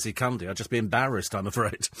case of Lizzie Cundy, I'd just be embarrassed, I'm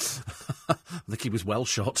afraid. I think he was well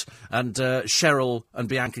shot. And Cheryl and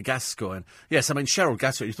Bianca Gascoigne. Yes, I mean, Cheryl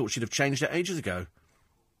Gascoigne, you thought she'd have changed it ages ago.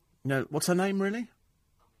 No, what's her name, really?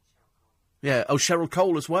 Yeah, Cheryl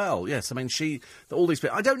Cole as well. Yes, I mean, all these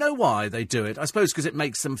people, I don't know why they do it. I suppose because it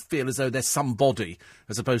makes them feel as though they're somebody,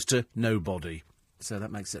 as opposed to nobody. So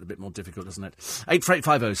that makes it a bit more difficult, doesn't it?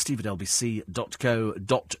 84850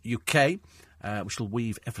 steve@lbc.co.uk. We shall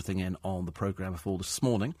weave everything in on the programme for this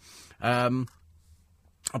morning.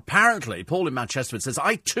 Apparently, Paul in Manchester says,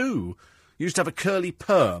 I too used to have a curly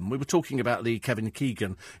perm. We were talking about the Kevin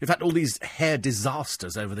Keegan. In fact, all these hair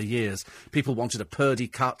disasters over the years. People wanted a Purdy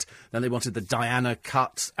cut, then they wanted the Diana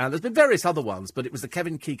cut, and there's been various other ones, but it was the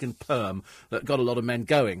Kevin Keegan perm that got a lot of men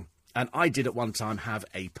going. And I did at one time have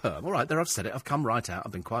a perm. All right, there I've said it. I've come right out.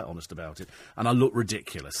 I've been quite honest about it. And I look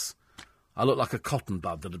ridiculous. I looked like a cotton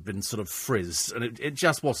bud that had been sort of frizzed, and it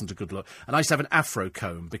just wasn't a good look. And I used to have an afro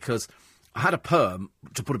comb because I had a perm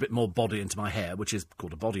to put a bit more body into my hair, which is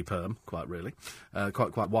called a body perm, quite really.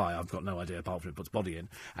 Quite why, I've got no idea, apart from it puts body in.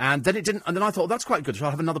 And then it didn't, and then I thought, that's quite good, so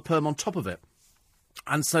I'll have another perm on top of it.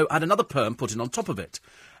 And so I had another perm put in on top of it,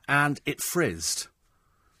 and it frizzed.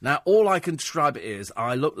 Now, all I can describe it is,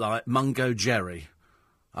 I look like Mungo Jerry.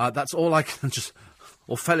 That's all I can just...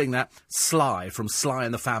 Or failing that, Sly from Sly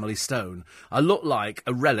and the Family Stone. I look like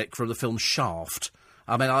a relic from the film Shaft.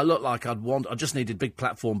 I mean, I look like I just needed big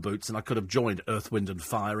platform boots and I could have joined Earth, Wind and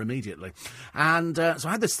Fire immediately. And so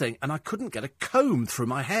I had this thing and I couldn't get a comb through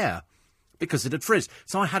my hair because it had frizzed.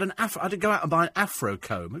 So I had I had to go out and buy an afro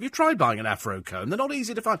comb. Have you tried buying an afro comb? They're not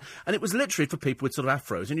easy to find. And it was literally for people with sort of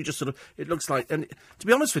afros. And you just sort of, it looks like, and to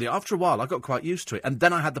be honest with you, after a while I got quite used to it. And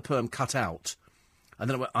then I had the perm cut out. And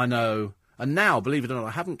then I know... And now, believe it or not,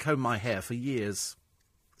 I haven't combed my hair for years.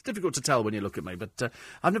 It's difficult to tell when you look at me, but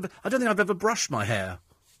I don't think I've ever brushed my hair.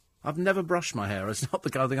 I've never brushed my hair. It's not the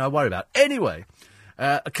kind of thing I worry about. Anyway,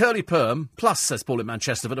 a curly perm, plus, says Paul in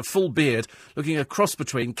Manchester, but a full beard, looking a cross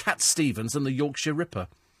between Cat Stevens and the Yorkshire Ripper.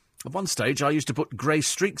 At one stage, I used to put grey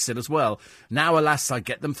streaks in as well. Now, alas, I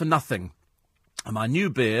get them for nothing. And my new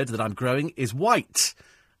beard that I'm growing is white.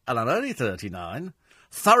 And I'm only 39.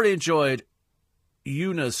 Thoroughly enjoyed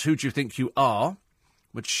Eunice, Who Do You Think You Are,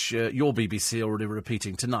 which your BBC already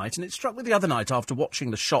repeating tonight, and it struck me the other night after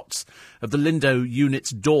watching the shots of the Lindo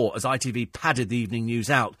unit's door as ITV padded the evening news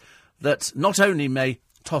out, that not only may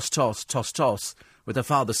Toss Toss, Toss Toss, with her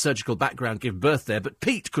father's surgical background, give birth there, but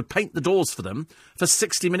Pete could paint the doors for them for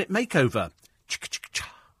 60-minute makeover.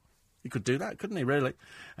 He could do that, couldn't he, really?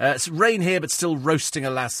 It's rain here, but still roasting,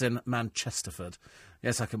 alas, in Manchesterford.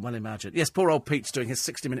 Yes, I can well imagine. Yes, poor old Pete's doing his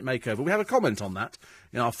 60-minute makeover. We have a comment on that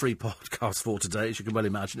in our free podcast for today. As you can well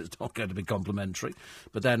imagine, it's not going to be complimentary.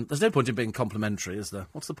 But then, there's no point in being complimentary, is there?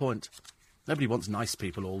 What's the point? Nobody wants nice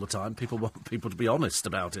people all the time. People want people to be honest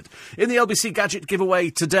about it. In the LBC Gadget giveaway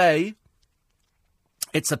today,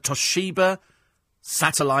 it's a Toshiba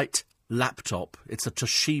satellite laptop. It's a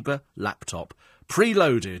Toshiba laptop.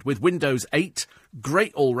 Preloaded with Windows 8,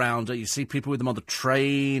 great all-rounder. You see people with them on the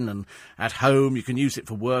train and at home. You can use it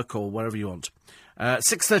for work or wherever you want.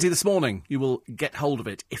 6:30 this morning, you will get hold of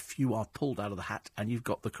it if you are pulled out of the hat and you've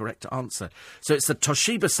got the correct answer. So it's the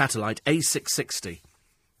Toshiba Satellite A660.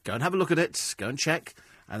 Go and have a look at it, go and check,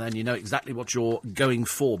 and then you know exactly what you're going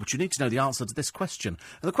for. But you need to know the answer to this question.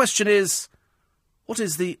 And the question is, what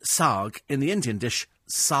is the saag in the Indian dish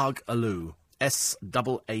saag aloo?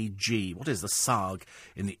 S-A-A-G. What is the saag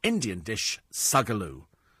in the Indian dish sagaloo?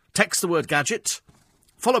 Text the word gadget,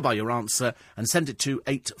 followed by your answer, and send it to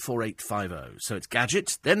 84850. So it's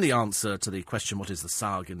gadget, then the answer to the question, what is the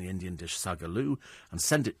saag in the Indian dish sagaloo, and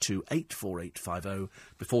send it to 84850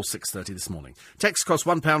 before 6:30 this morning. Text costs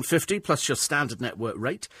 £1.50 plus your standard network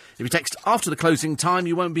rate. If you text after the closing time,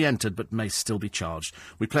 you won't be entered, but may still be charged.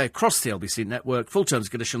 We play across the LBC network, full terms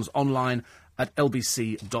and conditions online at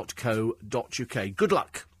lbc.co.uk. Good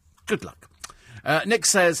luck. Good luck. Nick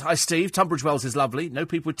says, hi Steve, Tunbridge Wells is lovely. No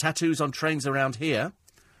people with tattoos on trains around here.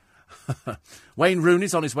 Wayne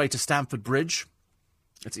Rooney's on his way to Stamford Bridge.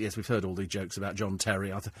 Yes, we've heard all the jokes about John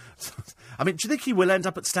Terry. I mean, do you think he will end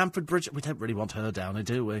up at Stamford Bridge? We don't really want her down,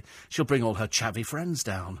 do we? She'll bring all her chavvy friends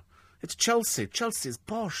down. It's Chelsea. Chelsea's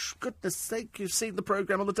posh. Goodness sake, you've seen the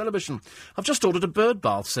programme on the television. I've just ordered a bird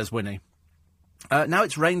bath, says Winnie. Now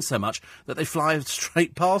it's rained so much that they fly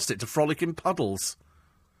straight past it to frolic in puddles.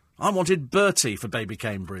 I wanted Bertie for Baby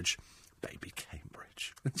Cambridge. Baby Cambridge.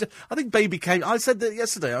 Cambridge. I think Baby Cambridge... I said that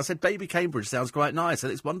yesterday. I said Baby Cambridge sounds quite nice,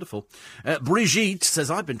 and it's wonderful. Brigitte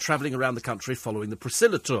says, I've been travelling around the country following the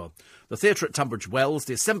Priscilla tour. The theatre at Tunbridge Wells,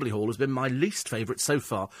 the Assembly Hall, has been my least favourite so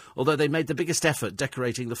far, although they made the biggest effort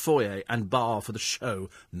decorating the foyer and bar for the show.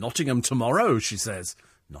 Nottingham tomorrow, she says.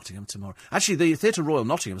 Nottingham tomorrow. Actually, the Theatre Royal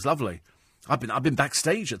Nottingham's lovely. I've been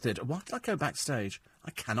backstage at theatre. Why did I go backstage? I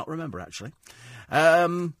cannot remember, actually.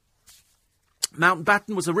 Mountbatten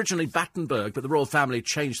was originally Battenberg, but the royal family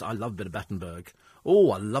changed. I love a bit of Battenberg.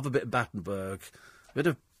 Oh, I love a bit of Battenberg. A bit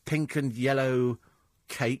of pink and yellow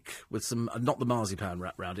cake with some, not the marzipan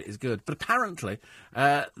wrapped round it, is good. But apparently,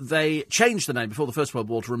 they changed the name before the First World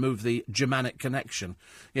War to remove the Germanic connection.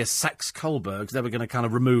 Yes, Saxe-Coburg's never going to kind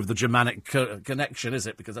of remove the Germanic connection, is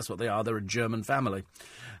it? Because that's what they are. They're a German family.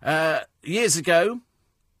 Years ago,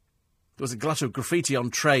 there was a glut of graffiti on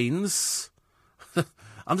trains.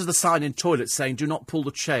 Under the sign in toilets saying, do not pull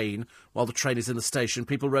the chain while the train is in the station,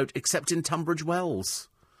 people wrote, except in Tunbridge Wells.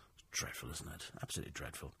 Dreadful, isn't it? Absolutely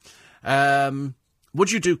dreadful.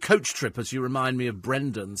 Would you do coach trippers? You remind me of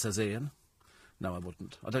Brendan, says Ian. No, I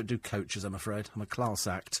wouldn't. I don't do coaches, I'm afraid. I'm a class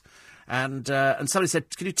act. And somebody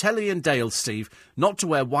said, can you tell Ian Dale, Steve, not to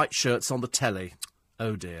wear white shirts on the telly?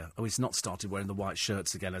 Oh, dear. Oh, he's not started wearing the white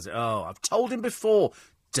shirts again, has it? Oh, I've told him before,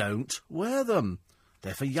 don't wear them.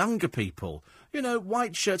 They're for younger people. You know,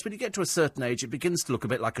 white shirts, when you get to a certain age, it begins to look a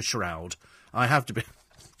bit like a shroud. I have to be...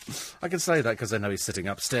 I can say that because I know he's sitting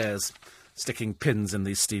upstairs, sticking pins in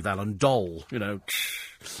the Steve Allen doll, you know.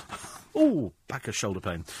 Ooh, back of shoulder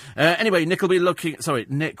pain. Anyway, Nick will be looking... Sorry,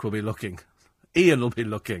 Nick will be looking. Ian will be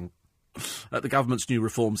looking at the government's new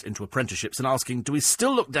reforms into apprenticeships and asking, do we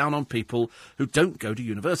still look down on people who don't go to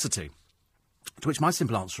university? To which my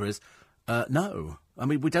simple answer is, no. I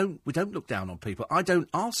mean, we don't look down on people. I don't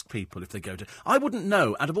ask people if they go to... I wouldn't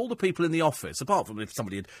know, out of all the people in the office, apart from if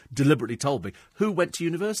somebody had deliberately told me, who went to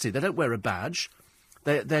university. They don't wear a badge.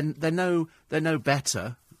 They're no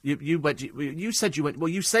better. You said you went... Well,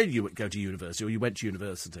 you say you would go to university, or you went to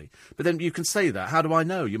university. But then you can say that. How do I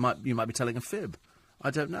know? You might be telling a fib. I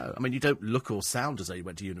don't know. I mean, you don't look or sound as though you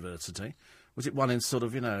went to university. Was it one in sort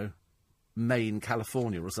of, you know, Maine,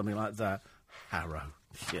 California, or something like that? Harrow.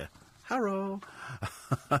 Yeah. Harrow.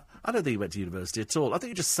 I don't think you went to university at all. I think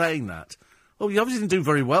you're just saying that. Well, you obviously didn't do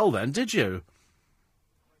very well then, did you?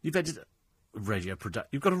 You've got a radio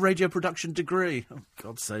production degree. Oh,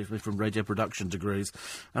 God save me from radio production degrees.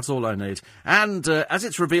 That's all I need. And as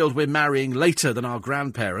it's revealed we're marrying later than our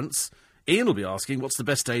grandparents, Ian will be asking, what's the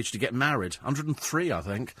best age to get married? 103, I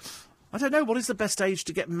think. I don't know. What is the best age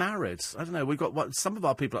to get married? I don't know. We've got... some of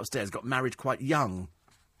our people upstairs got married quite young.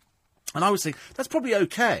 And I was thinking, that's probably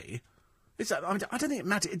okay. I don't think it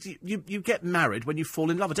matters. You get married when you fall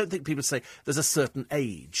in love. I don't think people say there's a certain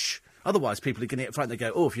age. Otherwise, people are going to get frightened. They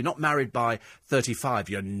go, oh, if you're not married by 35,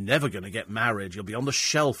 you're never going to get married. You'll be on the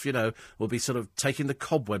shelf, you know. We'll be sort of taking the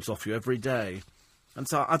cobwebs off you every day. And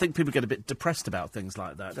so I think people get a bit depressed about things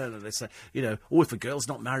like that, don't they? They say, you know, oh, if a girl's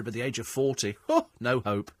not married by the age of 40, oh, no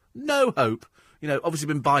hope. No hope. You know, obviously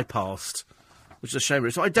been bypassed, which is a shame.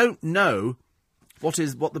 So I don't know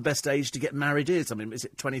what the best age to get married is. I mean, is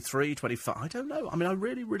it 23, 25? I don't know. I mean, I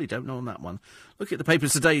really, really don't know on that one. Look at the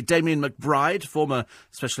papers today. Damien McBride, former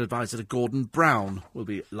special advisor to Gordon Brown, will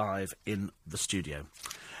be live in the studio.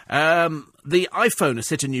 The iPhone has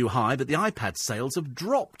hit a new high, but the iPad sales have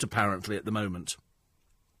dropped, apparently, at the moment.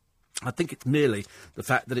 I think it's merely the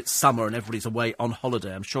fact that it's summer and everybody's away on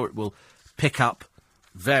holiday. I'm sure it will pick up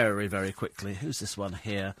very, very quickly. Who's this one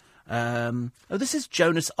here? This is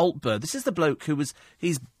Jonas Altberg. This is the bloke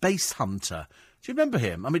he's Bass Hunter. Do you remember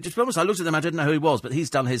him? I mean, just almost, I looked at him, I didn't know who he was, but he's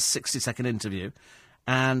done his 60-second interview,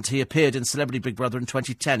 and he appeared in Celebrity Big Brother in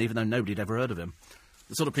 2010, even though nobody had ever heard of him.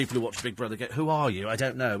 The sort of people who watch Big Brother go, who are you? I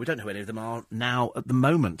don't know. We don't know who any of them are now at the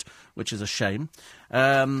moment, which is a shame.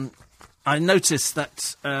 I noticed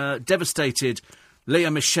that devastated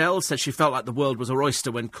Leah Michelle said she felt like the world was her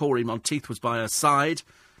oyster when Corey Monteith was by her side.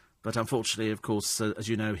 But unfortunately, of course, as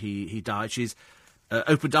you know, he died. She's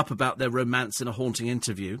opened up about their romance in a haunting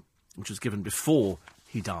interview, which was given before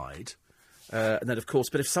he died. And then, of course,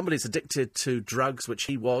 but if somebody's addicted to drugs, which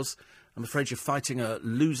he was, I'm afraid you're fighting a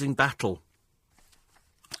losing battle.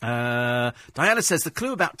 Diana says the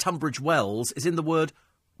clue about Tunbridge Wells is in the word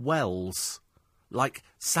Wells, like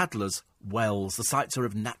Sadler's Wells. The sites are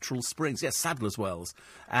of natural springs. Yes, Sadler's Wells.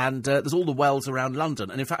 And there's all the wells around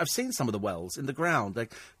London. And in fact, I've seen some of the wells in the ground. They're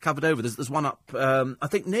covered over. There's one up, I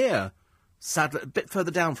think, near Sadler, a bit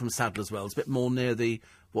further down from Sadler's Wells, a bit more near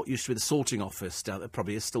what used to be the sorting office. Down there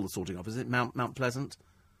probably is still the sorting office. Is it Mount Pleasant?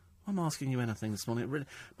 I'm asking you anything this morning. Really,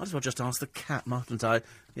 might as well just ask the cat, mightn't I?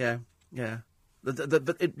 Yeah.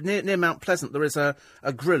 Near Mount Pleasant, there is a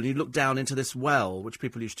grill, and you look down into this well, which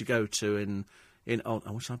people used to go to in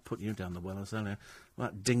I wish I'd put you down the well as earlier.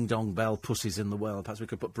 That ding-dong bell, pussy's in the well. Perhaps we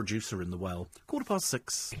could put producer in the well.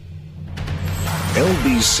 6:15.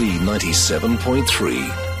 LBC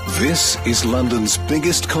 97.3. This is London's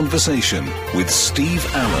biggest conversation with Steve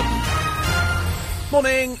Allen.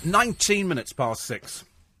 Morning, 19 minutes past 6.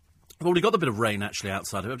 I've already got a bit of rain, actually,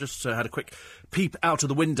 outside. I've just had a quick peep out of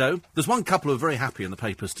the window. There's one couple who are very happy in the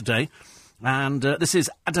papers today, and this is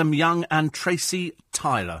Adam Young and Tracy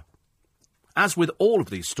Tyler. As with all of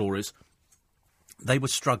these stories, they were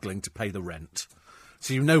struggling to pay the rent.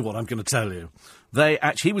 So you know what I'm going to tell you.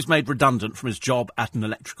 He was made redundant from his job at an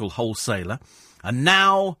electrical wholesaler, and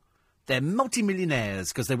now they're multimillionaires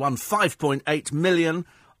because they won $5.8 million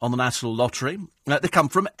on the National Lottery. They come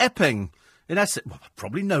from Epping in Essex. Well, I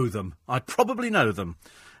probably know them.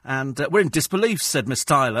 And we're in disbelief, said Miss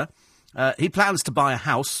Tyler. He plans to buy a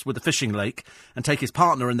house with a fishing lake and take his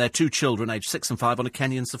partner and their 2 children, aged 6 and 5, on a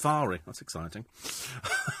Kenyan safari. That's exciting.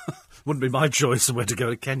 Wouldn't be my choice of where to go,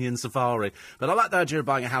 a Kenyan safari. But I like the idea of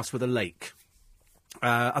buying a house with a lake.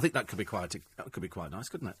 I think that could be quite nice,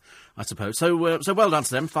 couldn't it? I suppose. So well done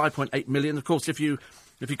to them. 5.8 million. Of course, if you're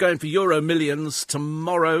going for Euro Millions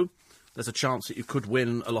tomorrow, there's a chance that you could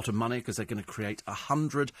win a lot of money because they're going to create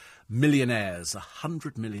 100 millionaires.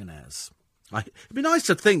 100 millionaires. It'd be nice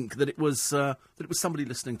to think that it was somebody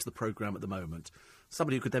listening to the programme at the moment.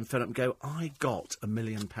 Somebody who could then phone up and go, I got £1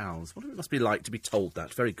 million. What it must be like to be told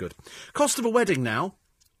that. Very good. Cost of a wedding now,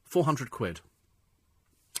 £400.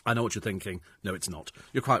 I know what you're thinking. No, it's not.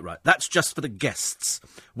 You're quite right. That's just for the guests.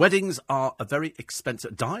 Weddings are a very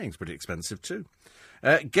expensive... Dying's pretty expensive too.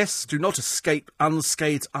 Guests do not escape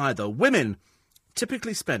unscathed either. Women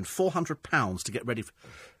typically spend £400 to get ready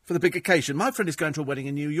for the big occasion. My friend is going to a wedding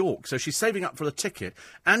in New York, so she's saving up for the ticket,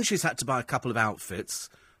 and she's had to buy a couple of outfits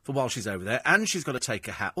for while she's over there, and she's got to take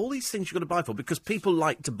a hat. All these things you've got to buy for, because people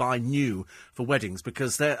like to buy new for weddings,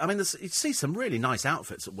 because you see some really nice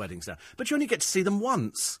outfits at weddings now, but you only get to see them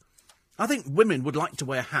once. I think women would like to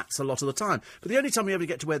wear hats a lot of the time, but the only time you ever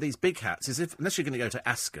get to wear these big hats is unless you're going to go to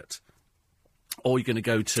Ascot, or you're going to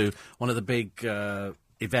go to one of the big...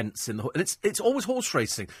 events and it's always horse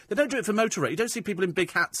racing. They don't do it for motor racing. You don't see people in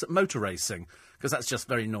big hats at motor racing because that's just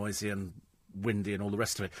very noisy and windy and all the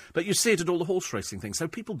rest of it. But you see it at all the horse racing things. So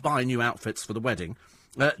people buy new outfits for the wedding.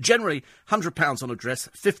 Generally, £100 on a dress,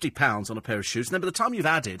 £50 on a pair of shoes. And then by the time you've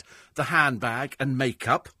added the handbag and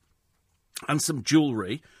makeup and some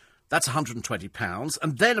jewellery, that's £120.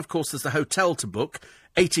 And then, of course, there's the hotel to book,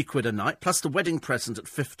 £80 a night, plus the wedding present at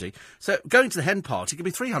 £50. So going to the hen party could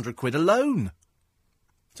be £300 alone.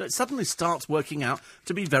 So it suddenly starts working out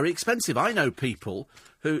to be very expensive. I know people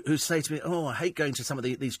who say to me, I hate going to some of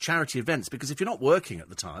these charity events because if you're not working at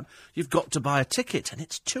the time, you've got to buy a ticket and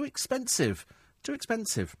it's too expensive. Too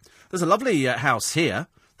expensive. There's a lovely house here,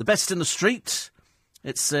 the best in the street.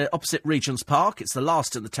 It's opposite Regent's Park. It's the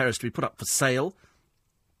last in the terrace to be put up for sale.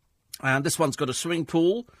 And this one's got a swimming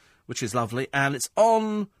pool, which is lovely. And it's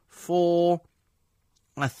on for,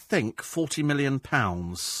 I think, £40 million.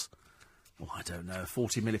 Oh, I don't know,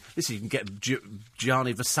 40 million. Listen, you can get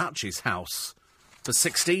Gianni Versace's house for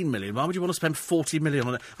 16 million. Why would you want to spend 40 million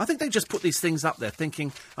on it? I think they just put these things up there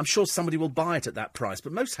thinking, I'm sure somebody will buy it at that price.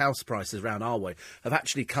 But most house prices around our way have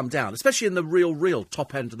actually come down, especially in the real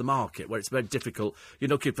top end of the market, where it's very difficult. You're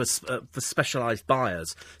looking for specialised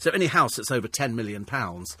buyers. So any house that's over £10 million,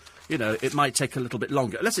 it might take a little bit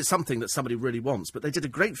longer, unless it's something that somebody really wants. But they did a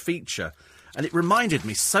great feature, and it reminded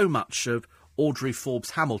me so much of Audrey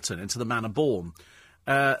Forbes Hamilton into The Manor Born.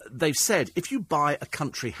 They've said, if you buy a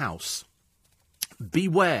country house,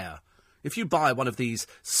 beware. If you buy one of these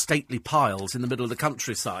stately piles in the middle of the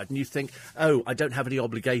countryside and you think, I don't have any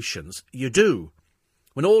obligations, you do.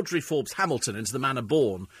 When Audrey Forbes Hamilton into The Manor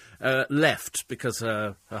Born left because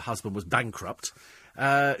her husband was bankrupt,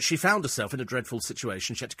 she found herself in a dreadful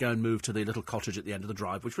situation. She had to go and move to the little cottage at the end of the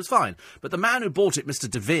drive, which was fine. But the man who bought it, Mr.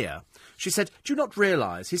 De Vere, she said, do you not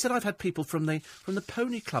realise? He said, I've had people from the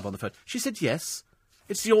Pony Club on the phone. She said, yes.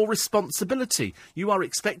 It's your responsibility. You are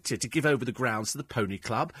expected to give over the grounds to the Pony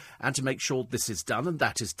Club and to make sure this is done and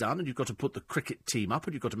that is done, and you've got to put the cricket team up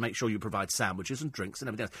and you've got to make sure you provide sandwiches and drinks and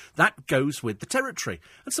everything else. That goes with the territory.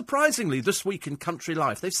 And surprisingly, this week in Country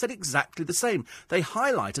Life, they've said exactly the same. They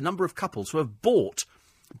highlight a number of couples who have bought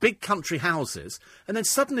big country houses and then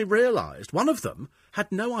suddenly realised one of them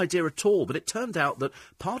had no idea at all, but it turned out that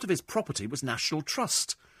part of his property was National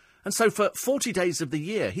Trust. And so for 40 days of the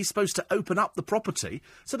year, he's supposed to open up the property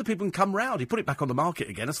so that people can come round. He put it back on the market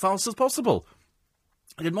again as fast as possible.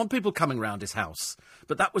 He didn't want people coming round his house,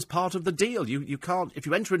 but that was part of the deal. You can't, if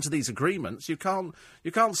you enter into these agreements, you can't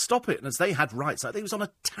stop it. And as they had rights, I think it was on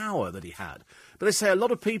a tower that he had. But they say a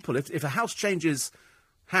lot of people, if a house changes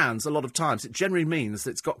hands a lot of times, it generally means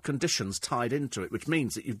that it's got conditions tied into it, which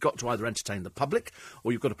means that you've got to either entertain the public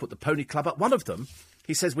or you've got to put the pony club up. One of them,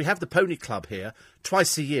 he says, we have the pony club here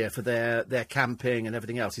twice a year for their camping and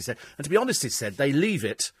everything else. He said, and to be honest, he said, they leave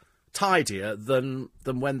it tidier than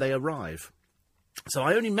when they arrive. So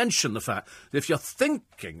I only mention the fact that if you're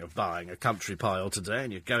thinking of buying a country pile today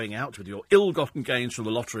and you're going out with your ill-gotten gains from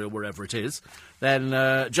the lottery or wherever it is, then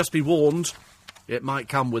just be warned, it might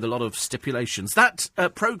come with a lot of stipulations. That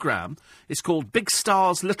programme is called Big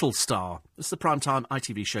Star's Little Star. It's the primetime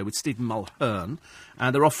ITV show with Stephen Mulhern,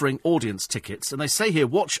 and they're offering audience tickets. And they say here,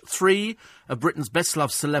 watch 3 of Britain's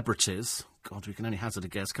best-loved celebrities, God, we can only hazard a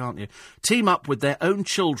guess, can't you, team up with their own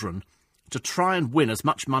children to try and win as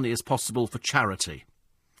much money as possible for charity.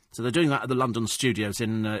 So they're doing that at the London studios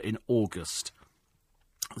in August.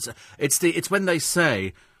 So it's when they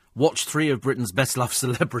say, watch 3 of Britain's best-loved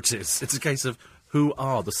celebrities. It's a case of, who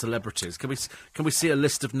are the celebrities? Can we see a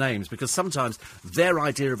list of names? Because sometimes their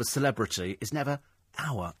idea of a celebrity is never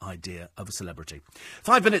our idea of a celebrity.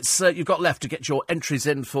 5 minutes you've got left to get your entries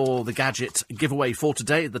in for the gadget giveaway for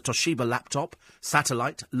today. The Toshiba laptop,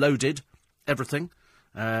 satellite, loaded, everything.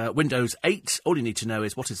 Windows 8. All you need to know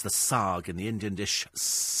is what is the saag in the Indian dish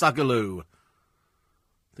sagaloo.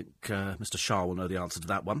 I think Mr. Shah will know the answer to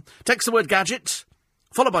that one. Text the word gadget,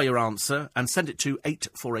 followed by your answer, and send it to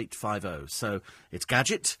 84850. So it's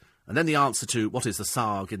gadget, and then the answer to what is the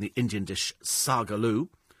saag in the Indian dish sagaloo.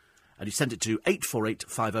 And you send it to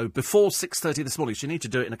 84850 before 6:30 this morning, so you need to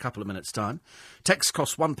do it in a couple of minutes' time. Text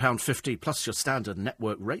costs £1.50 plus your standard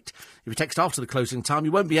network rate. If you text after the closing time,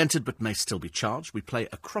 you won't be entered but may still be charged. We play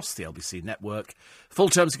across the LBC network. Full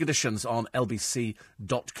terms and conditions on lbc.co.uk.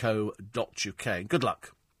 Good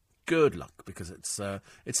luck. Good luck, because it's a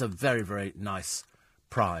very, very nice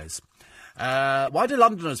prize. Why do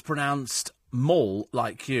Londoners pronounce mall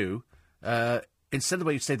like you? Instead of the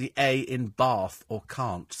way you say the A in Bath or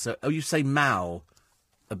can't. So, you say mal.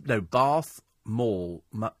 No, Bath, mall,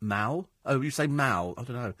 mal. Oh, you say mal. I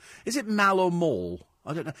don't know. Is it mal or mall?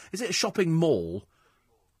 I don't know. Is it a shopping mall?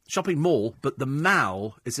 Shopping mall, but the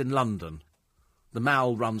Mall is in London. The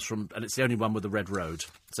Mall runs from, and it's the only one with the red road.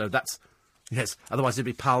 So that's, yes, otherwise it'd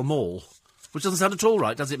be Pall Mall. Which doesn't sound at all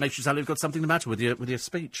right, does it? Makes you sound like you've got something the matter with your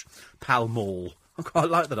speech. Pall Mall. I quite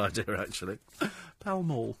like that idea, actually. Pall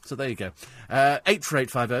Mall. So there you go.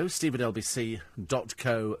 84850, steve@lbc.co.uk.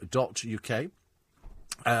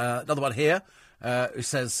 Another one here, who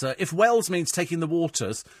says, if Wells means taking the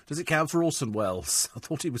waters, does it count for Orson Welles? I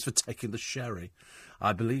thought he was for taking the sherry.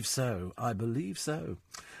 I believe so.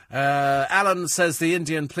 Alan says the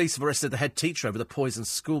Indian police have arrested the head teacher over the poisoned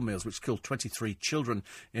school meals which killed 23 children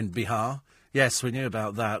in Bihar. Yes, we knew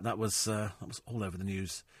about that. That was all over the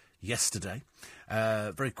news yesterday.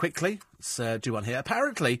 Very quickly, let's do one here.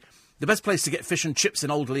 Apparently, the best place to get fish and chips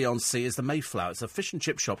in Old Leigh-on-Sea is the Mayflower. It's a fish and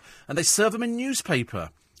chip shop, and they serve them in newspaper.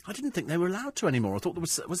 I didn't think they were allowed to anymore. I thought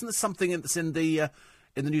wasn't there something that's in the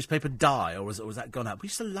newspaper Die, or was that gone out? We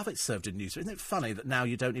used to love it served in newspaper. Isn't it funny that now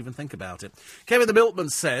you don't even think about it? Kevin the Milkman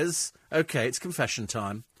says, OK, it's confession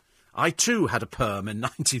time. I, too, had a perm in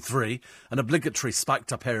 93, an obligatory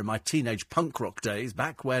spiked-up hair in my teenage punk rock days,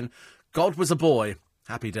 back when God was a boy.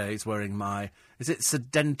 Happy days wearing my, is it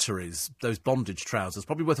sedentaries, those bondage trousers?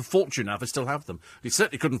 Probably worth a fortune now if I still have them. You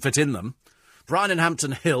certainly couldn't fit in them. Brian in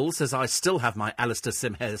Hampton Hill says, I still have my Alistair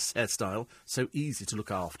Sim hairstyle, so easy to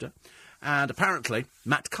look after. And apparently,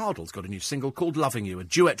 Matt Cardle's got a new single called Loving You, a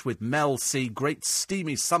duet with Mel C, great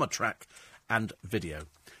steamy summer track and video.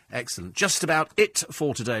 Excellent. Just about it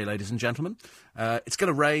for today, ladies and gentlemen. It's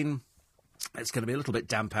going to rain. It's going to be a little bit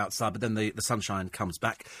damp outside, but then the sunshine comes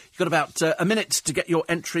back. You've got about a minute to get your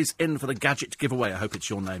entries in for the gadget giveaway. I hope it's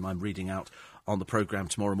your name I'm reading out on the programme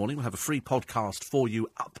tomorrow morning. We'll have a free podcast for you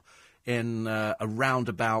up in around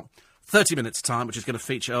about 30 minutes' time, which is going to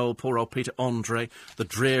feature poor old Peter Andre, the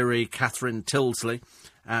dreary Catherine Tilsley,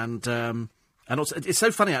 and also, it's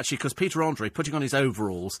so funny, actually, because Peter Andre putting on his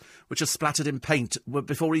overalls, which are splattered in paint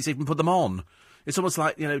before he's even put them on. It's almost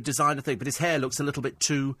like, designer thing, but his hair looks a little bit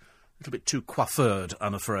too coiffured,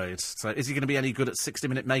 I'm afraid. So is he going to be any good at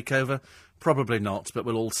 60-minute makeover? Probably not, but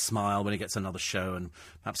we'll all smile when he gets another show, and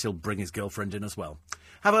perhaps he'll bring his girlfriend in as well.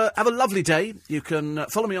 Have a lovely day. You can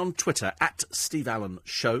follow me on Twitter,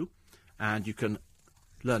 @SteveAllenShow, and you can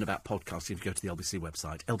learn about podcasting if you go to the LBC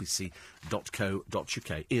website,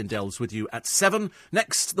 lbc.co.uk. Ian Dell's with you at 7.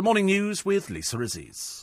 Next, the morning news with Lisa Aziz.